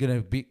is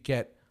gonna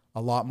get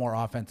a lot more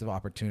offensive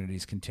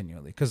opportunities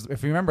continually. Because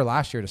if you remember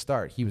last year to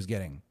start, he was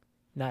getting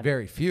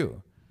very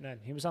few. None.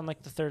 He was on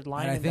like the third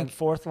line and then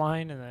fourth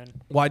line, and then.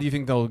 Why do you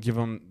think they'll give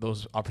him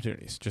those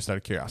opportunities? Just out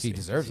of curiosity. He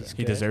deserves it.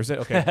 He deserves it.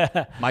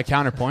 Okay. My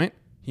counterpoint: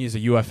 he is a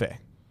UFA.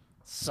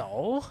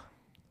 So.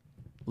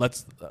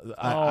 Let's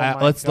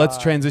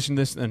transition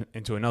this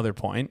into another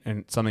point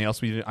and something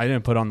else I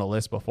didn't put on the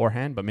list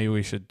beforehand, but maybe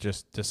we should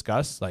just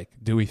discuss. Like,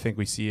 do we think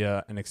we see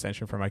an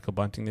extension for Michael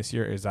Bunting this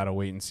year? Is that a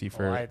wait and see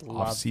for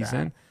off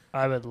season?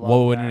 I would love.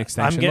 What would an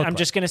extension? I'm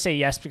just gonna say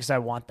yes because I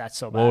want that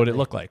so bad. What would it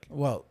look like?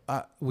 Well,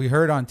 we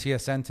heard on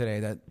TSN today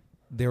that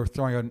they were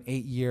throwing out an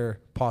 8-year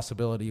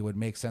possibility would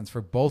make sense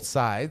for both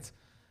sides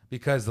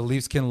because the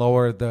Leafs can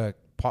lower the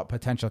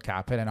potential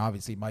cap hit, and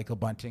obviously Michael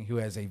Bunting, who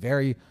has a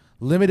very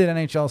limited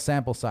NHL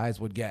sample size,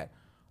 would get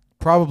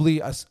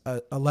probably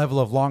a level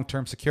of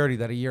long-term security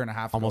that a year and a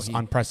half almost ago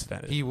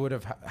unprecedented. He would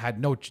have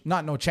had no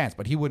chance,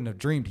 but he wouldn't have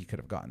dreamed he could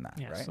have gotten that.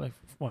 Yeah, right? so like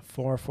what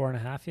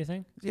 4.5? You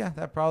think? Yeah,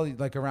 that probably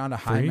like around a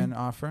Hyman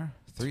offer.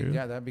 3, 2.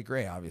 Yeah, that'd be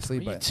great, obviously.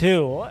 3, but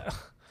 2.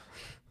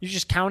 You're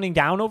just counting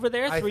down over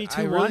there. 3,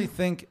 2, 1. I really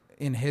think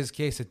in his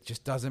case it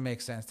just doesn't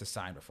make sense to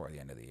sign before the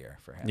end of the year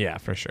for him. Yeah,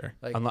 for sure.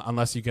 Like,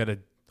 unless you get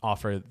an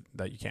offer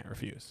that you can't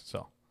refuse.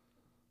 So.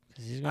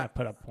 He's going to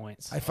put up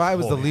points. If I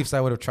was the Leafs, I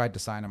would have tried to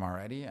sign him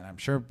already, and I'm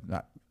sure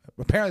that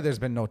apparently there's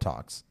been no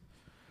talks.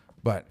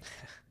 But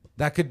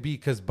that could be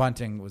because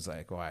Bunting was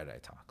like, why did I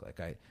talk?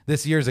 Like,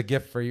 this year's a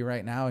gift for you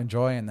right now.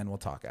 Enjoy, and then we'll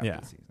talk after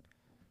the season.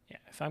 Yeah,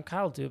 if I'm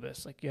Kyle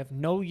Dubas, like you have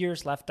no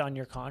years left on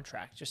your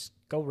contract. Just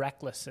go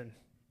reckless and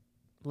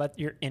let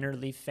your inner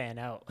Leaf fan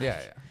out.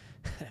 Yeah.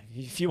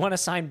 If you want to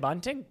sign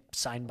Bunting,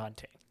 sign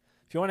Bunting.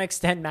 If you want to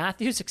extend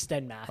Matthews,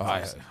 extend Matthews.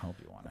 Oh, I hope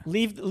you want to.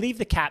 Leave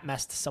the cap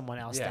mess to someone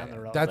else down the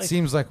road. That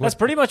seems like that's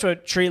pretty much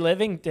what Tree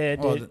Living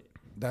did. Well,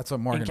 that's what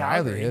Morgan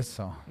Riley is.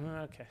 So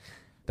okay,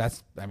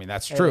 that's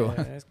true.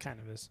 It kind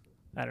of is.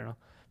 I don't know,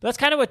 but that's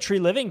kind of what Tree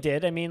Living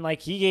did. I mean,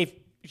 like he gave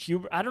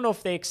Hubert. I don't know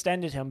if they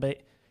extended him,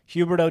 but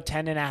Huberdeau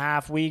 10.5,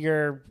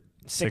 Uyghur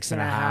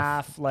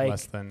 6.5, like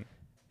less than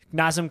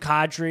Nazem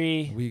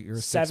Kadri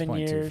Uyghur 7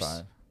 years,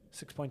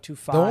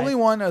 6.25. The only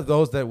one of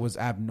those that was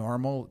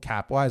abnormal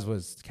cap wise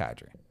was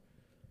Kadri.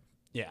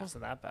 Yeah, it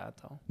wasn't that bad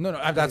though. No,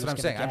 that's what I'm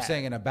saying. I'm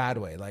saying in a bad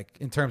way, like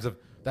in terms of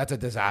that's a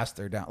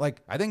disaster down.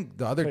 Like I think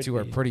the other two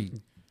are pretty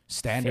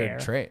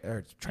standard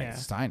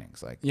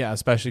signings. Like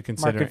especially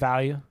considering market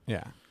value.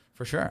 Yeah,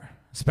 for sure.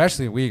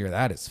 Especially Uyghur,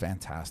 that is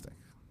fantastic.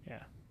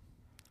 Yeah,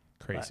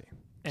 crazy.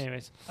 But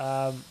anyways,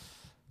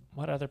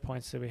 What other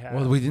points do we have?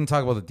 Well, we didn't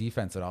talk about the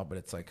defense at all, but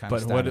it's like kind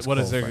of. But what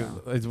is there?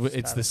 Now.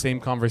 It's the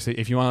same conversation.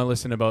 If you want to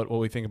listen about what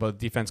we think about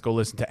defense, go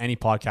listen to any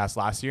podcast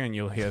last year, and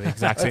you'll hear the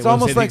exact same. It's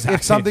almost like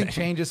if something thing.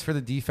 changes for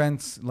the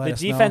defense, the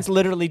defense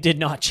literally did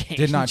not change.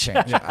 Did not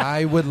change.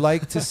 I would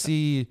like to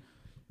see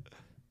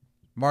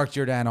Mark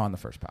Giordano on the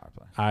first power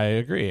play. I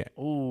agree.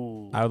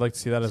 Ooh, I would like to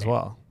see that as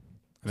well.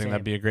 I think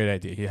that'd be a great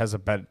idea. He has a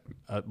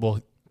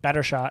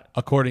better shot.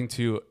 According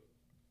to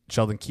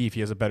Sheldon Keefe,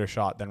 he has a better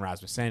shot than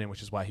Rasmus Sandin,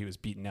 which is why he was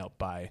beaten out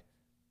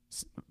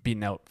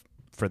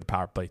for the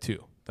power play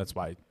too. That's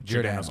why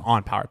Giordano's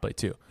on power play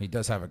too. He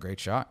does have a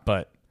great shot,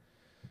 but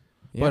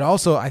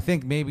also I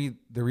think maybe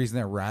the reason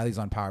that Riley's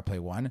on power play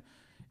 1,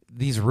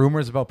 these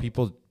rumors about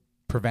people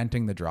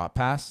preventing the drop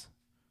pass.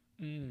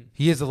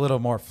 He is a little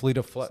more fleet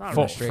of foot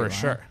for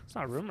sure. It's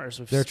not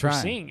rumors. They're we're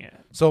seeing it.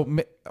 So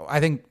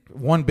I think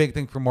one big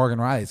thing for Morgan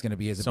Riley is going to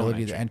be his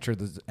ability to enter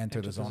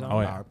the zone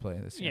on power play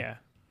this year. Yeah.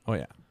 Oh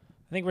yeah.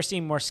 I think we're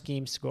seeing more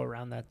schemes to go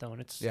around that though,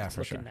 and it's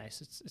looking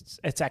nice.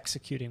 It's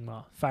executing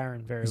well,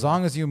 firing very well. As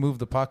long as you move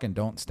the puck and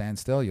don't stand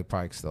still, you'll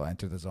probably still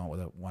enter the zone with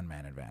a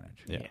one-man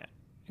advantage. Yeah,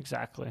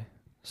 exactly.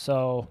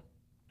 So,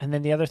 and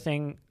then the other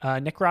thing,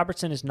 Nick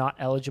Robertson is not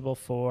eligible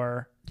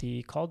for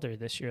the Calder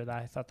this year.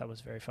 I thought that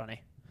was very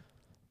funny.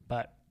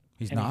 But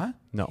he's not?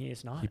 No. He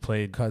is not. He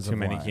played too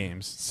many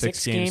games.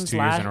 6 games 2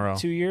 years in a row.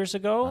 2 years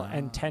ago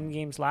and 10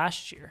 games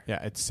last year.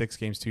 Yeah, it's 6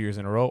 games 2 years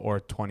in a row or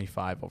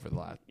 25 over the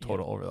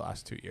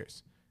last 2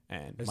 years.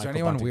 And is there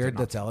anyone weird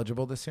that's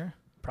eligible this year?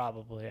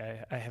 Probably.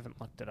 I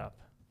haven't looked it up,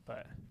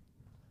 but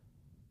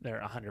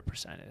there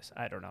 100% is.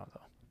 I don't know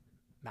though.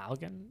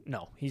 Maligan?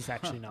 No, he's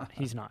actually not.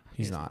 He's not.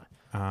 He's not.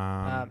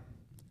 All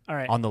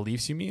right. On the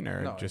Leafs, you mean,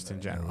 or just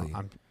in general?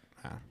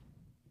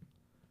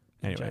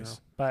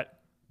 Anyways, but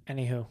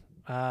anywho.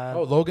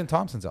 Logan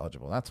Thompson's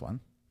eligible. That's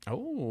one. Oh,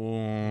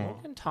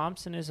 Logan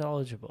Thompson is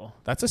eligible.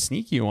 That's a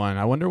sneaky one.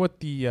 I wonder what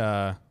the.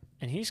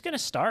 And he's going to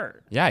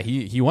start. Yeah,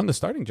 he won the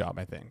starting job,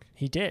 I think.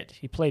 He did.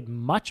 He played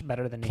much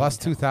better than plus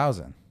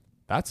 2,000.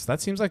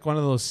 That seems like one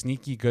of those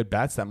sneaky good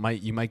bets that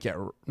you might get.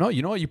 No,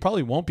 you know what? You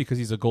probably won't because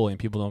he's a goalie and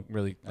people don't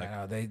really like.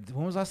 I know.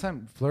 When was last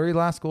time Fleury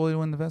last goalie to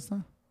win the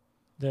Vesta?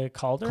 The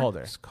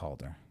Calder. It's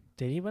Calder.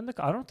 Did he win the?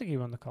 I don't think he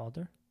won the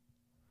Calder.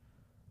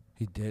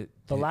 He did.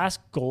 The last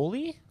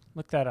goalie.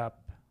 Look that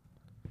up.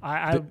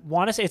 I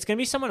want to say it's going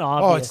to be someone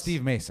obvious. Oh, it's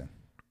Steve Mason.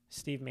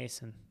 Steve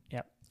Mason.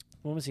 Yep.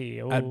 When was he?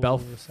 At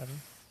Belfort.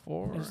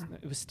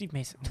 It was Steve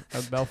Mason.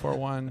 At Belfort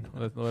won.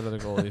 What are the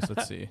goalies?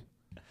 Let's see.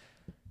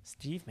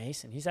 Steve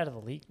Mason. He's out of the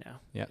league now.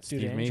 Yeah,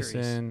 Steve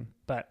Mason.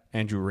 But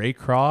Andrew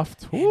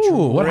Raycroft.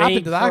 What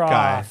happened to that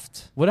guy?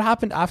 What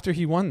happened after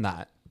he won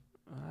that?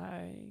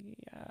 I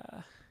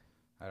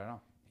don't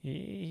know.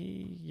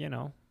 He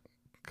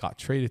got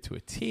traded to a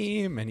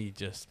team and he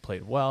just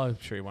played well. I'm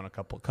sure he won a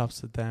couple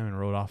cups with them and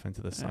rode off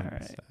into the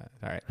sunset.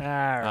 All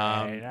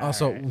right.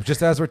 Also,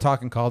 just as we're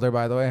talking Calder,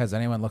 by the way, has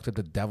anyone looked at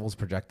the Devils'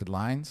 projected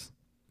lines?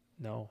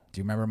 No. Do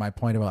you remember my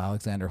point about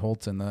Alexander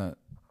Holtz in the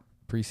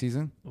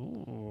preseason?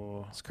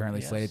 Ooh. He's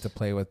currently slated to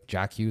play with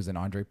Jack Hughes and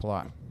Andre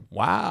Palat.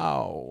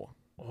 Wow.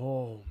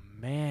 Oh,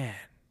 man.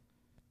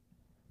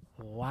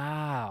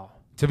 Wow.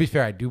 To be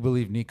fair, I do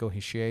believe Nico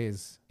Hischier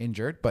is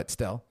injured, but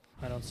still.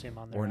 I don't see him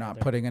on there.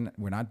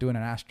 We're not doing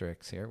an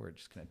asterisk here. We're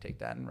just going to take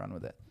that and run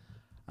with it.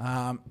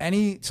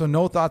 So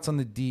no thoughts on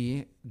the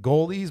D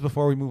goalies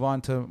before we move on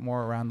to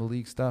more around the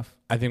league stuff.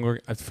 I think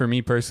for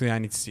me personally, I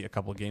need to see a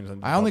couple of games.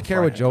 I only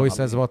care what Joey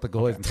says about the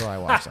goalies until I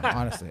watch them.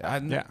 Honestly,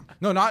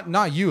 no,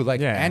 not you.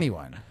 Like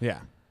anyone.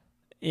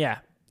 Yeah.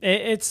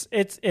 It's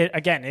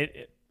again.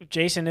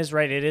 Jason is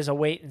right. It is a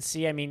wait and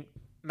see. I mean,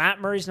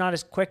 Matt Murray's not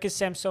as quick as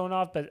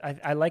Samsonov, but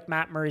I like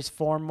Matt Murray's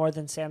form more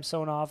than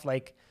Samsonov.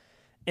 Like,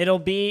 it'll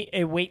be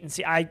a wait and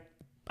see.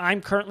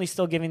 I'm currently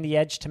still giving the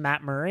edge to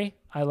Matt Murray.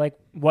 I like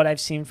what I've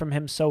seen from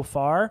him so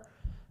far.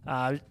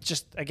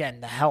 Just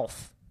again, the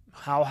health.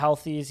 How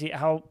healthy is he?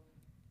 How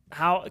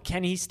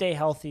can he stay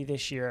healthy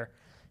this year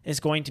is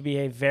going to be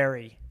a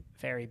very,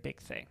 very big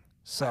thing.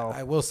 So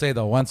I will say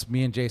though, once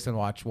me and Jason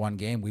watch one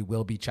game, we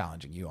will be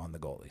challenging you on the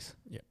goalies.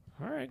 Yeah.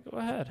 All right, go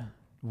ahead.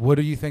 What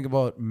do you think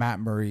about Matt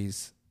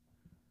Murray's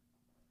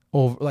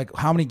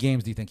how many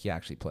games do you think he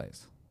actually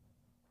plays?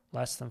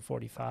 Less than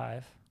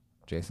 45.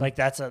 Jason? Like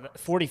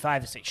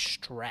 45 is a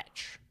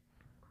stretch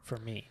for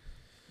me.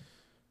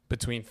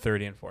 Between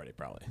 30 and 40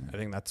 probably. I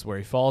think that's where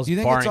he falls. Do you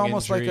think it's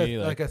almost injury,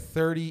 like a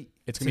 30?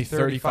 It's going to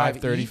be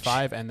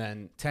 35 and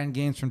then 10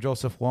 games from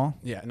Joseph Wall?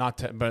 Yeah, not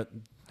 10, but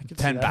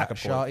 10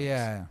 backup goals.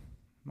 Yeah.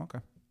 Okay.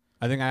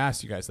 I think I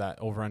asked you guys that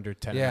over under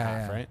 10 and a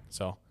half, right?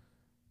 So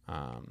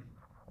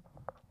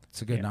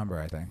it's a good number,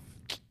 I think.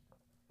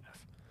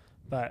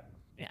 But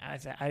yeah,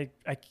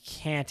 I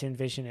can't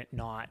envision it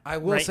not. I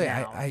will say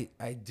now.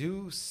 I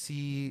do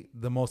see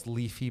the most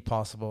leafy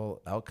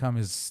possible outcome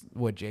is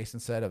what Jason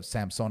said of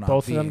Samsonov.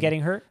 Both of them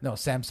getting hurt? No,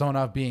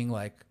 Samsonov being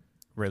like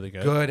really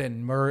good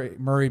and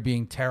Murray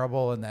being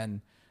terrible, and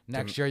then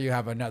next year you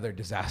have another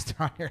disaster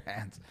on your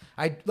hands.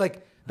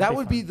 That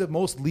would be the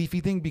most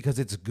leafy thing because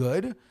it's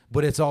good,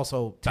 but it's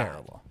also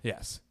terrible.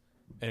 Yes.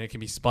 And it can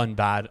be spun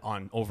bad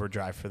on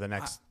overdrive for the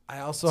next I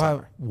also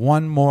have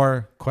one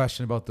more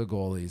question about the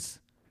goalies.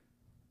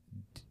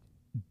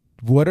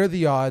 What are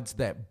the odds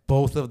that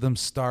both of them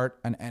start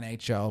an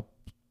NHL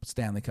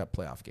Stanley Cup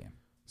playoff game?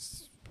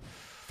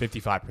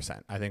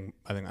 55%. I think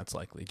that's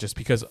likely. Just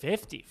because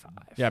 55.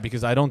 Yeah,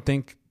 because I don't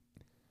think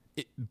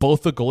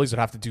both the goalies would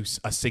have to do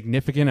a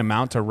significant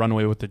amount to run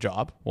away with the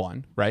job.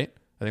 One, right?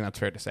 I think that's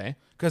fair to say.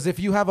 Because if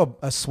you have a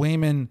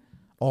Swayman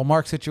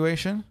Allmark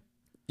situation,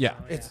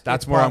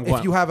 that's where I'm going.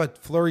 If you have a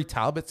Fleury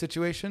Talbot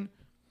situation,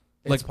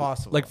 it's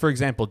possible. Like, for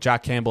example,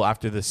 Jack Campbell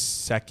after the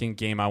second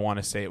game, I want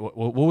to say,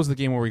 what was the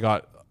game where we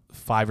got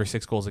 5 or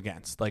 6 goals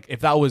against? Like,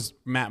 if that was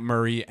Matt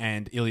Murray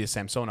and Ilya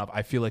Samsonov,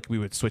 I feel like we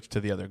would switch to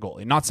the other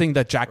goalie. Not saying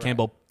that Jack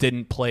Campbell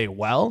didn't play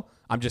well.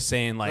 I'm just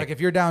saying, like if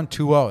you're down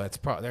 2-0, that's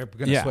they're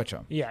going to switch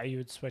him. Yeah, you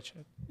would switch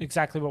it.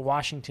 Exactly what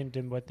Washington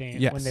did when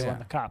they won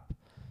the cup.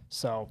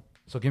 So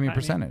give me a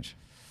percentage.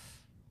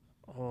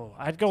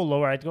 I'd go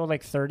lower. I'd go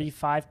like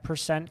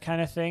 35%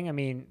 kind of thing. I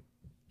mean,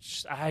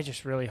 I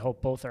just really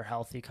hope both are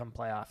healthy come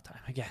playoff time.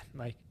 Again,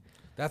 like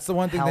that's the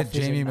one thing that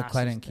Jamie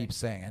McLennan keeps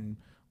saying. And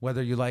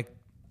whether you like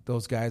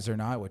those guys or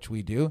not, which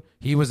we do,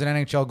 he was an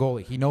NHL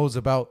goalie. He knows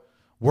about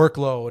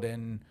workload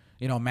and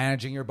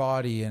managing your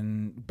body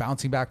and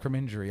bouncing back from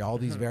injury, all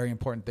these very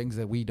important things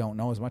that we don't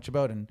know as much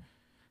about. And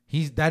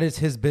that is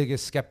his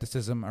biggest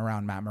skepticism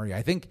around Matt Murray.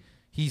 I think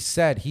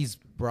he's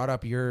brought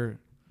up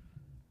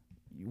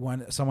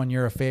someone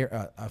you're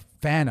a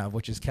fan of,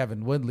 which is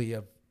Kevin Woodley,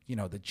 of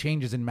the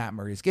changes in Matt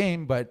Murray's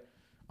game. But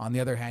on the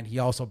other hand, he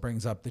also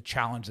brings up the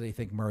challenge that they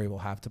think Murray will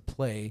have to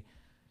play,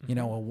 a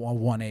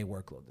 1A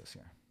workload this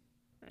year.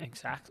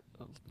 Exactly.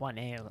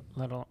 1A,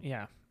 little,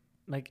 yeah.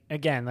 Like,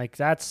 again, like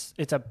it's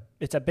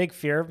a big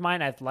fear of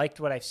mine. I've liked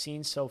what I've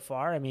seen so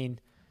far. I mean,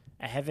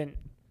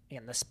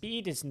 the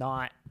speed is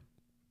not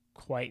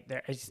quite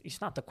there. He's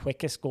not the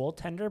quickest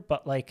goaltender,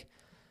 but like,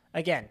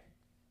 again,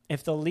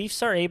 if the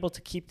Leafs are able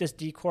to keep this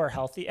decor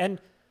healthy, and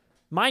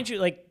mind you,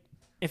 like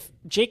if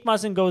Jake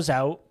Muzzin goes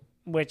out,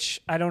 which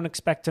I don't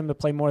expect him to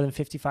play more than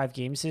 55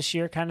 games this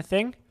year kind of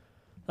thing,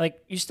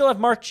 like you still have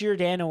Mark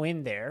Giordano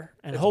in there,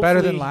 and it's hopefully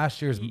better than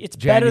last year's it's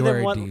January better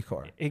than what,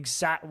 decor.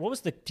 What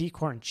was the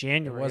decor in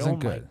January? It wasn't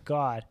good. My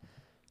God.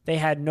 They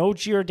had no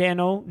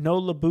Giordano, no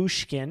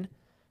Lyubushkin.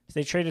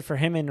 They traded for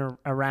him in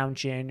around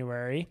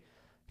January.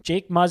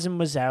 Jake Muzzin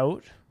was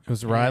out. It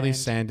was Riley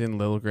Sandin,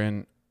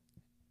 Liljegren.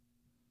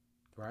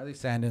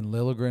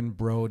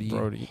 Brody,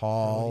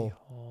 Hall.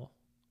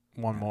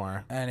 One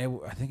more. And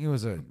I think it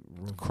was a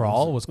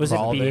Krall. Was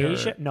Krall it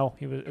Biasia? There? No,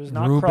 it was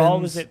not Rubens,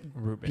 Krall. Was it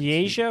Rubens.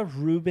 Biasia,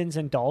 Rubens,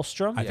 and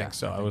Dahlstrom? I think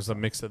so. It was a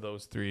mix of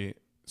those three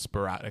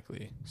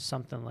sporadically.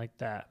 Something like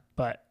that.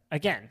 But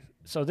again,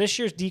 so this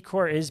year's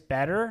decor is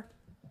better.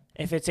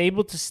 If it's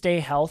able to stay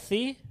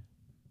healthy,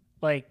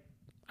 like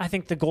I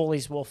think the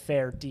goalies will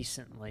fare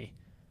decently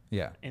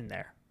in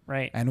there,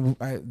 right? And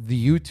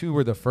the U2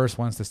 were the first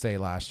ones to say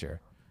last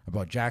year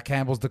about Jack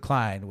Campbell's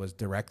decline was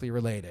directly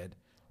related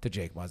to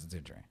Jake Muzzin's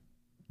injury.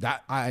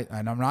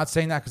 And I'm not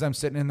saying that because I'm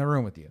sitting in the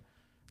room with you.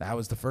 That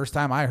was the first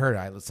time I heard it.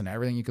 I listened to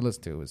everything you could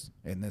listen to was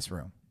in this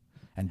room.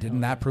 And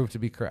didn't that prove to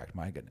be correct?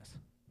 My goodness.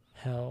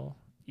 Hell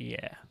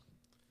yeah.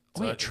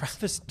 So wait,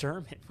 Travis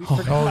Dermott. We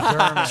forgot.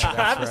 Dermott.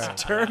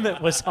 Travis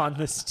Dermott was on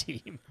this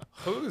team.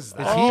 Who's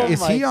that?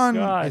 Is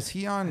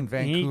he on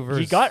Vancouver?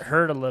 He got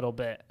hurt a little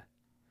bit.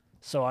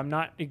 So I'm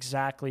not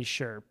exactly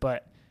sure.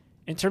 But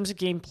in terms of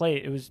game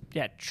played, it was,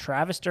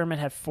 Travis Dermott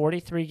had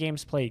 43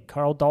 games played.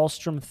 Carl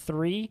Dahlstrom,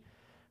 3.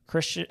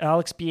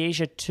 Alex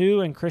Biasia,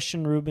 2. And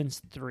Christian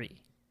Rubens,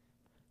 3.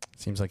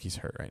 Seems like he's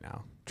hurt right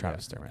now,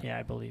 Travis Dermott. Yeah,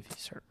 I believe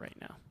he's hurt right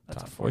now.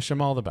 That's wish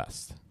him all the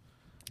best.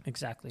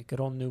 Exactly. Good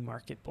old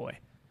Newmarket boy.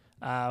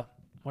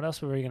 What else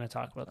were we going to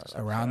talk about this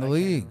around the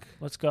league?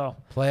 Let's go.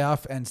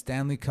 Playoff and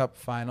Stanley Cup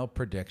final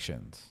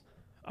predictions.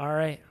 All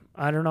right.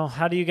 I don't know.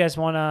 How do you guys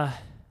want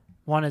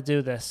to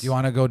do this? Do you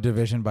want to go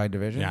division by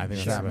division? Yeah, I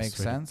think that makes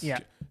sense. Yeah.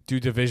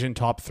 Do division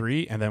top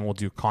 3, and then we'll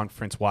do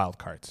conference wild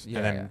cards. Yeah,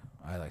 and then,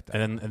 I like that.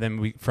 And then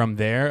we from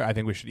there, I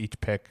think we should each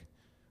pick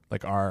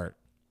like our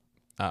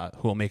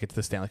who will make it to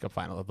the Stanley Cup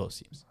final of those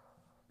teams.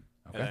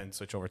 Okay. And then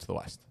switch over to the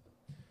West.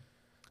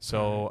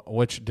 So,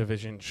 which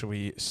division should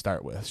we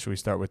start with? Should we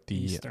start with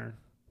the Eastern,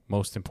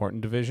 most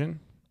important division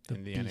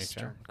in the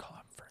Eastern NHL?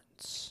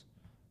 Conference.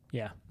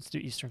 Yeah, let's do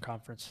Eastern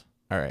Conference.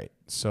 All right.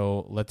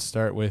 So, let's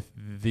start with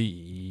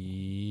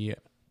the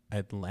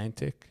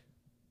Atlantic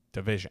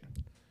Division.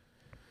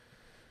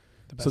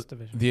 The best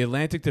division. The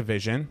Atlantic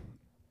Division,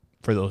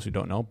 for those who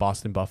don't know,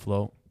 Boston,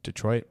 Buffalo,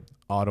 Detroit,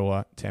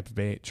 Ottawa, Tampa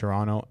Bay,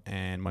 Toronto,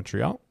 and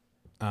Montreal.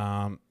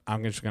 I'm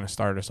just going to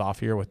start us off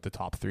here with the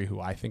top 3 who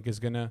I think is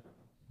going to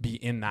be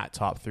in that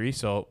top 3.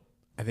 So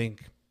I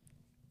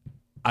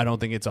don't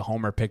think it's a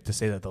homer pick to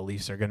say that the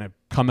Leafs are going to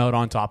come out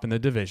on top in the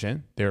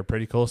division. They were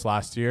pretty close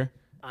last year.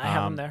 I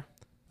have them there.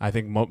 I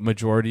think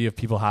majority of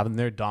people have them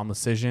there. Dom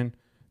Lucian,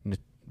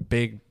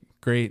 big,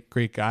 great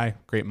guy,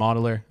 great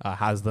modeler,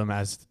 has them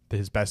as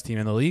his best team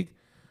in the league.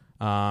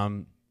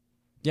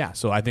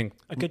 So I think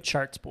a good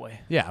charts boy.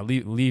 Yeah,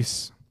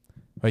 Leafs.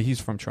 But he's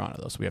from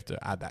Toronto, though, so we have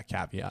to add that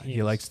caveat.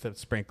 He likes to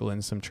sprinkle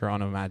in some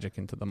Toronto magic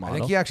into the model. I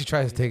think he actually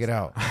tries to take it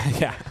out.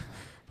 Yeah.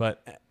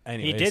 But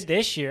anyways. He did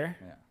this year.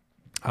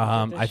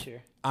 I'm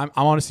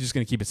honestly just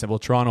going to keep it simple.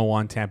 Toronto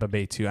 1, Tampa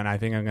Bay 2, and I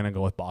think I'm going to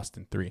go with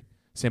Boston 3.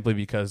 Simply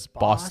because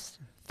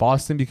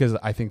Boston, because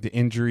I think the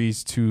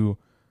injuries to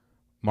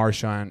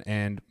Marchand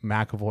and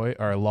McAvoy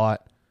are a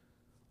lot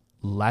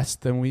less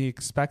than we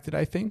expected,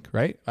 I think,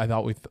 right? I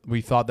thought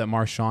we thought that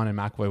Marchand and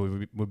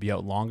McAvoy would be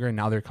out longer, and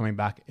now they're coming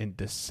back in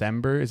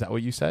December. Is that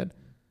what you said?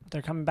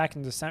 They're coming back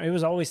in December. It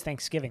was always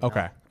Thanksgiving.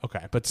 Okay.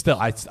 But still,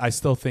 I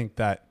still think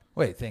that...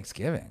 Wait,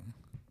 Thanksgiving?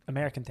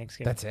 American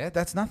Thanksgiving. That's it?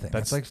 That's nothing.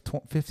 That's like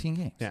 15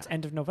 games. Yeah. It's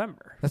end of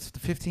November. That's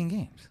 15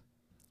 games.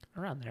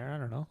 Around there, I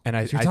don't know. And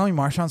you're telling me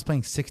Marchand's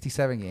playing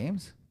 67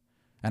 games?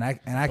 And I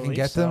can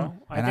get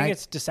them. I think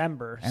it's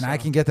December. And I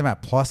can get them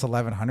at plus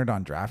 1,100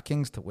 on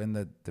DraftKings to win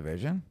the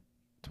division.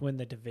 To win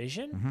the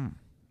division?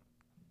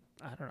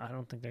 Mm-hmm. I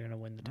don't think they're going to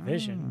win the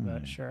division,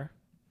 but sure.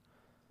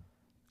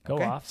 Go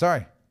off.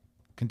 Sorry.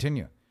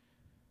 Continue.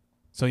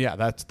 So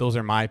yeah, those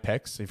are my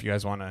picks. If you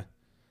guys want to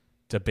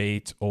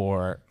debate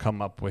or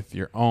come up with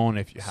your own,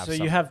 if you have. So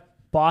you have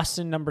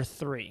Boston number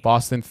 3.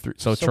 Boston 3.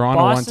 So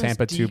Toronto Boston's 1,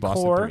 Tampa 2,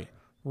 Boston 3.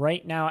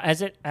 Right now,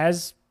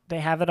 as they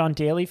have it on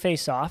Daily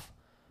Faceoff,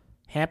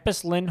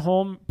 Hampus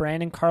Lindholm,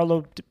 Brandon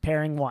Carlo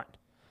pairing 1,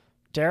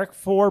 Derek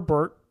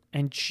Forbort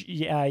and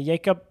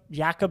Jakob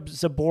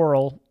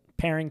Zaboral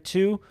pairing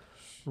 2,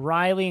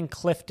 Riley and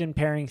Clifton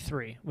pairing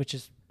 3, which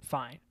is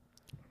fine.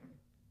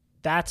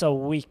 That's a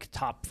weak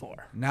top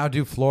 4. Now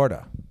do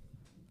Florida.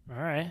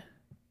 All right.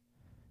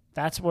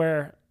 That's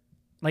where,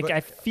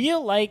 I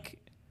feel like.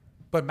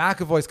 But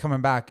McAvoy's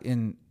coming back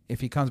if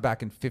he comes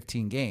back in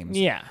 15 games.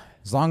 Yeah.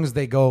 As long as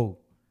they go,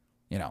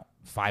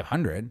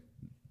 500,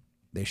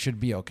 they should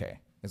be okay,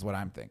 is what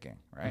I'm thinking,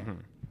 right?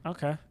 Mm-hmm.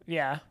 Okay.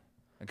 Yeah.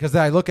 Because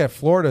I look at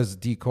Florida's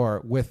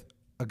decor with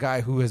a guy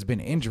who has been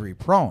injury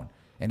prone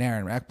in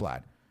Aaron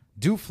Ekblad.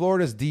 Do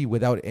Florida's D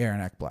without Aaron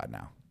Ekblad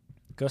now.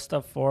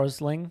 Gustav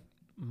Forsling,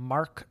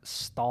 Mark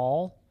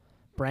Stahl,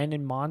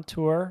 Brandon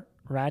Montour,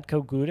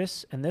 Radko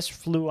Gudas, and this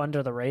flew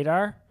under the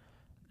radar.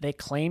 They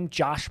claimed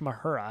Josh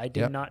Mahura. I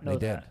did not know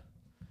that.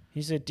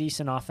 He's a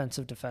decent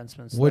offensive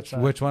defenseman. So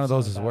which one of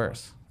those is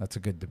worse? That's a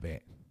good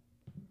debate.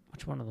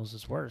 Which one of those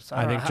is worse?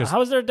 I think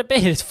how is there a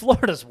debate? It's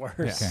Florida's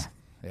worse. Okay.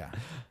 Yeah.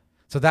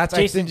 So that's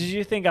Jason. Did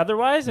you think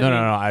otherwise? No.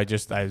 Yeah.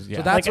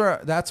 So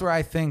that's where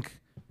I think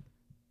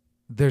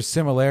there's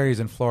similarities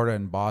in Florida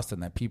and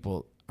Boston that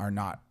people are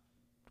not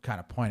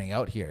kind of pointing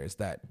out here. Is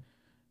that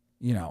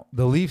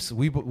the Leafs?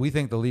 We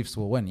think the Leafs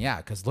will win. Yeah,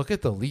 because look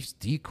at the Leafs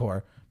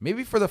decor.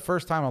 Maybe for the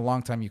first time in a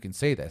long time, you can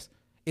say this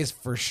is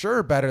for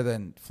sure better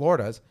than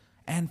Florida's.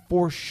 And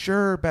for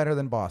sure better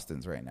than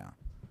Boston's right now.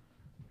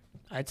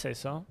 I'd say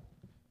so.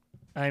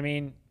 I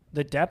mean,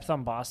 the depth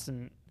on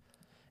Boston.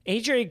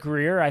 AJ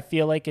Greer, I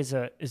feel like is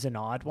an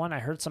odd one. I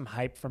heard some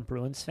hype from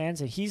Bruins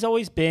fans, and he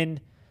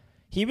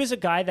was a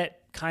guy that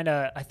kind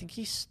of, I think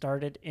he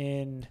started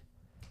in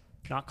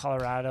not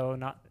Colorado,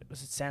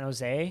 was it San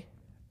Jose?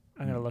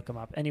 I'm going to look him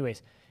up.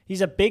 Anyways,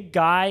 he's a big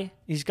guy.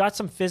 He's got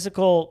some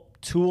physical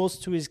tools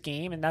to his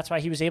game, and that's why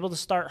he was able to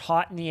start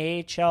hot in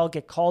the AHL,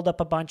 get called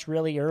up a bunch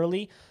really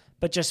early,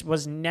 but just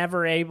was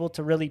never able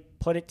to really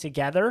put it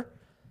together.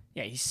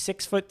 Yeah, he's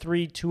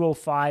 6'3",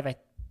 205. I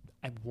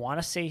want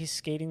to say his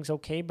skating's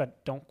okay,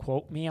 but don't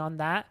quote me on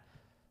that.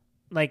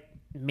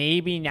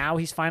 Maybe now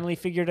he's finally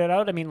figured it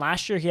out. I mean,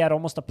 last year he had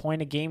almost a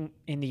point a game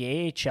in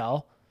the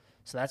AHL,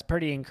 so that's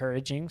pretty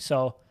encouraging.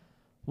 So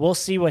we'll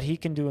see what he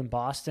can do in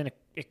Boston.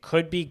 It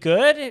could be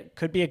good. It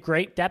could be a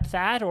great depth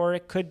add, or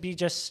it could be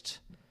just,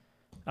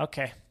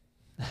 okay,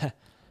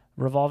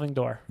 revolving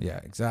door. Yeah,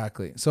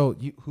 exactly. So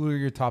who are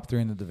your top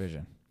 3 in the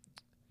division?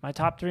 My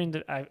top 3 in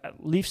the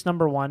Leafs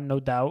number 1, no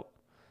doubt.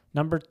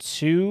 Number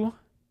 2,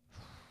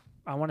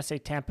 I want to say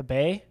Tampa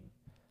Bay.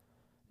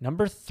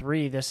 Number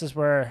 3, this is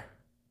where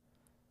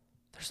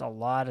there's a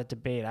lot of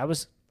debate. I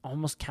was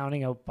almost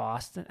counting out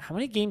Boston. How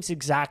many games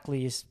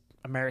exactly is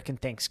American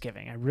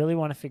Thanksgiving? I really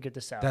want to figure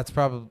this out. That's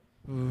probably...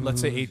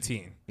 let's say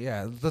 18.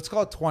 Yeah, let's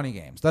call it 20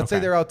 games. Let's say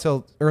they're out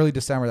till early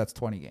December. That's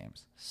 20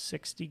 games.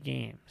 60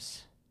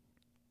 games.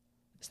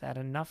 Is that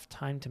enough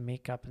time to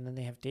make up? And then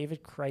they have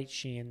David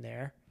Krejci in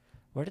there.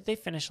 Where did they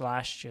finish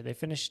last year? They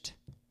finished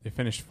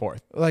 4th.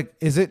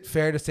 Is it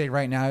fair to say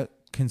right now,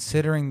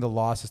 considering the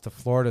losses to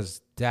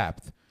Florida's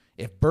depth,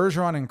 if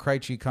Bergeron and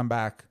Krejci come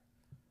back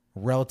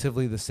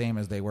relatively the same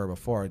as they were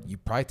before, you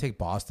probably take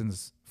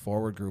Boston's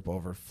forward group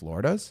over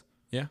Florida's?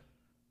 Yeah.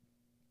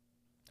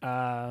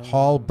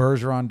 Hall,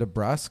 Bergeron,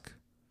 DeBrusk.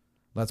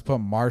 Let's put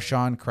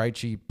Marchand,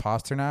 Krejci,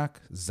 Pasternak,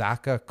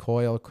 Zaka,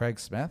 Coyle, Craig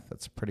Smith.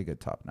 That's a pretty good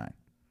top 9.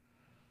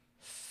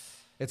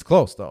 It's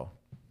close, though.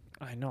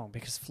 I know,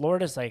 because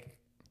Florida's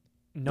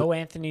no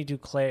Anthony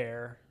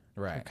Duclair.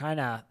 Right.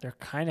 They're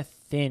kind of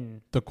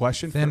thin. The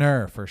question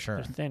thinner for sure.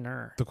 They're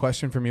thinner. The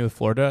question for me with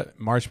Florida,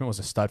 Marchment was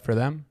a stud for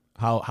them.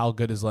 How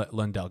good is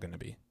Lindell going to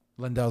be?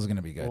 Lindell's going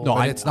to be good. No,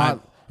 but it's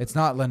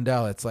not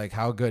Lindell. It's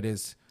how good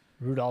is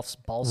Rudolph's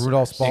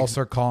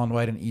Balser, Colin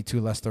White, and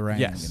E2 Lesterang.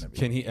 Yes.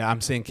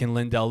 I'm saying, can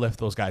Lindell lift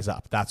those guys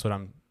up? That's what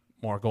I'm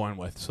more going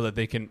with, so that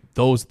they can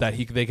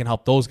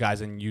help those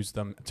guys and use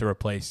them to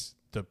replace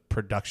the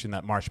production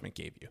that Marchment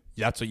gave you.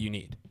 That's what you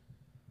need.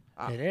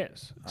 It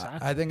is.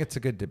 Exactly. I think it's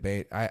a good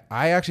debate. I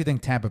actually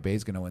think Tampa Bay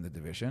is going to win the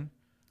division.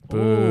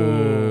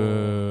 Boo.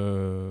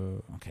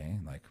 Okay,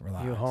 like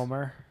relax. You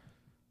homer.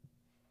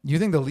 You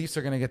think the Leafs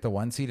are going to get the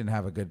 1 seed and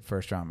have a good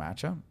first round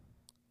matchup?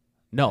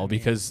 No,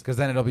 because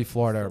then it'll be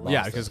Florida or Boston.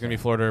 Yeah, because it's going to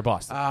be Florida or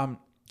Boston.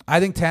 I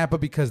think Tampa,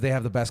 because they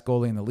have the best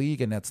goalie in the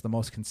league, and that's the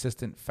most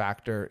consistent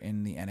factor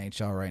in the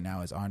NHL right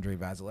now, is Andrei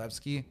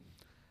Vasilevsky.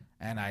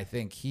 And I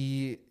think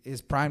he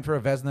is primed for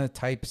a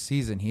Vezina-type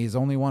season. He's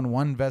only won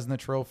 1 Vezina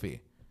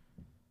trophy.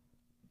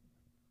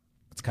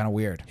 It's kind of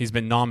weird. He's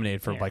been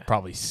nominated for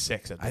probably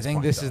 6 at this point. I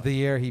think this is the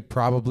year he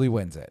probably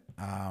wins it.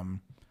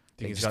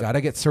 They just got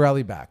to get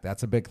Cirelli back.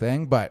 That's a big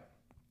thing. But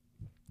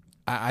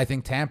I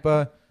think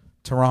Tampa,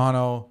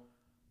 Toronto,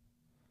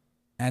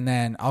 and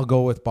then I'll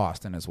go with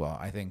Boston as well.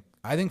 I think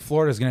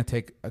Florida is going to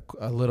take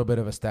a little bit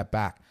of a step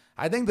back.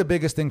 I think the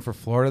biggest thing for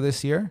Florida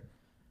this year,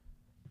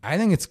 I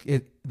think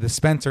the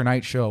Spencer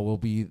Knight show will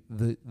be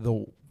the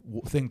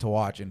thing to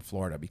watch in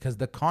Florida, because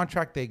the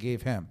contract they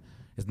gave him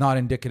is not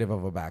indicative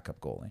of a backup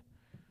goalie.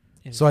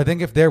 So I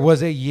think if there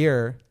was a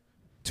year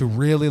to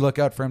really look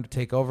out for him to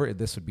take over,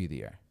 this would be the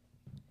year.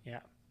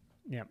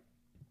 Yeah.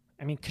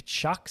 I mean,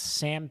 Tkachuk,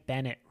 Sam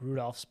Bennett,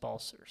 Rudolph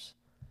Balcers.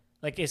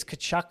 Like, is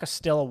Tkachuk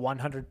still a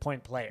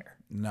 100-point player?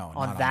 No,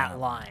 on that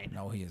line.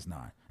 No, he is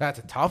not. That's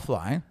a tough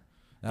line.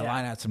 That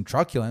line had some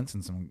truculence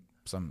and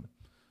some.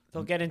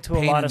 They'll get into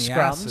a lot of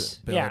scrums.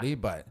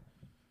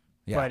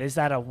 But is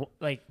that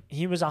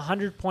he was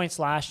 100 points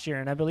last year,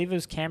 and I believe it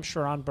was Cam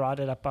Charron brought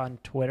it up on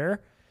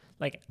Twitter.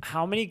 Like,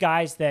 how many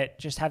guys that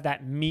just have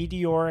that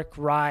meteoric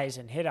rise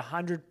and hit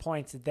 100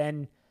 points and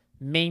then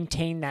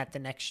maintain that the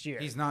next year?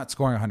 He's not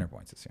scoring 100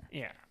 points this year.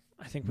 Yeah,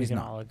 I think we can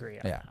all agree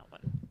on that one.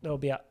 There'll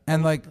be a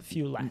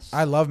few less.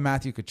 I love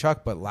Matthew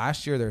Tkachuk, but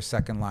last year their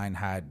second line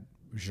had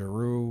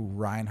Giroux,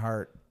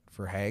 Reinhart,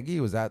 Verhaeghe.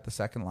 Was that the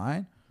second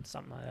line?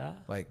 Something like that.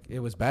 Like, it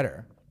was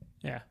better.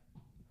 Yeah.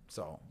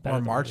 So, better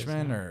or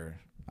Marchman, or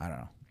I don't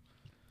know.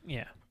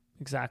 Yeah,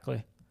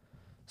 exactly.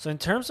 So in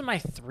terms of my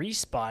 3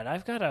 spot,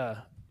 I've got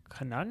a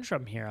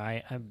conundrum here.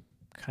 I'm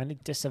kind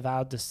of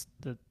disavowed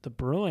the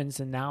Bruins,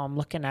 and now I'm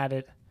looking at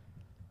it.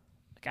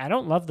 Like, I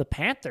don't love the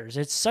Panthers.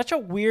 It's such a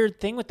weird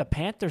thing with the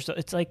Panthers.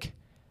 It's like,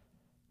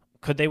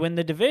 could they win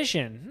the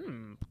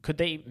division? Could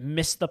they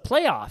miss the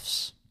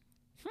playoffs?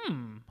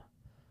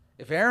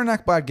 If Aaron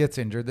Ekblad gets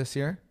injured this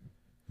year,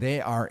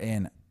 they are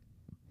in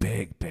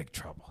big, big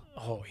trouble.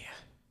 Oh, yeah.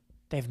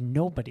 They have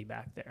nobody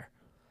back there.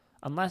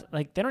 Unless,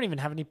 they don't even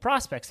have any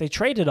prospects. They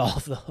traded all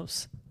of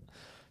those.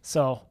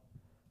 So,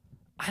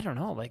 I don't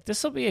know.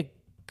 This will be a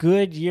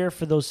good year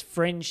for those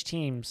fringe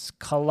teams.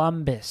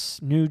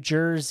 Columbus, New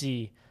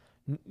Jersey,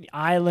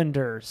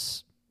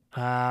 Islanders,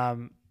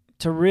 to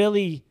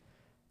really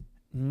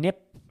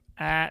nip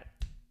at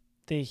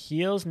the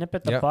heels, nip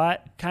at the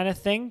butt kind of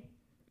thing.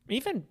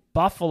 Even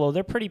Buffalo,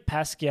 they're pretty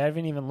pesky. I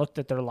haven't even looked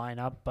at their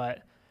lineup,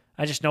 but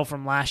I just know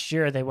from last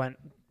year they went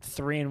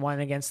 3-1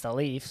 against the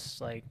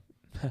Leafs.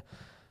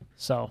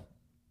 So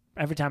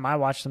every time I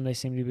watch them, they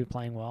seem to be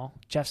playing well.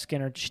 Jeff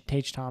Skinner,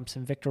 Tage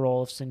Thompson, Victor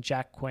Olofsson,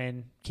 Jack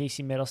Quinn,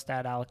 Casey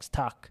Middlestad, Alex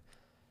Tuck,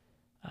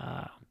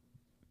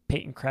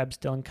 Peyton Krebs,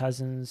 Dylan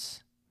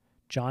Cousins,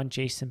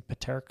 Jason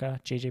Paterka,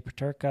 JJ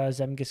Paterka,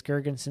 Zemgus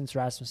Girgensons,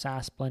 Rasmus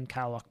Asplund,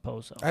 Kyle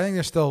Okposo. I think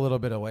they're still a little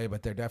bit away,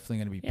 but they're definitely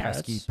going to be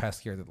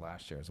peskier than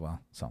last year as well.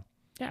 So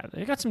yeah,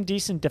 they got some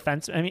decent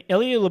defense. I mean,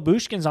 Ilya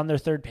Lyubushkin's on their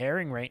 3rd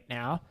pairing right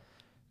now.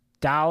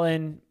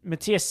 Dallin,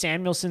 Matthias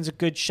Samuelson's a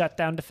good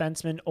shutdown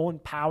defenseman. Owen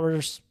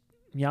Powers,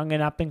 young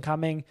and up and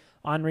coming.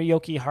 Henri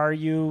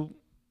Jokiharju,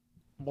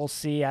 we'll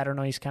see. I don't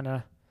know.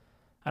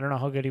 I don't know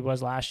how good he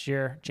was last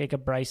year.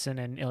 Jacob Bryson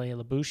and Ilya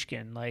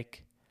Lyubushkin.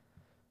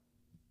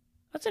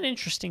 That's an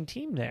interesting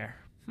team there.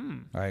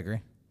 I agree.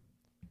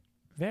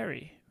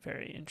 Very,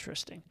 very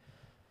interesting.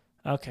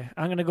 Okay,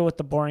 I'm going to go with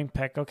the boring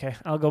pick. Okay,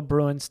 I'll go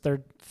Bruins,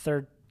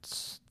 third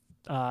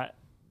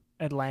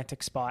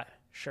Atlantic spot.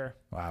 Sure.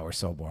 Wow, we're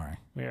so boring.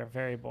 We are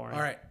very boring.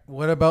 All right,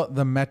 what about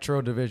the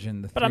Metro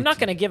Division? But I'm not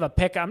going to give a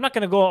pick. I'm not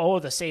going to go,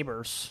 the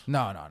Sabres. No,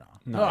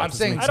 I'm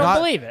saying I don't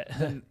believe it.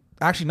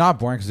 Actually, not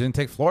boring because we didn't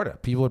take Florida.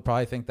 People would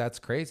probably think that's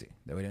crazy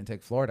that we didn't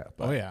take Florida.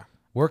 But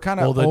we're kind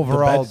of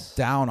overall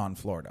down on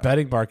Florida.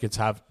 Betting markets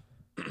have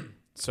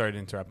sorry to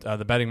interrupt.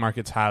 The betting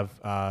markets have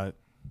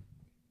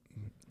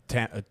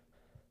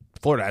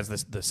Florida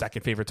as the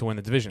second favorite to win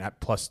the division at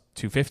plus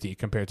 250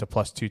 compared to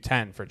plus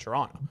 210 for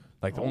Toronto.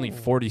 Only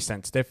 40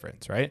 cents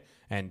difference, right?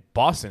 And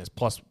Boston is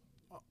plus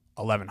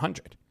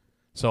 1,100.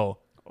 So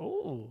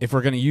if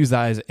we're going to use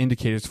that as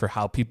indicators for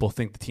how people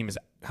think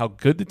how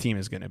good the team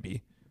is going to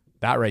be,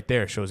 that right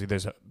there shows you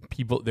there's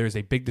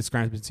a big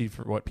discrepancy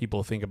for what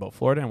people think about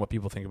Florida and what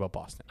people think about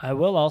Boston. I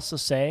will also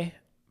say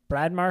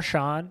Brad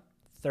Marchand,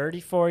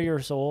 34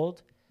 years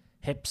old,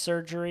 hip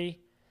surgery.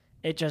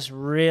 It just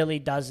really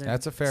doesn't.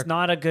 That's a fair. It's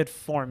not a good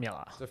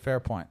formula. That's a fair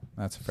point.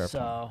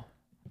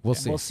 We'll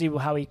see. We'll see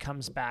how he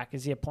comes back.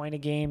 Is he a point a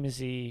game? Is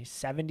he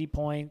 70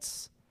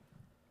 points?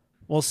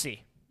 We'll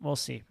see.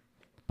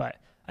 But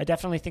I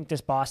definitely think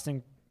this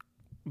Boston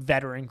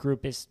veteran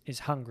group is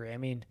hungry. I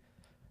mean,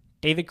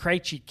 David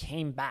Krejci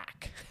came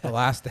back. The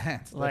last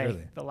dance, literally.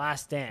 Like the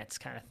last dance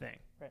kind of thing.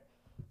 Right.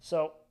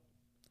 So,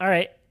 all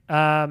right.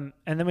 And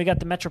then we got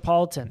the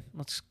Metropolitan.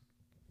 Let's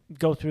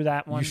go through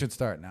that one. You should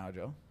start now,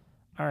 Joe.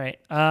 All right.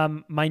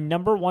 My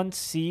number one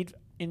seed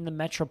in the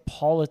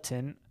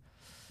Metropolitan,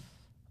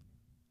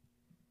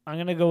 I'm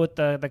going to go with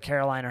the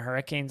Carolina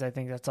Hurricanes. I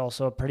think that's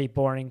also a pretty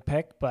boring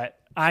pick, but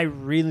I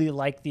really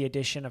like the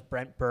addition of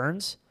Brent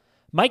Burns.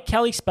 Mike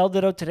Kelly spelled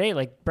it out today.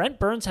 Like, Brent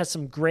Burns has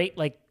some great,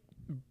 like,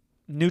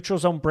 neutral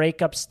zone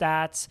breakup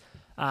stats.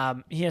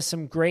 He has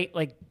some great,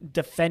 like,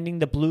 defending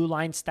the blue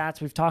line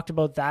stats. We've talked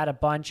about that a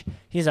bunch.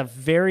 He has a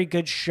very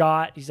good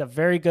shot. He's a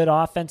very good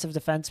offensive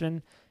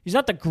defenseman. He's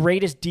not the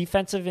greatest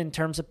defensive in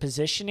terms of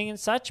positioning and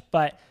such,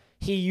 but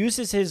he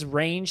uses his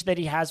range that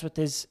he has with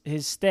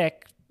his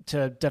stick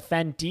to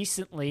defend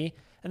decently.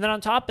 And then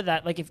on top of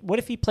that, like, what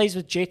if he plays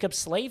with Jacob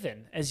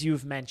Slavin, as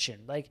you've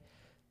mentioned? Like,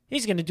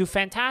 he's going to do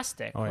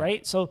fantastic,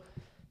 right? So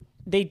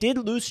they did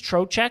lose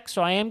Trocheck,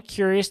 so I am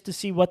curious to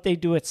see what they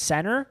do at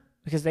center,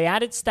 because they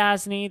added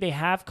Stasny, they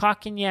have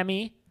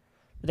Kotkaniemi,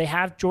 they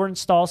have Jordan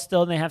Stahl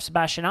still, and they have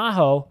Sebastian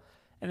Aho.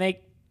 And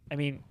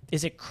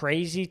is it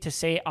crazy to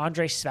say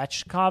Andrei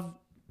Svechnikov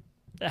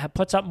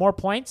puts up more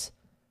points?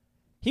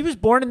 He was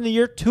born in the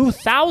year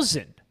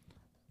 2000.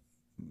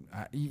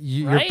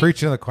 You're right?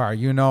 Preaching to the choir.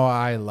 You know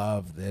I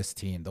love this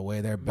team, the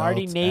way they're built.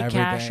 Marty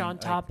Nakash on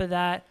top of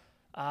that.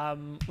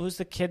 Who's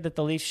the kid that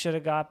the Leafs should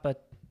have got?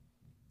 But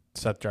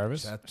Seth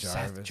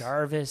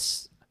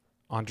Jarvis.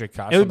 Andre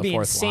Kosh. It would be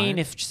insane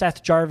if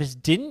Seth Jarvis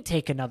didn't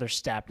take another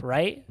step,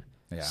 right?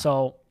 Yeah.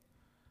 So,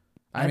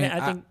 I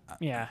think,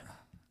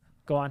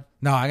 Go on.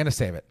 No, I'm going to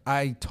save it.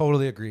 I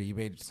totally agree. You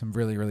made some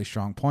really, really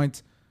strong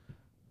points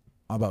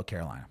about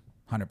Carolina.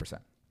 100%.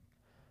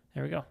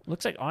 There we go.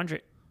 Looks like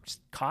Andre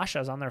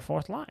Kasha's on their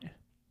fourth line.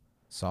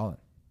 Solid.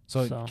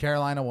 So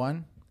Carolina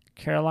won?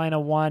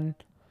 Carolina won.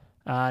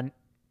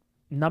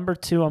 Number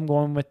 2, I'm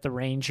going with the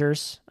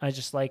Rangers.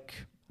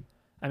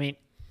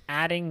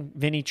 Adding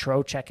Vinny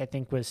Trocheck, I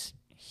think, was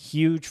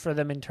huge for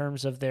them in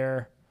terms of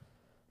their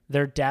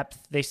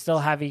depth. They still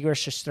have Igor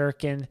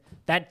Shesterkin.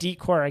 That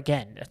decor,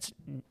 again, that's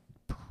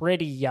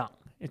pretty young.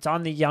 It's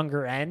on the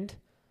younger end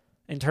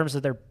in terms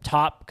of their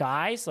top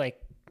guys. Like,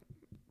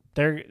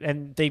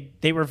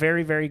 they were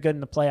very, very good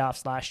in the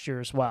playoffs last year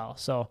as well.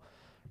 So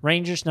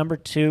Rangers, number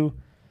 2.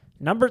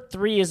 Number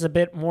 3 is a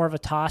bit more of a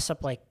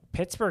toss-up. Like,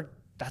 Pittsburgh,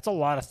 that's a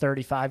lot of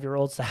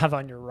 35-year-olds to have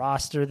on your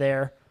roster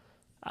there.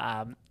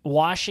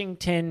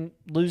 Washington,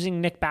 losing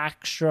Nick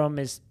Backstrom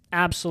is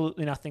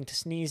absolutely nothing to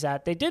sneeze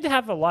at. They did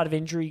have a lot of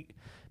injury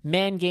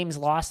man games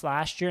lost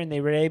last year, and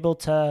they were able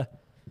to,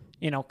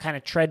 kind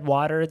of tread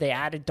water. They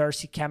added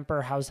Darcy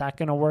Kemper. How's that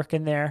going to work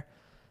in there?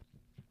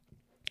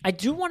 I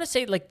do want to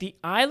say, like, the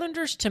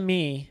Islanders, to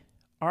me,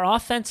 are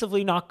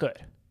offensively not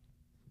good.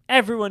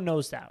 Everyone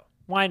knows that.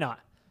 Why not?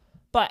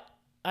 But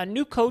a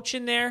new coach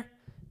in there,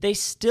 they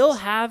still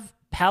have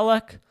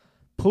Pelech,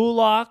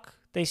 Pulak.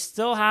 They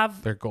still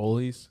have their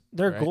goalies.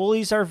 Their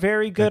goalies are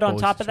very good. On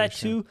top of that,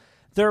 too,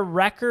 their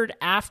record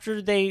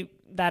after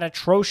that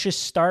atrocious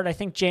start, I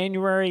think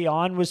January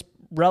on, was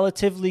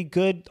relatively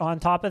good on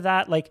top of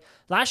that. Like,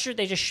 last year,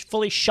 they just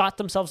fully shot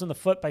themselves in the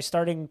foot by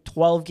starting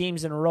 12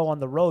 games in a row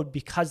on the road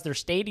because their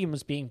stadium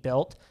was being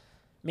built.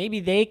 Maybe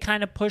they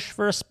kind of push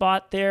for a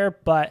spot there,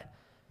 but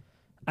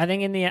I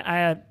think in the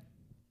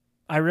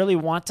I really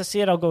want to see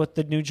it. I'll go with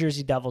the New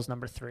Jersey Devils,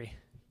 number 3.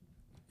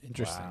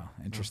 Interesting. Wow,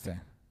 interesting.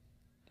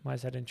 Why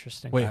is that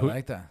interesting? Wait, I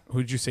like that. Who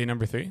did you say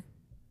number 3?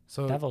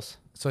 So Devils.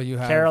 So you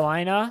have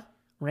Carolina,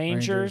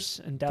 Rangers,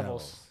 and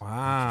Devils.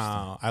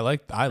 Wow, I love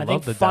the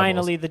Devils.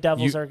 Finally the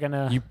Devils are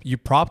gonna. You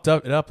propped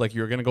it up like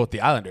you were gonna go with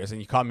the Islanders,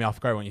 and you caught me off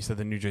guard when you said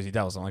the New Jersey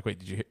Devils. I'm like, wait,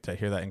 did I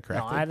hear that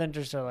incorrectly? No,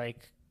 Islanders are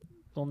like,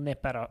 they'll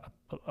nip at a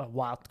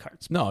wild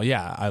card spot. No,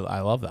 yeah,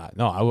 I love that.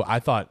 No, I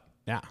thought,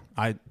 yeah,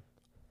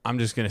 I'm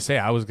just gonna say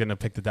I was gonna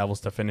pick the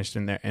Devils to finish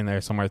in there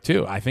somewhere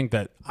too. I think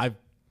that I've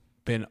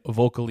been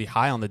vocally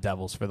high on the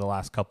Devils for the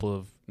last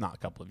not a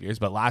couple of years,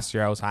 but last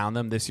year I was high on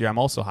them. This year I'm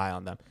also high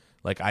on them.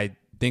 Like, I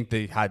think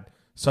they had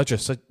such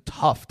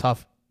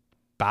tough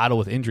battle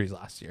with injuries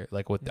last year.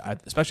 Like,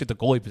 especially at the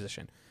goalie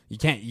position, you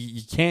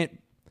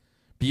can't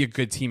be a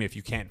good team if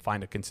you can't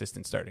find a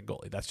consistent starting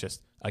goalie. That's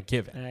just a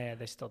given. Yeah,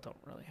 they still don't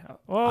really have.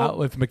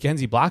 Well, if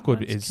Mackenzie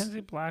Blackwood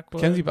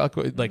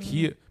like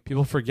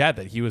people forget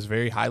that he was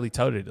very highly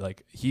touted.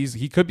 Like,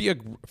 he could be a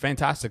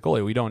fantastic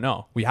goalie. We don't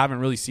know. We haven't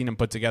really seen him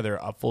put together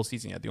a full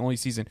season yet. The only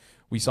season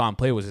we saw him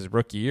play was his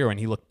rookie year, and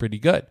he looked pretty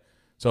good.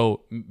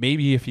 So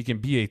maybe if he can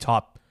be a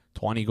top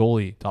 20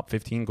 goalie, top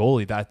 15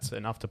 goalie, that's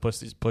enough to push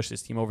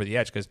this team over the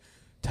edge, because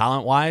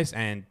talent-wise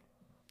and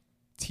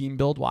team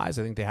build-wise,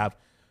 I think they have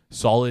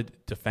solid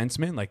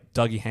defensemen like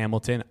Dougie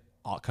Hamilton,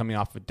 coming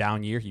off a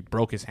down year. He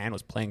broke his hand,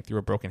 was playing through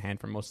a broken hand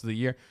for most of the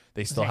year.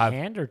 They still have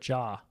hand or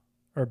jaw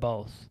or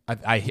both.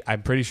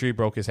 I'm pretty sure he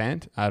broke his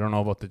hand. I don't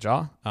know about the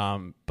jaw,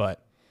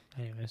 but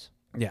Anyways.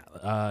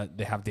 Yeah,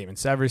 they have Damon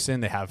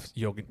Severson. They have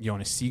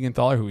Jonas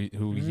Siegenthaler,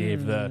 who he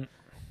gave the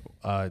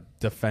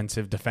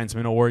defensive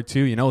defenseman award to.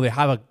 You know, they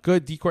have a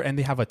good decor, and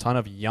they have a ton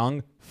of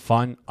young,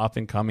 fun,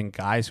 up-and-coming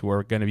guys who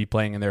are going to be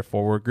playing in their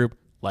forward group,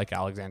 like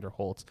Alexander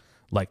Holtz,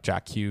 like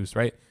Jack Hughes,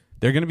 right?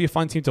 They're going to be a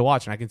fun team to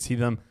watch, and I can see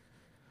them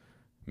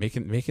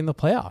making the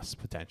playoffs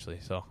potentially.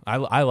 So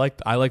I like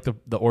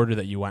the order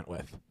that you went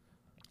with.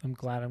 I'm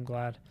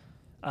glad.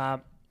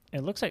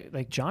 It looks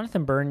like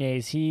Jonathan Bernier,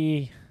 is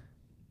he...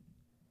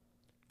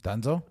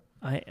 Dunzo?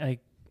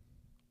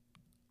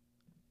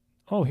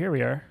 Oh, here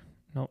we are.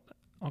 No,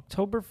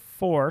 October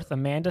 4th,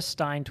 Amanda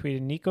Stein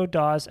tweeted, Nico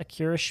Dawes,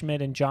 Akira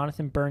Schmidt, and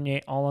Jonathan Bernier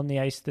all on the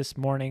ice this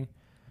morning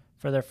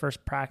for their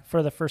first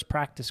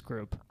practice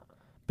group.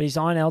 But he's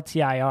on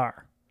LTIR.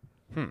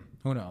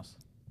 Who knows?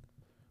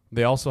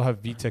 They also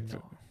have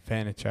Vitek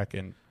Vanacek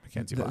and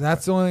Mackenzie Blackwood.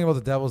 That's the only thing about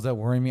the Devils that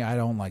worry me. I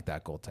don't like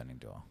that goaltending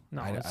duo.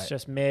 No, it's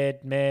just mid.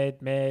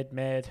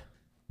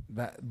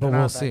 But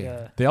we'll see.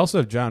 They also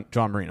have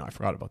John Marino. I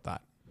forgot about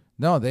that.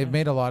 No, they've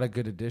made a lot of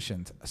good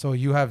additions. So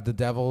you have the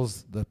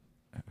Devils.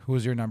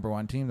 Who's your number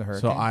one team? The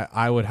Hurricanes? So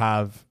I would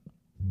have,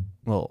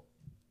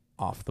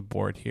 off the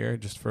board here,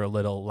 just for a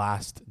little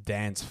last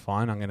dance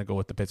fun, I'm going to go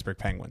with the Pittsburgh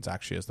Penguins,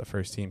 actually, as the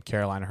first team,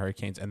 Carolina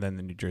Hurricanes, and then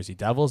the New Jersey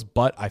Devils.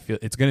 But I feel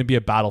it's going to be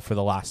a battle for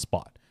the last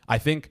spot. I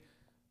think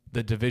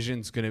the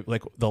division's going to,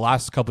 the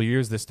last couple of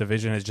years, this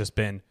division has just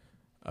been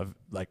a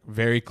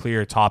very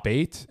clear top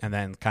 8 and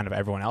then kind of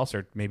everyone else,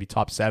 or maybe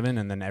top 7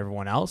 and then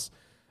everyone else.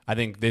 I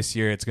think this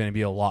year it's going to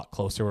be a lot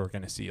closer. We're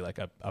going to see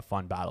a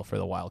fun battle for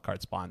the wild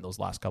card spot in those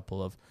last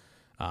couple of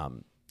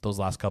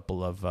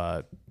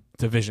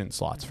division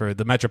slots for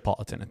the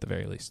Metropolitan at the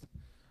very least.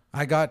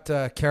 I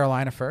got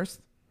Carolina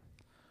first.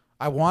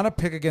 I want to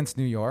pick against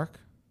New York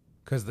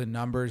because the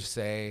numbers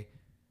say,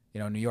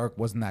 New York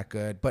wasn't that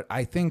good, but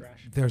I think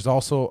there's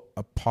also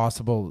a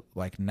possible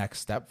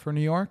next step for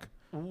New York.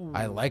 Ooh.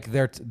 I like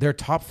their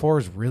top 4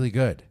 is really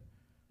good.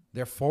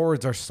 Their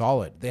forwards are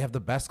solid. They have the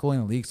best goalie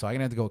in the league. So I'm going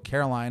to have to go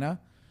Carolina.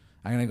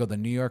 I'm going to go the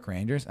New York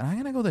Rangers. And I'm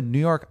going to go the New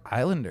York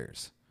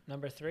Islanders.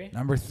 Number 3?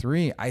 Number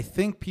 3. I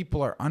think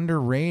people are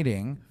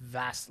underrating.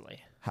 Vastly.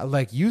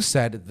 Like you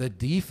said, the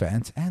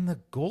defense and the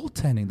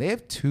goaltending.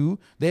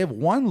 They have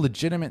one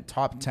legitimate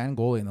top 10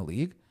 goalie in the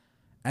league.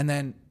 And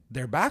then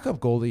their backup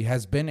goalie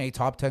has been a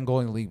top 10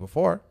 goalie in the league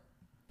before.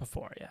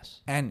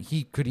 Yes. And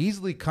he could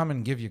easily come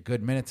and give you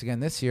good minutes again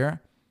this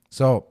year.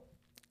 So,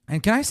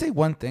 and can I say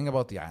one thing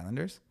about the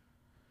Islanders?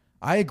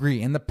 I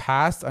agree. In the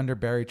past, under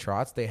Barry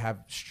Trotz, they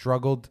have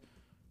struggled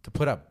to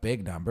put up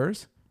big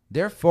numbers.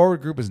 Their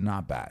forward group is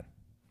not bad.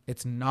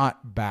 It's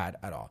not bad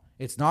at all.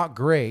 It's not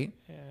great.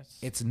 Yes.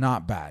 It's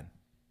not bad.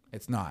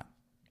 It's not.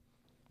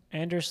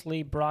 Anders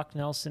Lee, Brock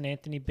Nelson,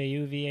 Anthony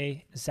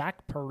Beauvillier,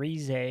 Zach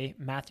Parise,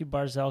 Matthew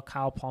Barzal,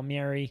 Kyle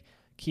Palmieri,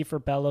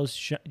 Kiefer Bellows,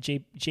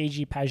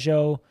 JG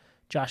Pajot,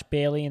 Josh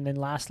Bailey, and then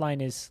last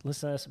line is,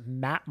 listen to this,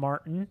 Matt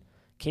Martin,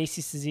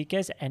 Casey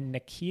Cizikas, and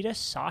Nikita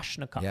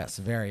Soshnikov. Yes,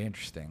 very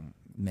interesting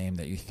name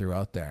that you threw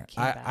out there.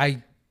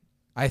 I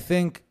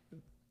think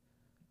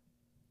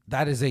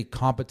that is a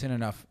competent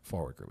enough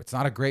forward group. It's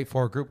not a great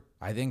forward group.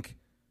 I think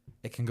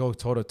it can go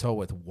toe-to-toe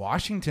with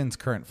Washington's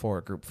current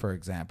forward group, for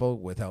example,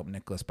 without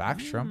Nicholas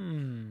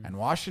Backstrom. And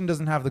Washington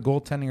doesn't have the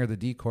goaltending or the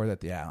decor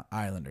that the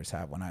Islanders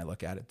have when I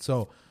look at it.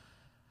 So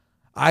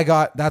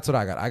that's what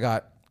I got. I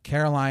got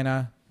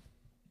Carolina,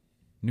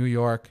 New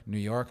York.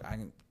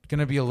 I'm going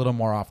to be a little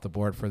more off the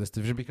board for this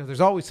division because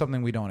there's always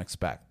something we don't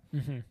expect.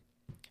 Mm-hmm.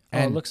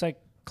 And it looks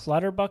like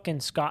Clutterbuck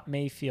and Scott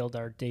Mayfield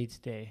are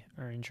day-to-day,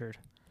 are injured.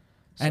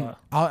 So. And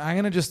I'm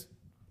going to just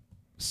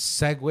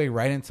segue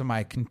right into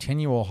my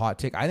continual hot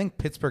take. I think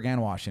Pittsburgh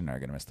and Washington are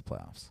going to miss the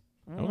playoffs.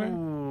 Okay.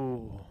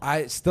 Ooh.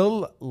 I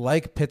still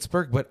like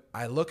Pittsburgh, but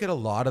I look at a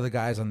lot of the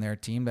guys on their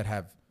team that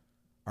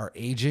are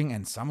aging,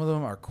 and some of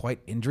them are quite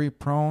injury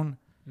prone.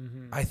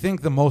 Mm-hmm. I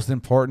think the most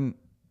important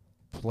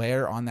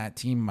player on that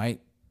team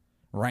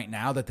right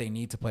now that they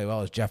need to play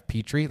well is Jeff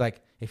Petrie.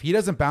 If he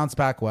doesn't bounce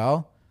back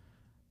well,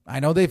 I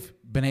know they've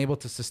been able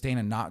to sustain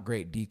a not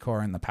great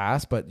decor in the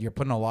past, but you're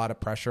putting a lot of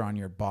pressure on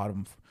your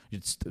bottom.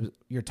 It's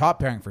your top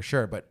pairing for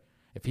sure, but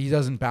if he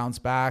doesn't bounce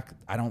back,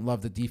 I don't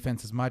love the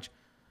defense as much.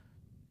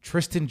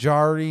 Tristan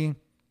Jarry,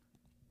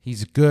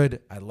 he's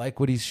good. I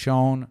like what he's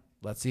shown.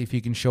 Let's see if he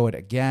can show it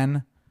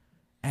again.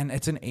 And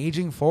it's an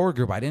aging forward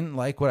group. I didn't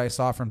like what I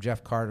saw from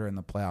Jeff Carter in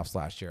the playoffs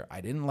last year.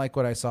 I didn't like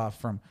what I saw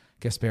from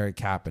Kasperi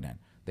Kapanen.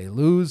 They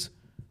lose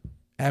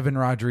Evan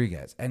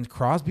Rodriguez. And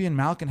Crosby and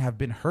Malkin have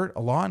been hurt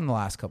a lot in the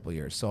last couple of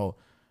years. So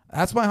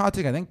that's my hot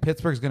take. I think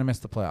Pittsburgh's going to miss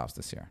the playoffs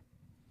this year.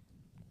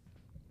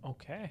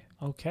 Okay.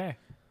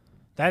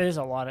 That is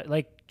a lot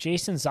of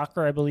Jason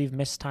Zucker, I believe,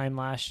 missed time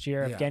last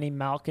year. Yeah. Evgeny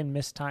Malkin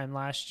missed time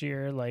last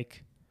year. It's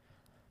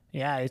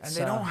and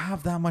they don't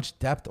have that much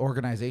depth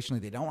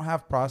organizationally. They don't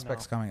have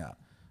prospects coming up.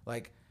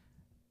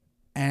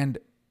 And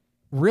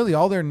really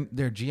all their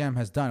GM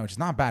has done, which is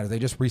not bad, is they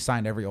just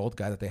re-signed every old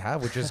guy that they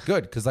have, which is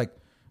good because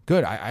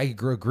good. I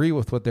agree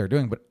with what they're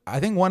doing, but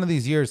I think one of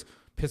these years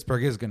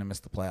Pittsburgh is going to miss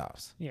the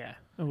playoffs. Yeah.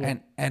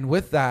 And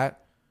with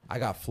that, I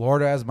got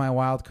Florida as my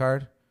wild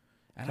card.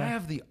 And I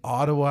have the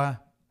Ottawa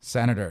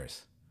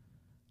Senators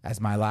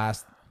as my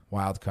last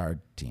wild card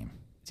team.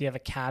 Do you have a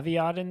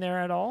caveat in there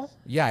at all?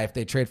 Yeah, if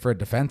they trade for a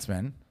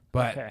defenseman.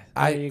 But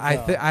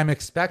Okay, I'm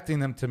expecting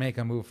them to make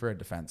a move for a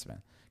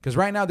defenseman. Because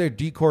right now their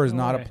decor is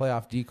not a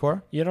playoff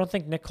decor. You don't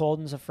think Nick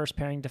Holden's a first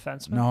pairing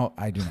defenseman? No,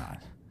 I do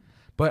not.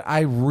 But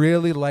I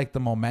really like the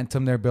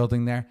momentum they're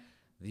building there.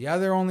 The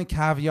other only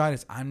caveat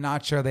is I'm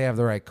not sure they have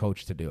the right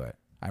coach to do it.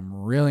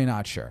 I'm really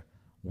not sure.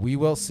 We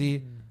will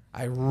see.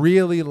 I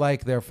really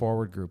like their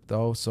forward group,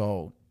 though.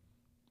 So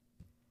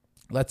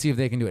let's see if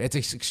they can do it.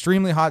 It's an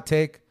extremely hot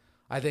take.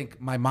 I think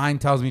my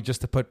mind tells me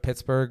just to put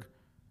Pittsburgh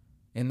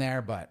in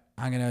there, but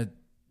I'm going to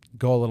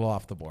go a little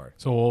off the board.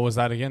 So what was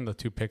that again? The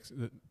two picks?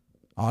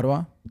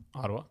 Ottawa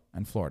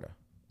And Florida.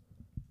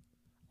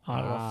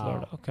 Ottawa,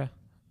 Florida. Okay.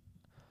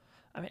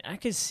 I mean, I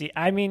could see.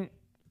 I mean,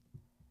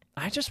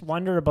 I just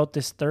wonder about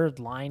this third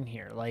line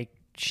here. Like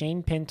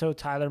Shane Pinto,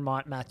 Tyler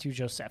Mott, Matthew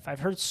Joseph. I've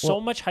heard so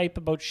much hype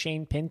about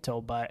Shane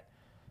Pinto, but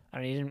I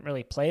mean, he didn't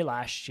really play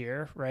last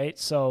year, right?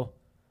 So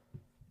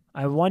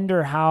I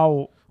wonder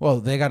how. Well,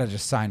 they got to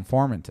just sign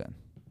Formanton.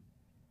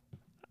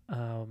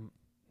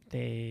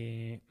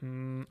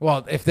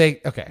 Well, if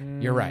they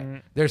you're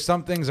right. There's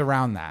some things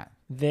around that.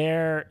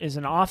 There is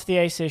an off the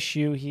ice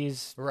issue.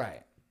 He's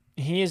right.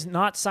 He is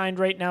not signed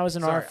right now as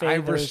an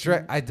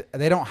RFA.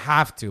 They don't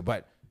have to,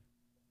 but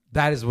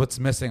that is what's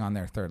missing on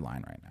their third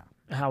line right now.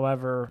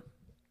 However,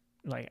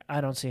 like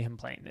I don't see him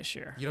playing this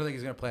year. You don't think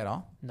he's going to play at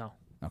all? No.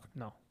 Okay.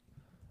 No.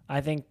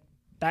 I think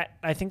that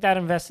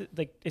invested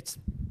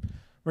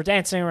we're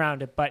dancing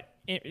around it, but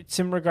it's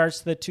in regards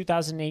to the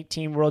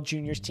 2018 World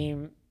Juniors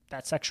team,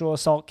 that sexual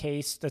assault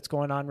case that's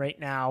going on right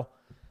now.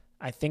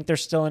 I think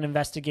there's still an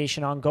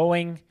investigation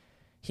ongoing.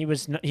 He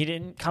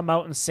didn't come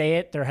out and say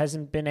it. There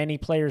hasn't been any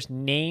players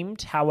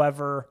named.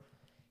 However,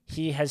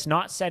 he has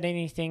not said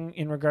anything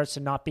in regards to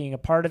not being a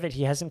part of it.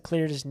 He hasn't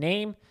cleared his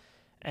name,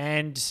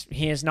 and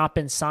he has not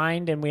been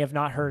signed, and we have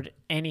not heard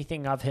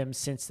anything of him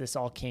since this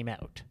all came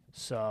out.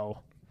 So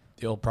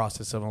the old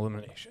process of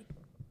elimination.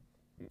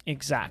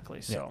 Exactly.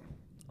 So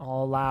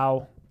I'll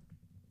allow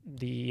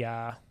the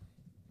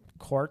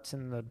courts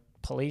and the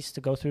police to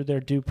go through their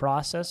due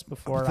process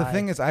before. The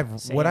thing is,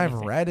 I've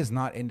read is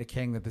not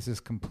indicating that this is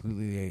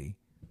completely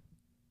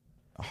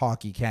a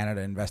Hockey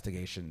Canada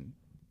investigation.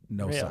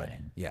 No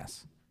side.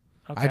 Yes.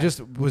 Okay. I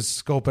just was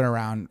scoping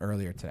around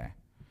earlier today,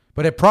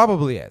 but it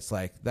probably is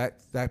like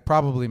that. That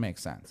probably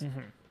makes sense.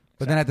 Mm-hmm.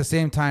 But then at the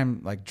same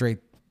time, like Drake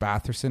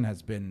Batherson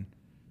has been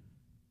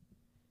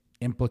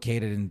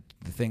implicated in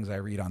the things I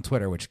read on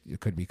Twitter, which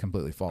could be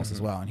completely false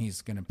as well, and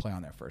he's going to play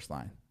on their first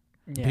line.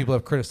 Yeah. People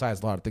have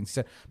criticized a lot of things he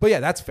said. But yeah,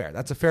 that's fair.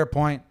 That's a fair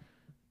point.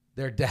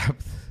 Their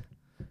depth.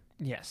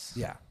 Yes.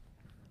 Yeah.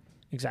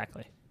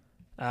 Exactly.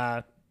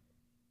 But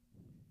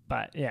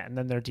yeah, and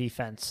then their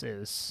defense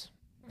is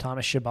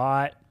Thomas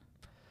Chabot,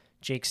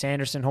 Jake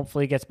Sanderson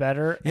hopefully gets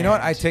better. You know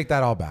what? I take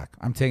that all back.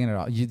 I'm taking it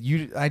all.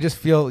 I just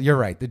feel you're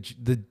right.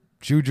 The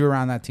juju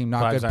around that team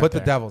not good. Put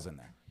the Devils in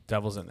there.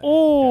 Devils in there.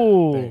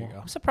 Oh, yeah, there you go.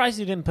 I'm surprised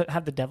you didn't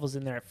have the Devils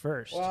in there at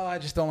first. Well, I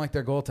just don't like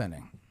their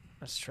goaltending.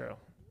 That's true.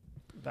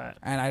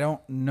 And I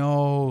don't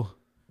know.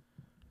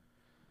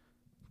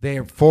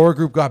 Their forward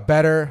group got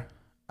better.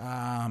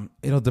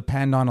 It'll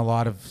depend on a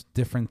lot of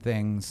different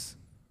things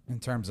in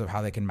terms of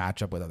how they can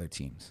match up with other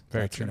teams.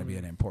 That's going to be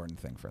an important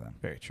thing for them.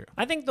 Very true.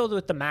 I think, though,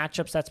 with the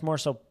matchups, that's more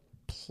so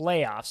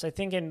playoffs. I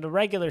think in the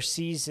regular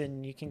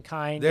season, you can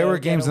kind of. There were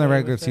games in the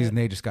regular season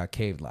they just got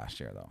caved last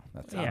year, though.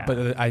 That's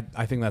but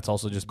I think that's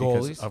also just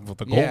because of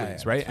the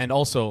goalies, right? And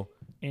also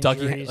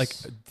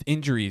injuries.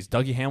 Injuries.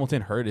 Dougie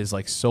Hamilton hurt is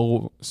like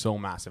so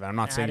massive. And I'm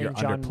not saying you're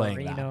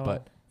underplaying that,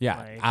 but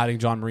adding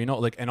John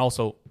Marino, and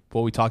also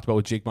what we talked about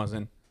with Jake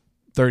Muzzin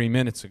 30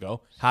 minutes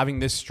ago, having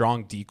this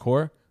strong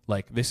decor,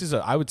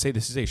 I would say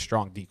this is a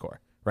strong decor,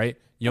 right?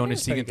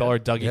 Jonas Siegenthaler,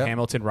 Dougie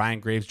Hamilton, Ryan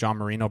Graves, John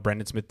Marino,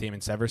 Brendan Smith, Damon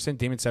Severson.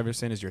 Damon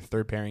Severson is your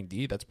third pairing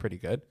D. That's pretty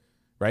good,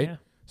 right? Yeah.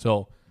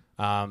 So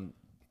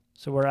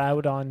we're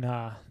out on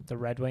the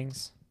Red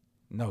Wings.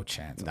 No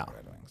chance on the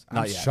Red Wings.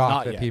 I'm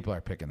shocked that people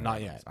are picking the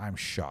Red Wings. I'm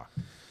shocked.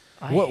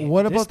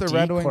 What about the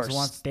Red Wings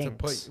wants to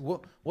put?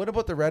 What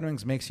about the Red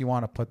Wings makes you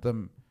want to put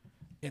them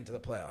into the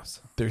playoffs?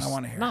 I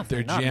want to hear.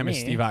 Their GM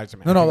is Steve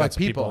Yzerman. No, like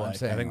people. I'm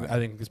saying. I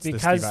think it's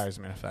because the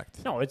Steve Yzerman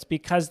effect. No, it's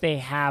because they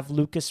have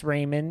Lucas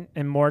Raymond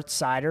and Mort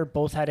Seider.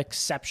 Both had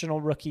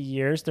exceptional rookie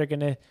years. They're going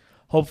to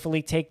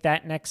hopefully take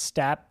that next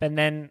step. And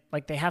then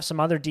they have some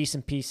other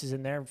decent pieces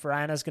in there.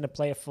 Verana's going to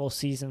play a full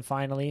season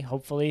finally,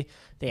 hopefully.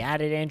 They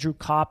added Andrew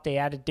Kopp. They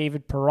added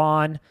David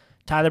Perron.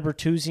 Tyler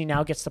Bertuzzi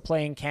now gets to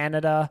play in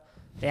Canada.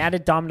 They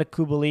added Dominic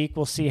Kubalik.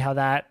 We'll see how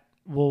that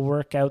will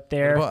work out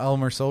there. What about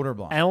Elmer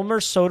Soderblom? Elmer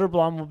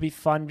Soderblom will be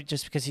fun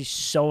just because he's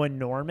so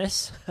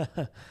enormous.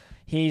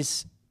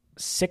 He's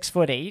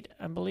 6'8",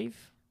 I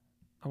believe.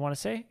 I want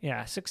to say,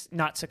 not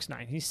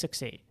 6'9". He's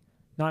 6'8".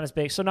 Not as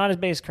big, so not as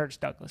big as Curtis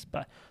Douglas,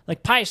 but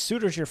Pius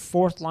Suter's your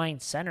fourth line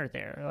center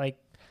there.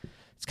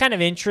 It's kind of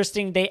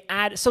interesting.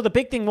 So the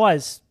big thing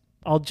was,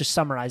 I'll just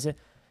summarize it.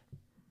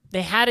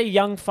 They had a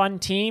young, fun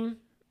team,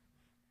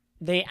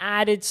 they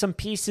added some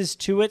pieces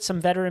to it,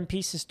 some veteran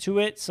pieces to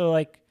it. So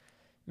like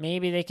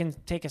maybe they can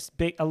take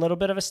a little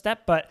bit of a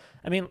step. But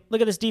I mean,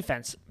 look at this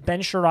defense: Ben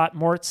Sherratt,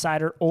 Moritz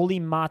Seider, Oli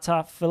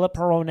Mata, Filip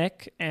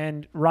Hronek,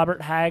 and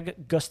Robert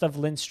Hagg, Gustav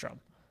Lindstrom.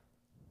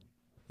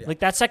 Yeah. Like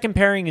that second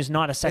pairing is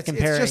not a second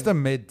pairing. It's just a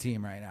mid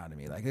team right now to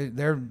me. Like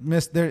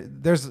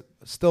there's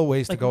still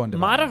ways to go into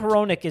Mata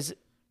Hronek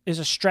is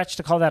a stretch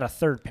to call that a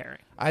third pairing.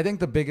 I think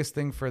the biggest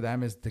thing for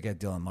them is to get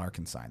Dylan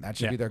Larkin signed. That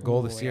should be their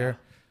goal this year,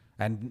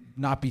 and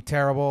not be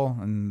terrible.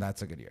 And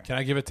that's a good year. Can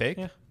I give a take?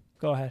 Yeah,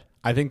 go ahead.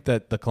 I think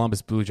that the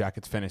Columbus Blue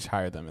Jackets finish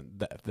higher than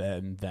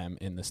them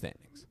in the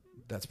standings.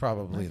 That's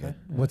probably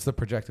what's the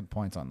projected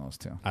points on those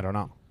two? I don't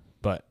know,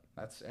 but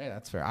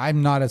that's fair.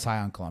 I'm not as high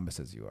on Columbus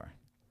as you are.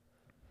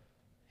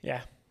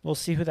 Yeah, we'll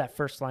see who that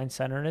first line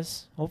center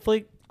is. Hopefully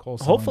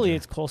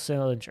it's Cole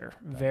Sillinger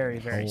very,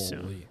 very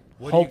soon.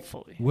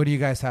 What do you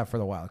guys have for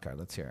the wild card?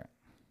 Let's hear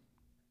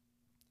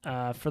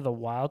it. For the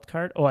wild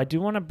card, I do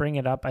want to bring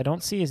it up. I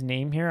don't see his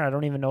name here. I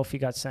don't even know if he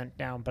got sent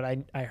down, but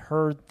I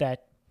heard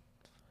that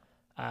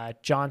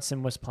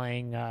Johnson was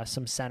playing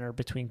some center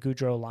between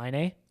Gaudreau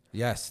Laine.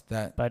 Yes,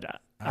 that.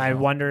 But I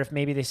wonder if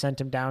maybe they sent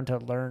him down to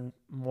learn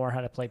more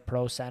how to play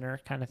pro center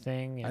kind of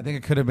thing. I think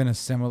it could have been a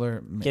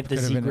similar, get the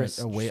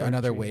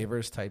another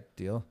waivers type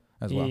deal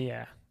as well.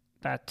 Yeah,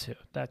 that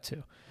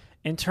too.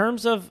 In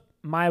terms of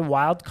my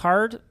wild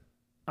card,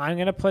 I'm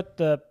going to put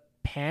the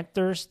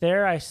Panthers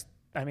there. I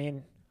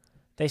mean,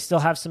 they still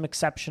have some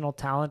exceptional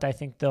talent. I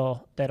think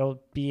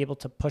that'll be able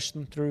to push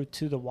them through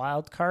to the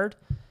wild card.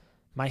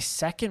 My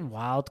second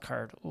wild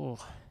card,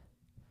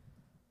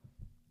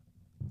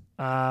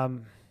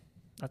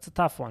 that's a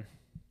tough one.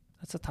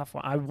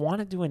 I want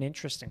to do an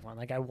interesting one.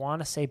 Like I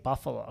want to say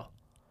Buffalo,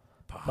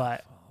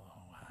 but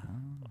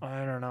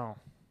I don't know.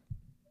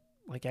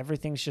 Like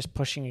everything's just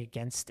pushing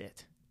against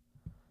it.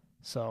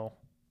 So,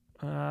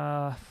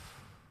 then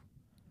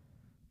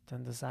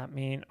does that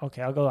mean I'll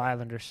go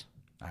Islanders.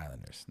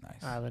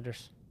 Nice.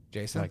 Islanders.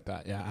 Jason, like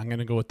that. Yeah, I'm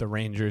gonna go with the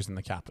Rangers and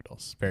the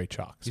Capitals. Very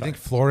chalk. You think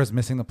Florida's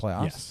missing the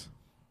playoffs? Yes.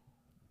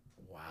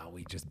 Wow,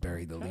 we just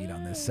buried the lead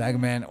on this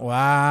segment.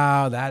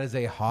 Wow, that is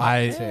a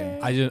hot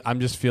take. I'm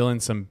just feeling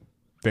some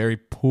very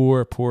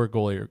poor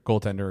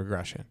goaltender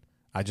regression.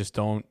 I just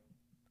don't.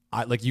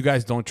 You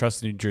guys don't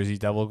trust the New Jersey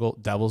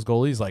Devils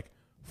goalies. Like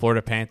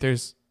Florida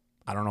Panthers,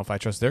 I don't know if I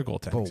trust their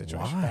goaltending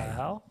situation.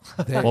 Why?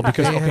 The hell?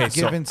 Because they have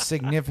given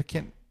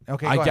significant.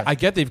 Okay, I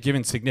get they've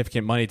given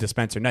significant money to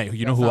Spencer Knight.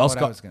 You know who else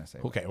got? I was going to say.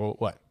 Okay, well,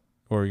 what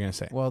were you going to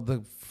say? Well,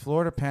 the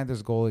Florida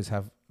Panthers goalies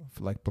have,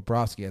 like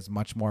Bobrovsky, has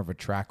much more of a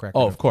track record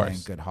of course.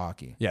 playing good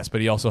hockey. Yes,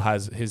 but he also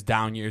has his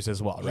down years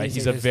as well, right?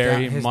 His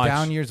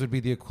down years would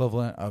be the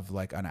equivalent of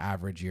like an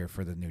average year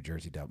for the New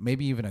Jersey Devils,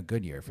 maybe even a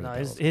good year for the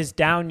Devils. His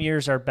down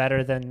years are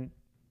better than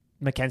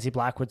Mackenzie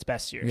Blackwood's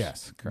best years.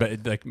 Yes,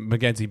 correct. But like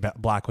Mackenzie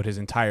Blackwood, his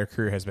entire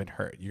career has been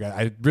hurt.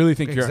 I really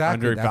think you're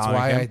undervaluing him.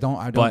 That's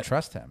why I don't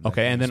trust him.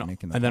 Okay, and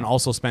then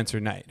also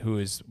Spencer Knight,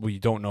 we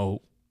don't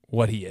know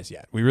what he is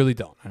yet. We really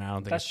don't, and I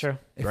don't think that's true.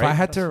 If I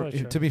had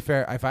to be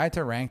fair, if I had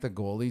to rank the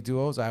goalie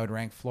duos, I would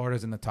rank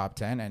Florida's in the top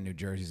 10 and New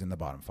Jersey's in the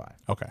bottom 5.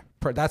 Okay,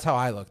 that's how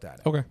I looked at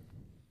it. Okay.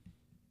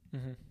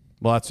 Mm-hmm.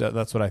 Well,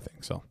 that's what I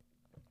think. So.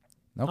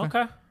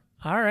 Okay.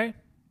 All right.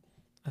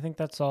 I think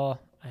that's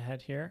all I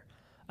had here.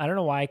 I don't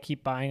know why I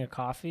keep buying a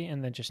coffee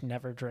and then just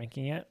never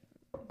drinking it.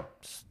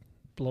 Just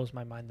blows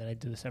my mind that I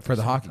do this every for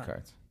the hockey time.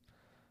 cards.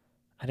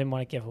 I didn't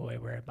want to give away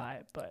where I buy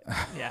it, but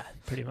yeah,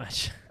 pretty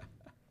much.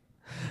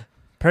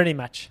 Pretty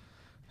much.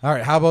 All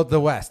right, how about the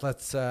West?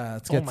 Let's get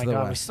to the West. Oh my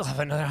God, we still have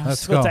another. I'm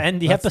supposed to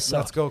end the episode.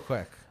 Let's go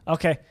quick.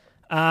 Okay.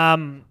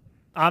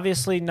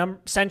 Obviously,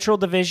 Central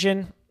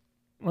Division.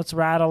 Let's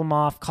rattle them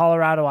off.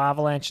 Colorado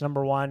Avalanche,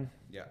 number 1.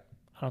 Yeah.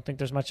 I don't think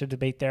there's much of a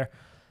debate there.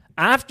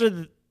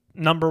 After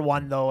number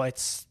 1, though,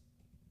 it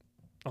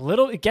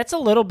gets a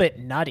little bit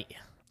nutty.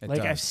 It does.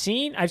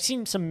 I've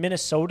seen some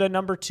Minnesota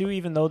number 2,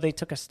 even though they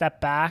took a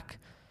step back.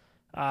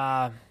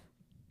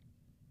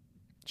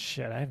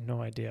 Shit, I have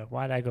no idea.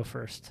 Why did I go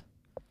first?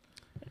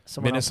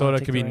 Minnesota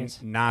could be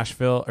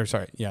Nashville,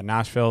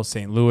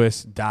 St.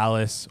 Louis,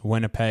 Dallas,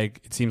 Winnipeg.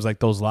 It seems like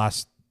those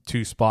last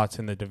 2 spots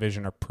in the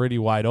division are pretty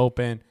wide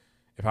open.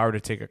 If I were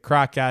to take a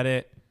crack at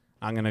it,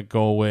 I'm going to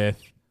go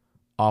with,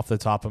 off the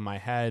top of my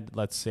head,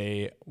 let's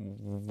say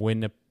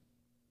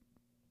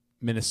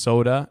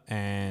Minnesota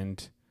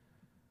and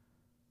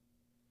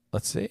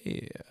let's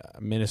say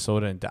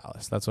Minnesota and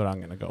Dallas. That's what I'm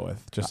going to go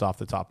with, just off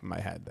the top of my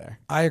head there.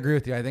 I agree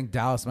with you. I think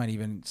Dallas might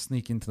even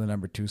sneak into the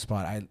number 2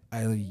 spot.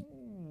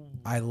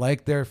 I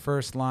like their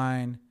first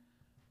line.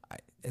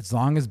 As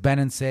long as Ben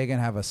and Sagan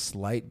have a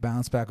slight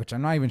bounce back, which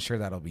I'm not even sure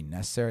that'll be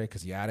necessary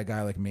because you had a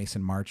guy like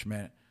Mason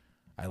Marchment.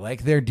 I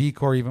like their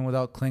decor even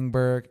without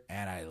Klingberg,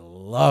 and I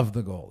love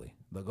the goalie.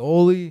 The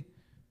goalie,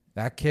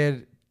 that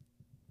kid,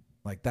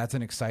 like that's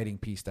an exciting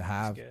piece to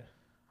have.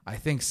 I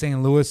think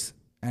St. Louis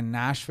and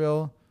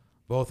Nashville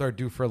both are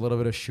due for a little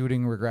bit of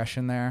shooting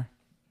regression there.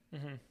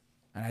 Mm-hmm.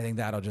 And I think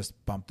that'll just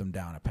bump them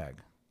down a peg.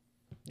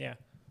 Yeah.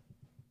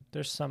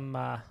 There's some,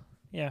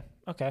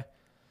 okay.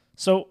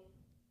 So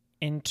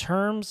in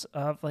terms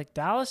of like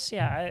Dallas,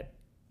 I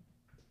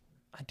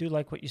do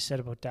like what you said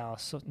about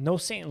Dallas. So no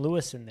St.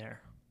 Louis in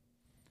there.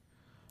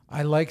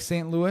 I like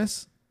St.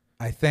 Louis.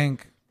 I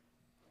think,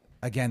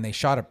 again, they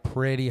shot a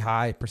pretty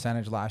high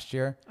percentage last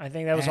year. I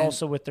think that was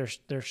also with their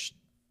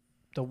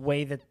the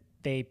way that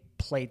they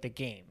played the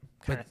game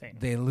kind of thing.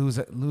 They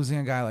losing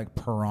a guy like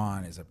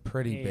Perron is a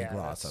pretty big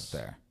loss up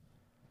there.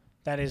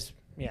 That is,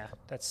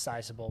 that's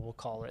sizable. We'll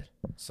call it.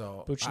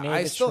 So Buchnevich,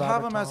 I still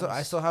have Robert them Thomas.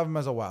 I still have them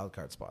as a wild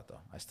card spot though.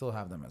 I still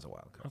have them as a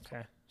wild card.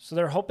 Okay, so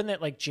they're hoping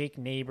that like Jake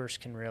Neighbors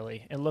can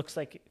really. It looks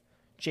like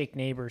Jake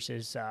Neighbors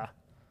is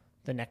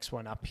the next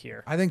one up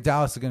here. I think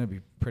Dallas is going to be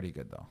pretty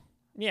good though.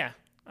 Yeah,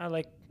 I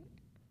like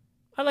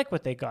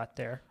what they got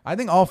there. I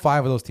think all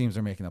 5 of those teams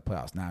are making the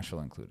playoffs, Nashville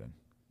included.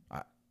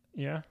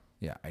 Yeah,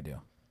 I do.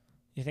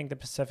 You think the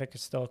Pacific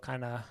is still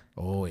kind of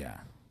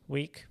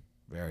weak?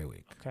 Very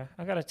weak. Okay,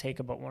 I got to take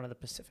about one of the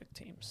Pacific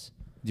teams.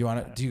 Do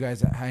you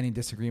guys have any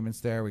disagreements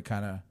there? We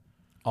kind of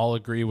all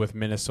agree with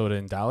Minnesota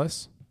and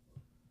Dallas.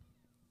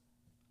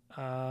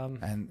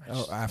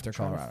 After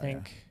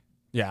Colorado.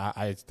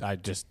 I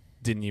just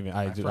didn't even.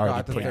 I forgot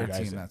already the put you third guys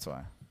team. in. That's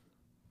why.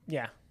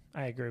 Yeah,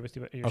 I agree with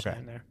what you're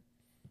saying there.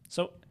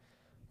 So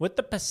with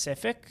the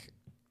Pacific,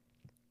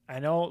 I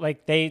know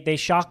like they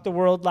shocked the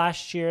world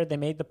last year. They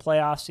made the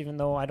playoffs, even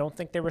though I don't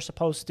think they were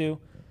supposed to.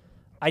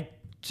 I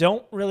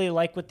don't really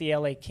like what the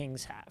LA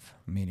Kings have.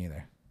 Me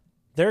neither.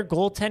 Their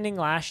goaltending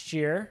last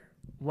year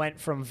went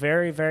from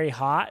very, very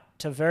hot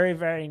to very,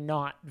 very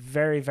not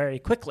very, very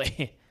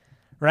quickly,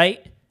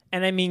 right?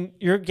 And I mean,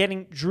 you're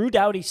getting Drew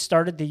Doughty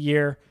started the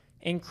year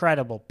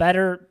incredible,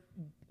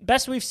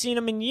 best we've seen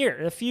him in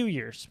a few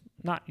years,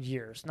 not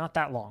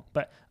that long,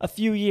 but a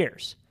few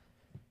years.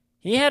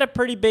 He had a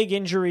pretty big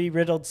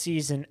injury-riddled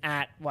season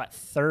at,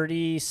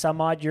 30 some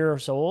odd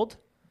years old?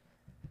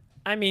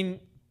 I mean,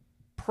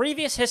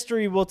 previous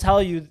history will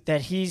tell you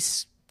that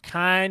he's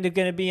kind of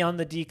going to be on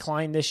the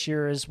decline this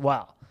year as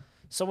well.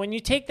 So when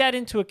you take that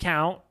into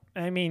account,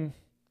 I mean,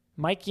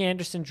 Mikey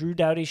Anderson, Drew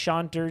Doughty,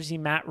 Sean Dursey,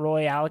 Matt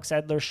Roy, Alex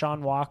Edler,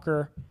 Sean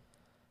Walker.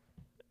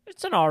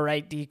 It's an all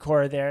right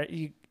decor there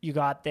you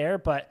got there,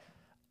 but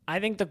I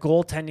think the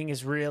goaltending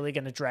is really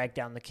going to drag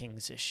down the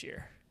Kings this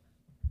year.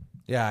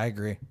 Yeah, I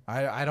agree.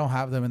 I don't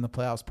have them in the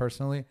playoffs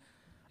personally.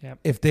 Yep.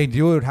 If they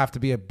do, it would have to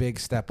be a big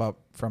step up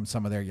from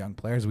some of their young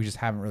players. We just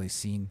haven't really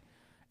seen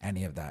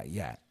any of that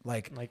yet.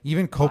 Like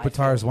even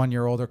Kopitar is 1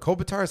 year older.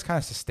 Kopitar has kind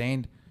of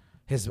sustained.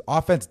 His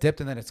offense dipped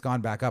and then it's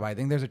gone back up. I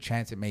think there's a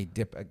chance it may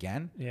dip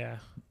again. Yeah.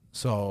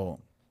 So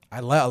I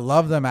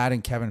love them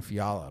adding Kevin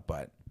Fiala,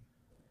 but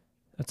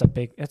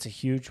that's a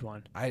huge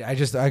one. I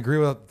agree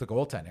with the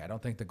goaltending. I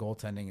don't think the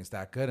goaltending is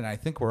that good, and I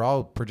think we're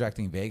all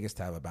projecting Vegas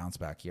to have a bounce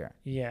back year.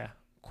 Yeah.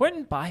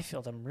 Quentin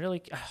Byfield, I'm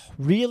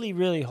really,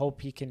 really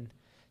hope he can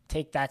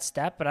take that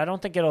step, but I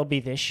don't think it'll be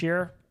this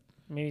year.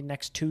 Maybe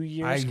next 2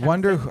 years. I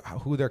wonder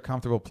who they're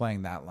comfortable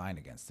playing that line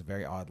against. A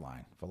very odd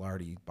line.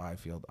 Velarde,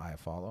 Byfield,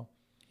 Iafallo.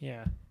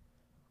 Yeah.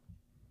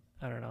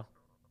 I don't know.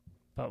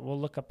 But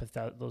we'll look up if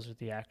those are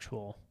the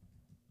actual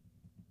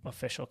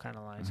official kind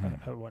of lines.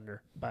 Mm-hmm. I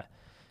wonder. But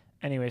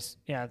anyways,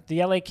 yeah,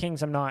 the LA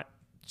Kings I'm not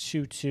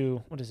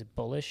too, what is it,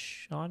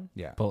 bullish on?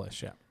 Yeah.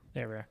 Bullish, yeah.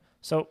 There we are.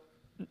 So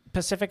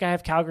Pacific, I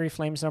have Calgary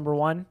Flames number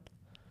 1.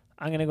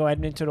 I'm going to go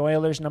Edmonton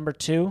Oilers number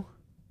 2.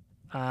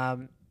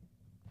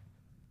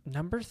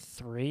 Number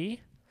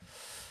 3.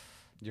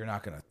 You're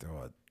not going to throw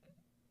What?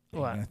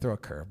 You're going to throw a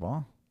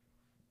curveball?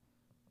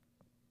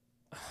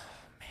 Oh,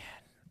 man.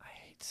 I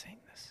hate saying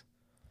this.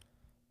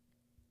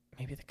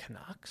 Maybe the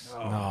Canucks?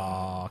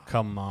 Oh,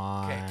 come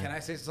on. Okay, can I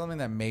say something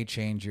that may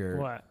change your...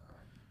 What?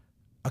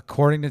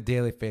 According to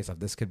Daily Faceoff,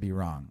 this could be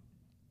wrong.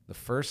 The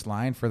first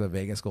line for the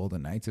Vegas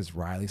Golden Knights is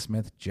Riley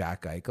Smith,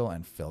 Jack Eichel,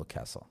 and Phil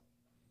Kessel.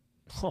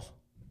 Oh.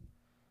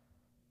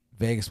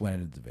 Vegas winning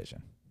the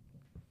division.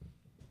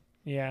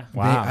 Yeah.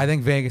 Wow. I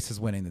think Vegas is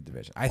winning the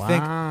division. I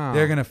think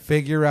they're going to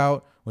figure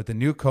out with the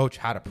new coach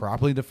how to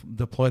properly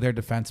deploy their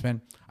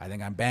defensemen. I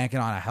think I'm banking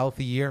on a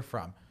healthy year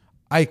from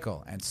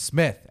Eichel and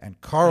Smith and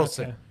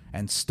Carlson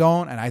and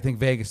Stone, and I think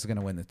Vegas is going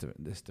to win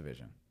this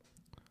division.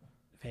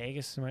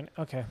 Vegas win.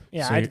 Okay.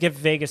 Yeah, So I'd give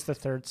Vegas the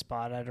 3rd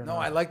spot. I don't know. No,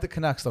 I like the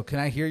Canucks, though. Can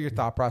I hear your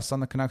thought process on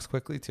the Canucks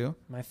quickly, too?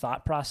 My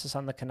thought process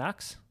on the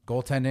Canucks?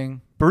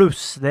 Goaltending.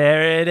 Bruce,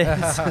 there it is.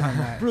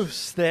 Nice.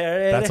 Bruce,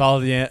 there it is. That's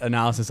all the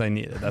analysis I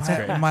needed. That's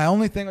great. My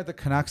only thing with the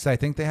Canucks, I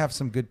think they have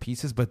some good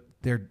pieces, but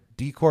their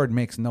D-cord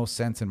makes no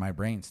sense in my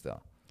brain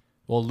still.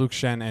 Well, Luke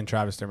Shen and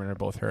Travis Dermott are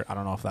both hurt. I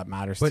don't know if that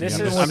matters. But to you.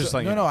 I'm just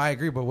letting you know. I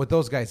agree. But with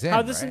those guys in,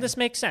 how doesn't this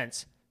make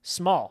sense?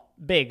 Small,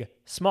 big,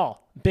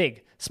 small,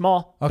 big,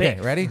 small, okay,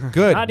 big. ready?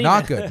 Good, not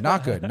even. good,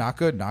 not good, not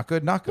good, not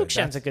good, not good. Luke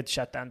Shen's a good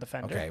shutdown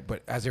defender. Okay,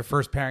 but as your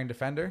first pairing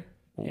defender?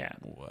 Yeah.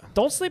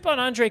 Don't sleep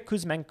on Andrei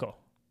Kuzmenko.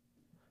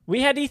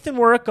 We had Ethan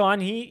Warwick on.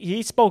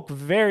 He spoke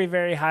very,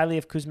 very highly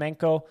of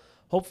Kuzmenko.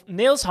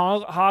 Niels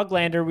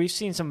Hoglander, we've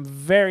seen some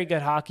very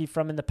good hockey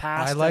from in the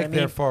past. I like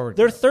their forward.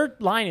 Their third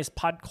line is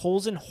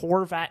Podkolzin,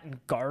 Horvat,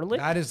 and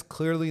Garland. That is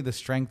clearly the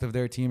strength of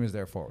their team is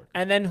their forward.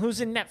 And then who's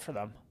in net for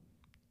them?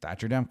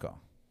 Thatcher Demko.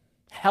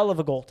 Hell of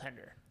a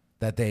goaltender.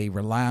 that they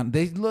rely on.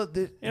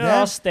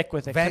 I'll stick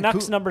with it.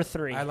 Canucks number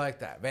 3. I like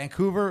that.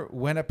 Vancouver,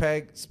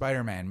 Winnipeg,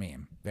 Spider-Man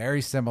meme.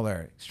 Very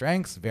similar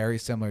strengths, very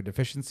similar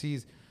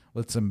deficiencies,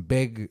 with some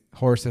big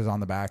horses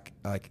on the back,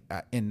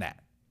 in net.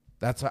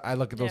 That's how I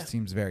look at those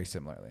teams very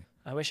similarly.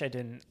 I wish I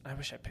didn't. I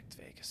wish I picked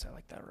Vegas. I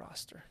like that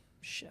roster.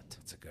 Shit,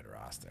 it's a good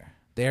roster.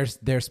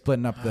 They're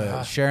splitting up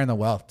the sharing the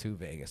wealth too.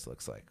 Vegas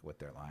looks like with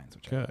their lines,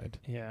 which good.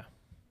 Yeah.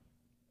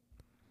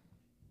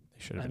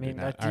 I mean,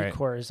 that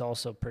decor is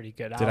also pretty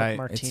good.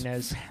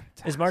 Martinez.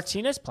 Is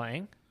Martinez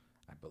playing?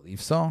 I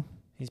believe so.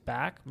 He's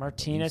back.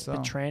 Martinez,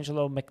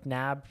 Pietrangelo,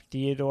 McNabb,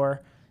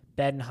 Theodore,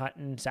 Ben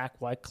Hutton, Zach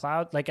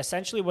Whitecloud. Like,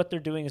 essentially what they're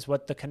doing is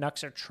what the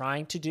Canucks are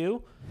trying to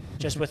do,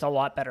 just with a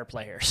lot better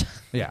players.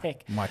 Yeah,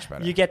 much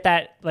better. You get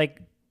that,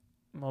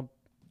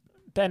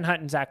 Ben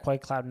Hutton, Zach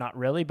Whitecloud, not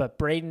really, but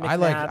Braden McNabb.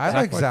 I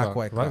like Zach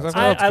Whitecloud.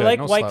 I like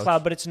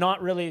Whitecloud, but it's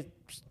not really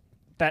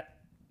that...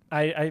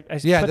 I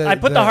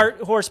put the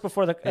horse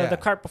before the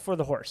cart before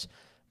the horse.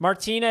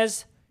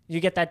 Martinez,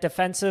 you get that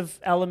defensive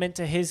element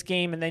to his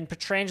game, and then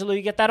Pietrangelo,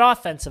 you get that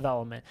offensive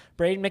element.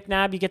 Braden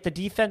McNabb, you get the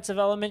defensive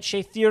element.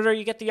 Shea Theodore,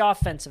 you get the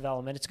offensive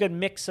element. It's a good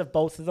mix of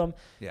both of them.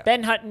 Yeah.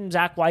 Ben Hutton,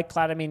 Zach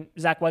Whitecloud. I mean,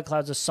 Zach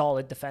Whitecloud's a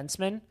solid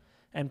defenseman,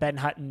 and Ben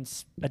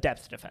Hutton's a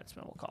depth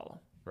defenseman, we'll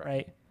call him.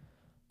 Right?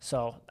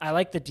 So I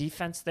like the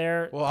defense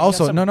there. Well,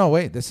 also,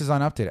 wait. This is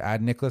on update.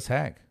 Add Nicholas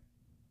Hag.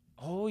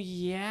 Oh,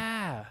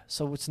 yeah.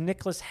 So it's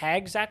Nicholas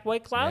Hag, Zach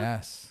Whitecloud?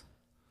 Yes.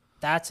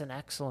 That's an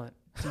excellent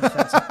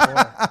defensive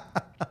core.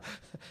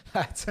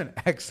 That's an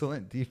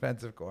excellent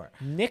defensive core.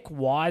 Nick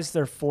Waugh,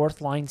 their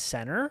fourth-line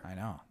center. I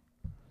know.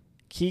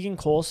 Keegan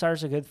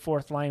Kolesar's a good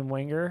fourth-line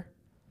winger.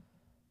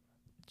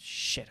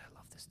 Shit, I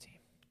love this team.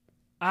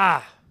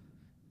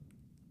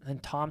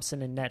 And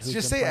Thompson and net.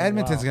 Just say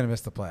Edmonton's going to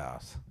miss the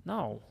playoffs.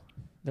 No,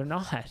 they're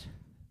not.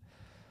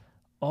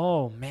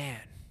 Oh, man.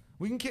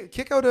 We can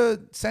kick out a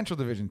Central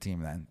Division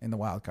team then in the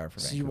wild card for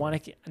Vancouver. So you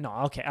want to? No,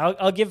 okay.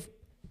 I'll give.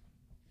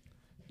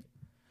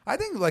 I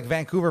think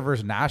Vancouver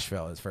versus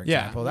Nashville is, for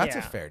example. That's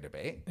a fair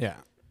debate. Yeah.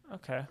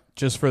 Okay.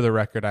 Just for the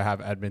record, I have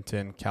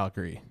Edmonton,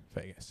 Calgary,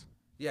 Vegas.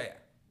 Yeah.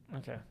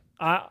 Okay.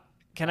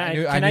 Can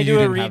I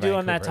do a redo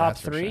on that top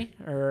 3,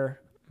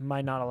 or am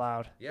I not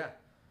allowed? Yeah.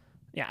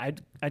 Yeah,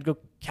 I'd go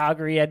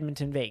Calgary,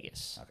 Edmonton,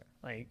 Vegas.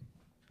 Okay.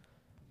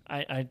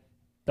 I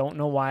don't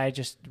know why I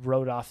just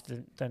wrote off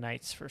the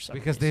Knights for some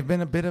because reason. They've been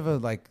a bit of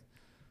a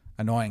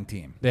annoying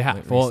team. They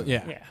have. Well,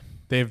 yeah.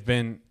 They've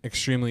been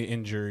extremely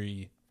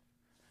injury.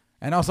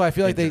 And also, I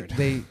feel like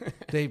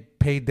they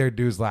paid their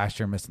dues last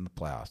year, missing the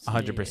playoffs.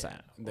 100%.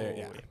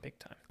 Yeah, big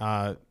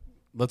time.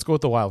 Let's go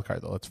with the wild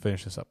card though. Let's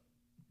finish this up.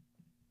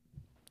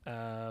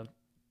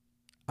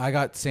 I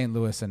got St.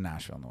 Louis and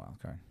Nashville in the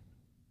wild card.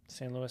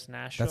 St. Louis,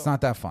 Nashville. That's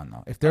not that fun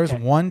though. If there's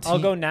one team, I'll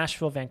go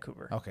Nashville,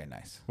 Vancouver. Okay,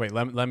 nice. Wait,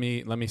 let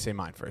me say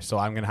mine first. So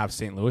I'm gonna have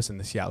St. Louis and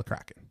the Seattle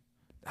Kraken.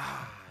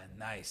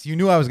 Nice. You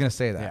knew I was gonna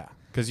say that. Yeah,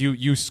 because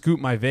you scoop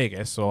my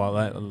Vegas, so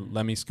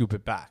let me scoop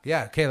it back.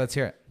 Yeah. Okay, let's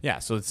hear it. Yeah.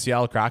 So the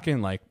Seattle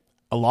Kraken,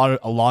 a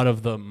lot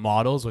of the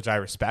models, which I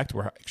respect,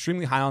 were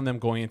extremely high on them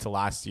going into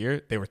last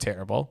year. They were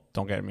terrible.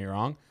 Don't get me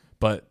wrong,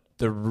 but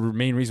the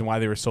main reason why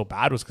they were so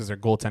bad was because their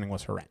goaltending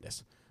was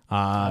horrendous.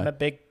 I'm a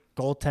big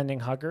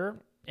goaltending hugger.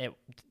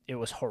 It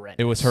was horrendous.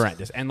 It was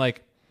horrendous. And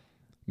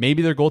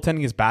maybe their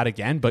goaltending is bad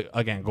again, but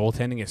again,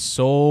 goaltending is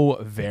so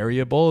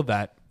variable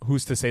that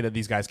who's to say that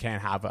these guys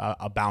can't have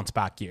a bounce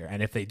back year?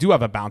 And if they do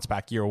have a bounce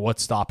back year,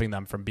 what's stopping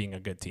them from being a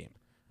good team?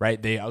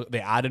 Right? They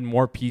added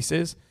more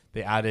pieces.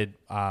 They added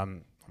oh my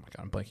god,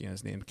 I'm blanking on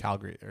his name.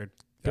 Calgary or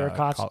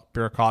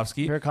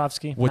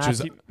Burakovsky, which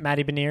is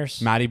Matty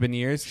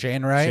Beniers,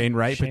 Shane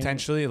Wright,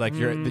 potentially.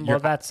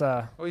 That's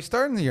he's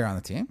starting the year on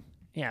the team.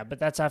 Yeah, but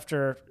that's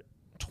after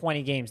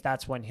 20 games.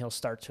 That's when he'll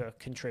start to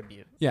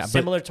contribute. Yeah,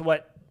 similar to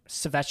what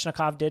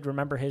Svechnikov did.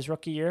 Remember his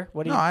rookie year?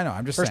 I know.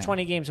 I'm just first saying.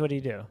 20 games. What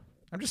did he do?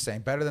 I'm just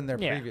saying better than their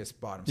previous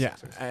bottom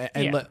sixers.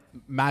 And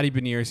Matty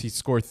Beniers, he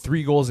scored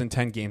 3 goals in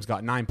 10 games,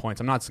 got 9 points.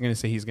 I'm not going to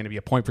say he's going to be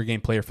a point per game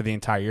player for the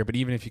entire year, but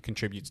even if he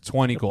contributes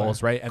 20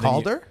 goals, right? And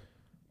Calder?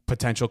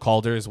 Potential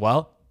Calder as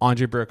well.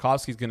 Andre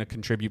Burakovsky is going to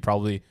contribute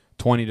probably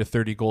 20 to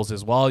 30 goals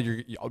as well.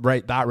 You're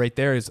right. That right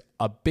there is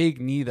a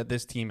big need that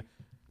this team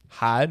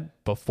had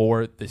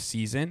before the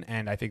season,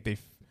 and I think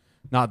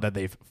not that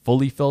they've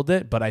fully filled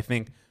it, but I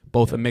think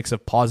both a mix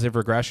of positive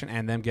regression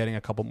and them getting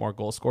a couple more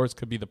goal scores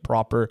could be the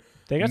proper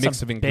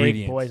mix of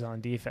ingredients. Big boys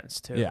on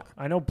defense too. Yeah,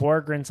 I know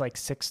Borgren's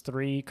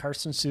 6'3",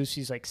 Carson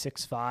Soucy's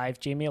 6'5",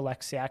 Jamie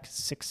Alexiak is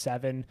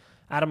 6'7",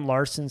 Adam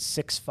Larson's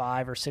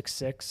 6'5" or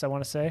 6'6", I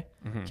want to say.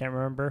 Can't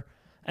remember.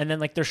 And then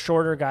their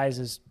shorter guys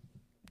is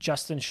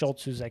Justin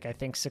Schultz, who's I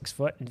think 6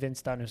 foot, and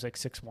Vince Dunn, who's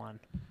 6'1".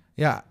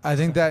 Yeah, I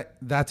think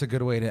that's a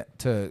good way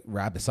to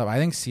wrap this up. I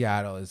think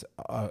Seattle is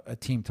a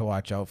team to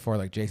watch out for,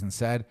 like Jason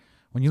said.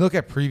 When you look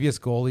at previous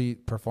goalie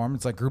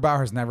performance, Grubauer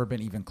has never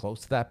been even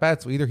close to that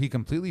bad. So either he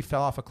completely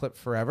fell off a cliff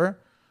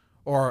forever,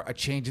 or a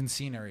change in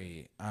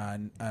scenery,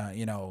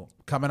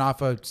 coming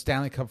off a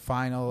Stanley Cup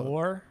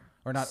final.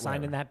 or not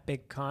signing whatever. that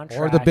big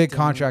contract. Or the big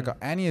contract,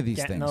 any of these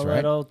getting things, a right?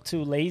 little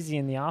too lazy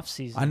in the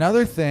offseason.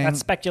 Another thing. That's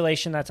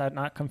speculation. That's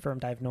not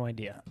confirmed. I have no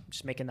idea. I'm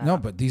just making that No,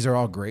 up. but these are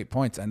all great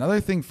points. Another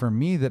thing for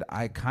me that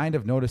I kind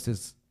of noticed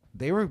is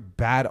they were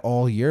bad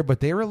all year, but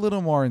they were a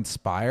little more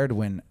inspired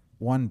when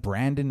one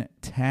Brandon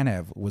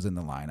Tanev was in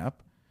the lineup.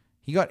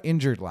 He got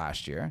injured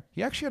last year.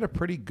 He actually had a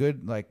pretty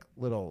good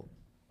little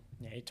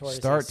he tore his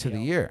start to ACL. the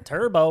year.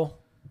 Turbo.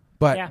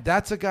 But Yeah.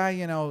 that's a guy,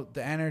 the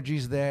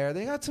energy's there.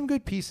 They got some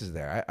good pieces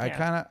there. I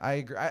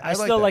agree. I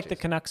still like the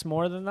Canucks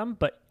more than them,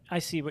 but I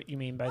see what you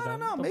mean by I them. don't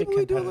know. They'll Maybe be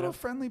we do a little competitive.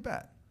 friendly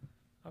bet.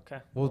 Okay.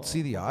 We'll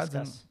see the odds.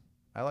 And discuss.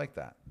 I like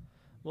that.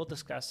 We'll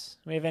discuss.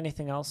 We have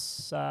anything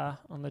else on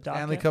the docket?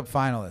 Stanley Cup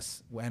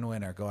finalists and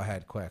winner. Go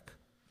ahead, quick.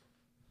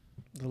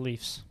 The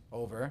Leafs.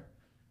 Over.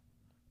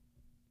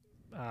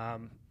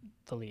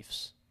 The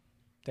Leafs.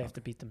 They have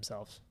to beat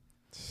themselves.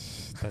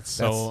 That's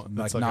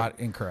not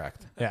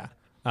incorrect. Yeah.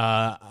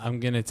 I'm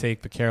going to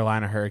take the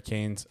Carolina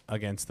Hurricanes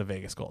against the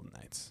Vegas Golden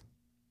Knights.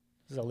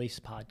 This is a Leafs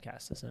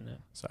podcast, isn't it?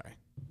 Sorry.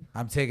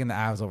 I'm taking the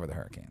Avs over the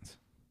Hurricanes.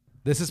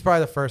 This is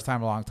probably the first time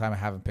in a long time I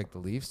haven't picked the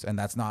Leafs, and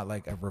that's not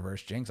like a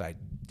reverse jinx. I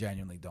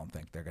genuinely don't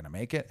think they're going to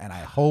make it, and I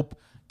hope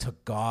to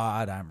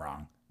God I'm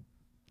wrong.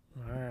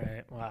 All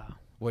right. Wow.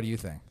 What do you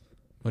think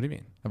What do you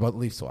mean? about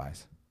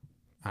Leafs-wise?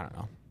 I don't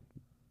know.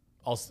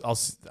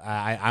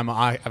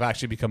 I've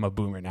actually become a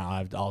boomer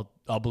now.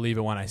 I'll believe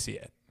it when I see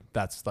it.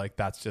 That's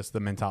just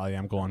the mentality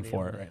I'm going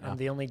for right now. I'm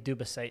the only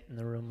Dubasite in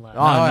the room left.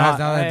 Oh, it has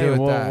nothing to do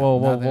with that. Whoa,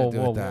 Nothing to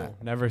do with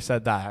that. Never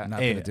said that.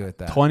 Nothing to do with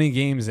that. 20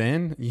 games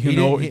in, you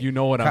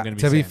know what I'm going to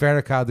be saying. To be saying. fair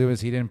to Kyle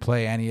Dubas, he didn't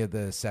play any of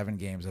the 7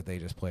 games that they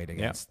just played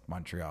against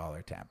Montreal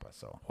or Tampa.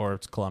 Or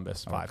it's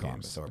Columbus, Or 5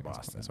 Columbus games. or Against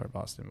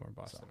Boston.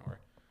 Columbus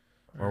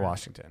or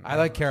Washington. I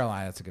like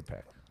Carolina. That's a good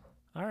pick.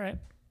 All right.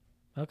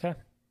 Okay.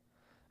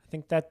 I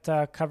think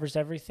that covers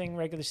everything.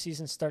 Regular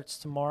season starts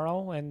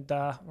tomorrow, and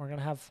we're going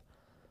to have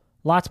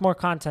lots more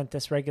content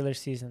this regular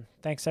season.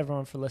 Thanks,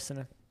 everyone, for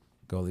listening.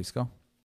 Go Leafs, go.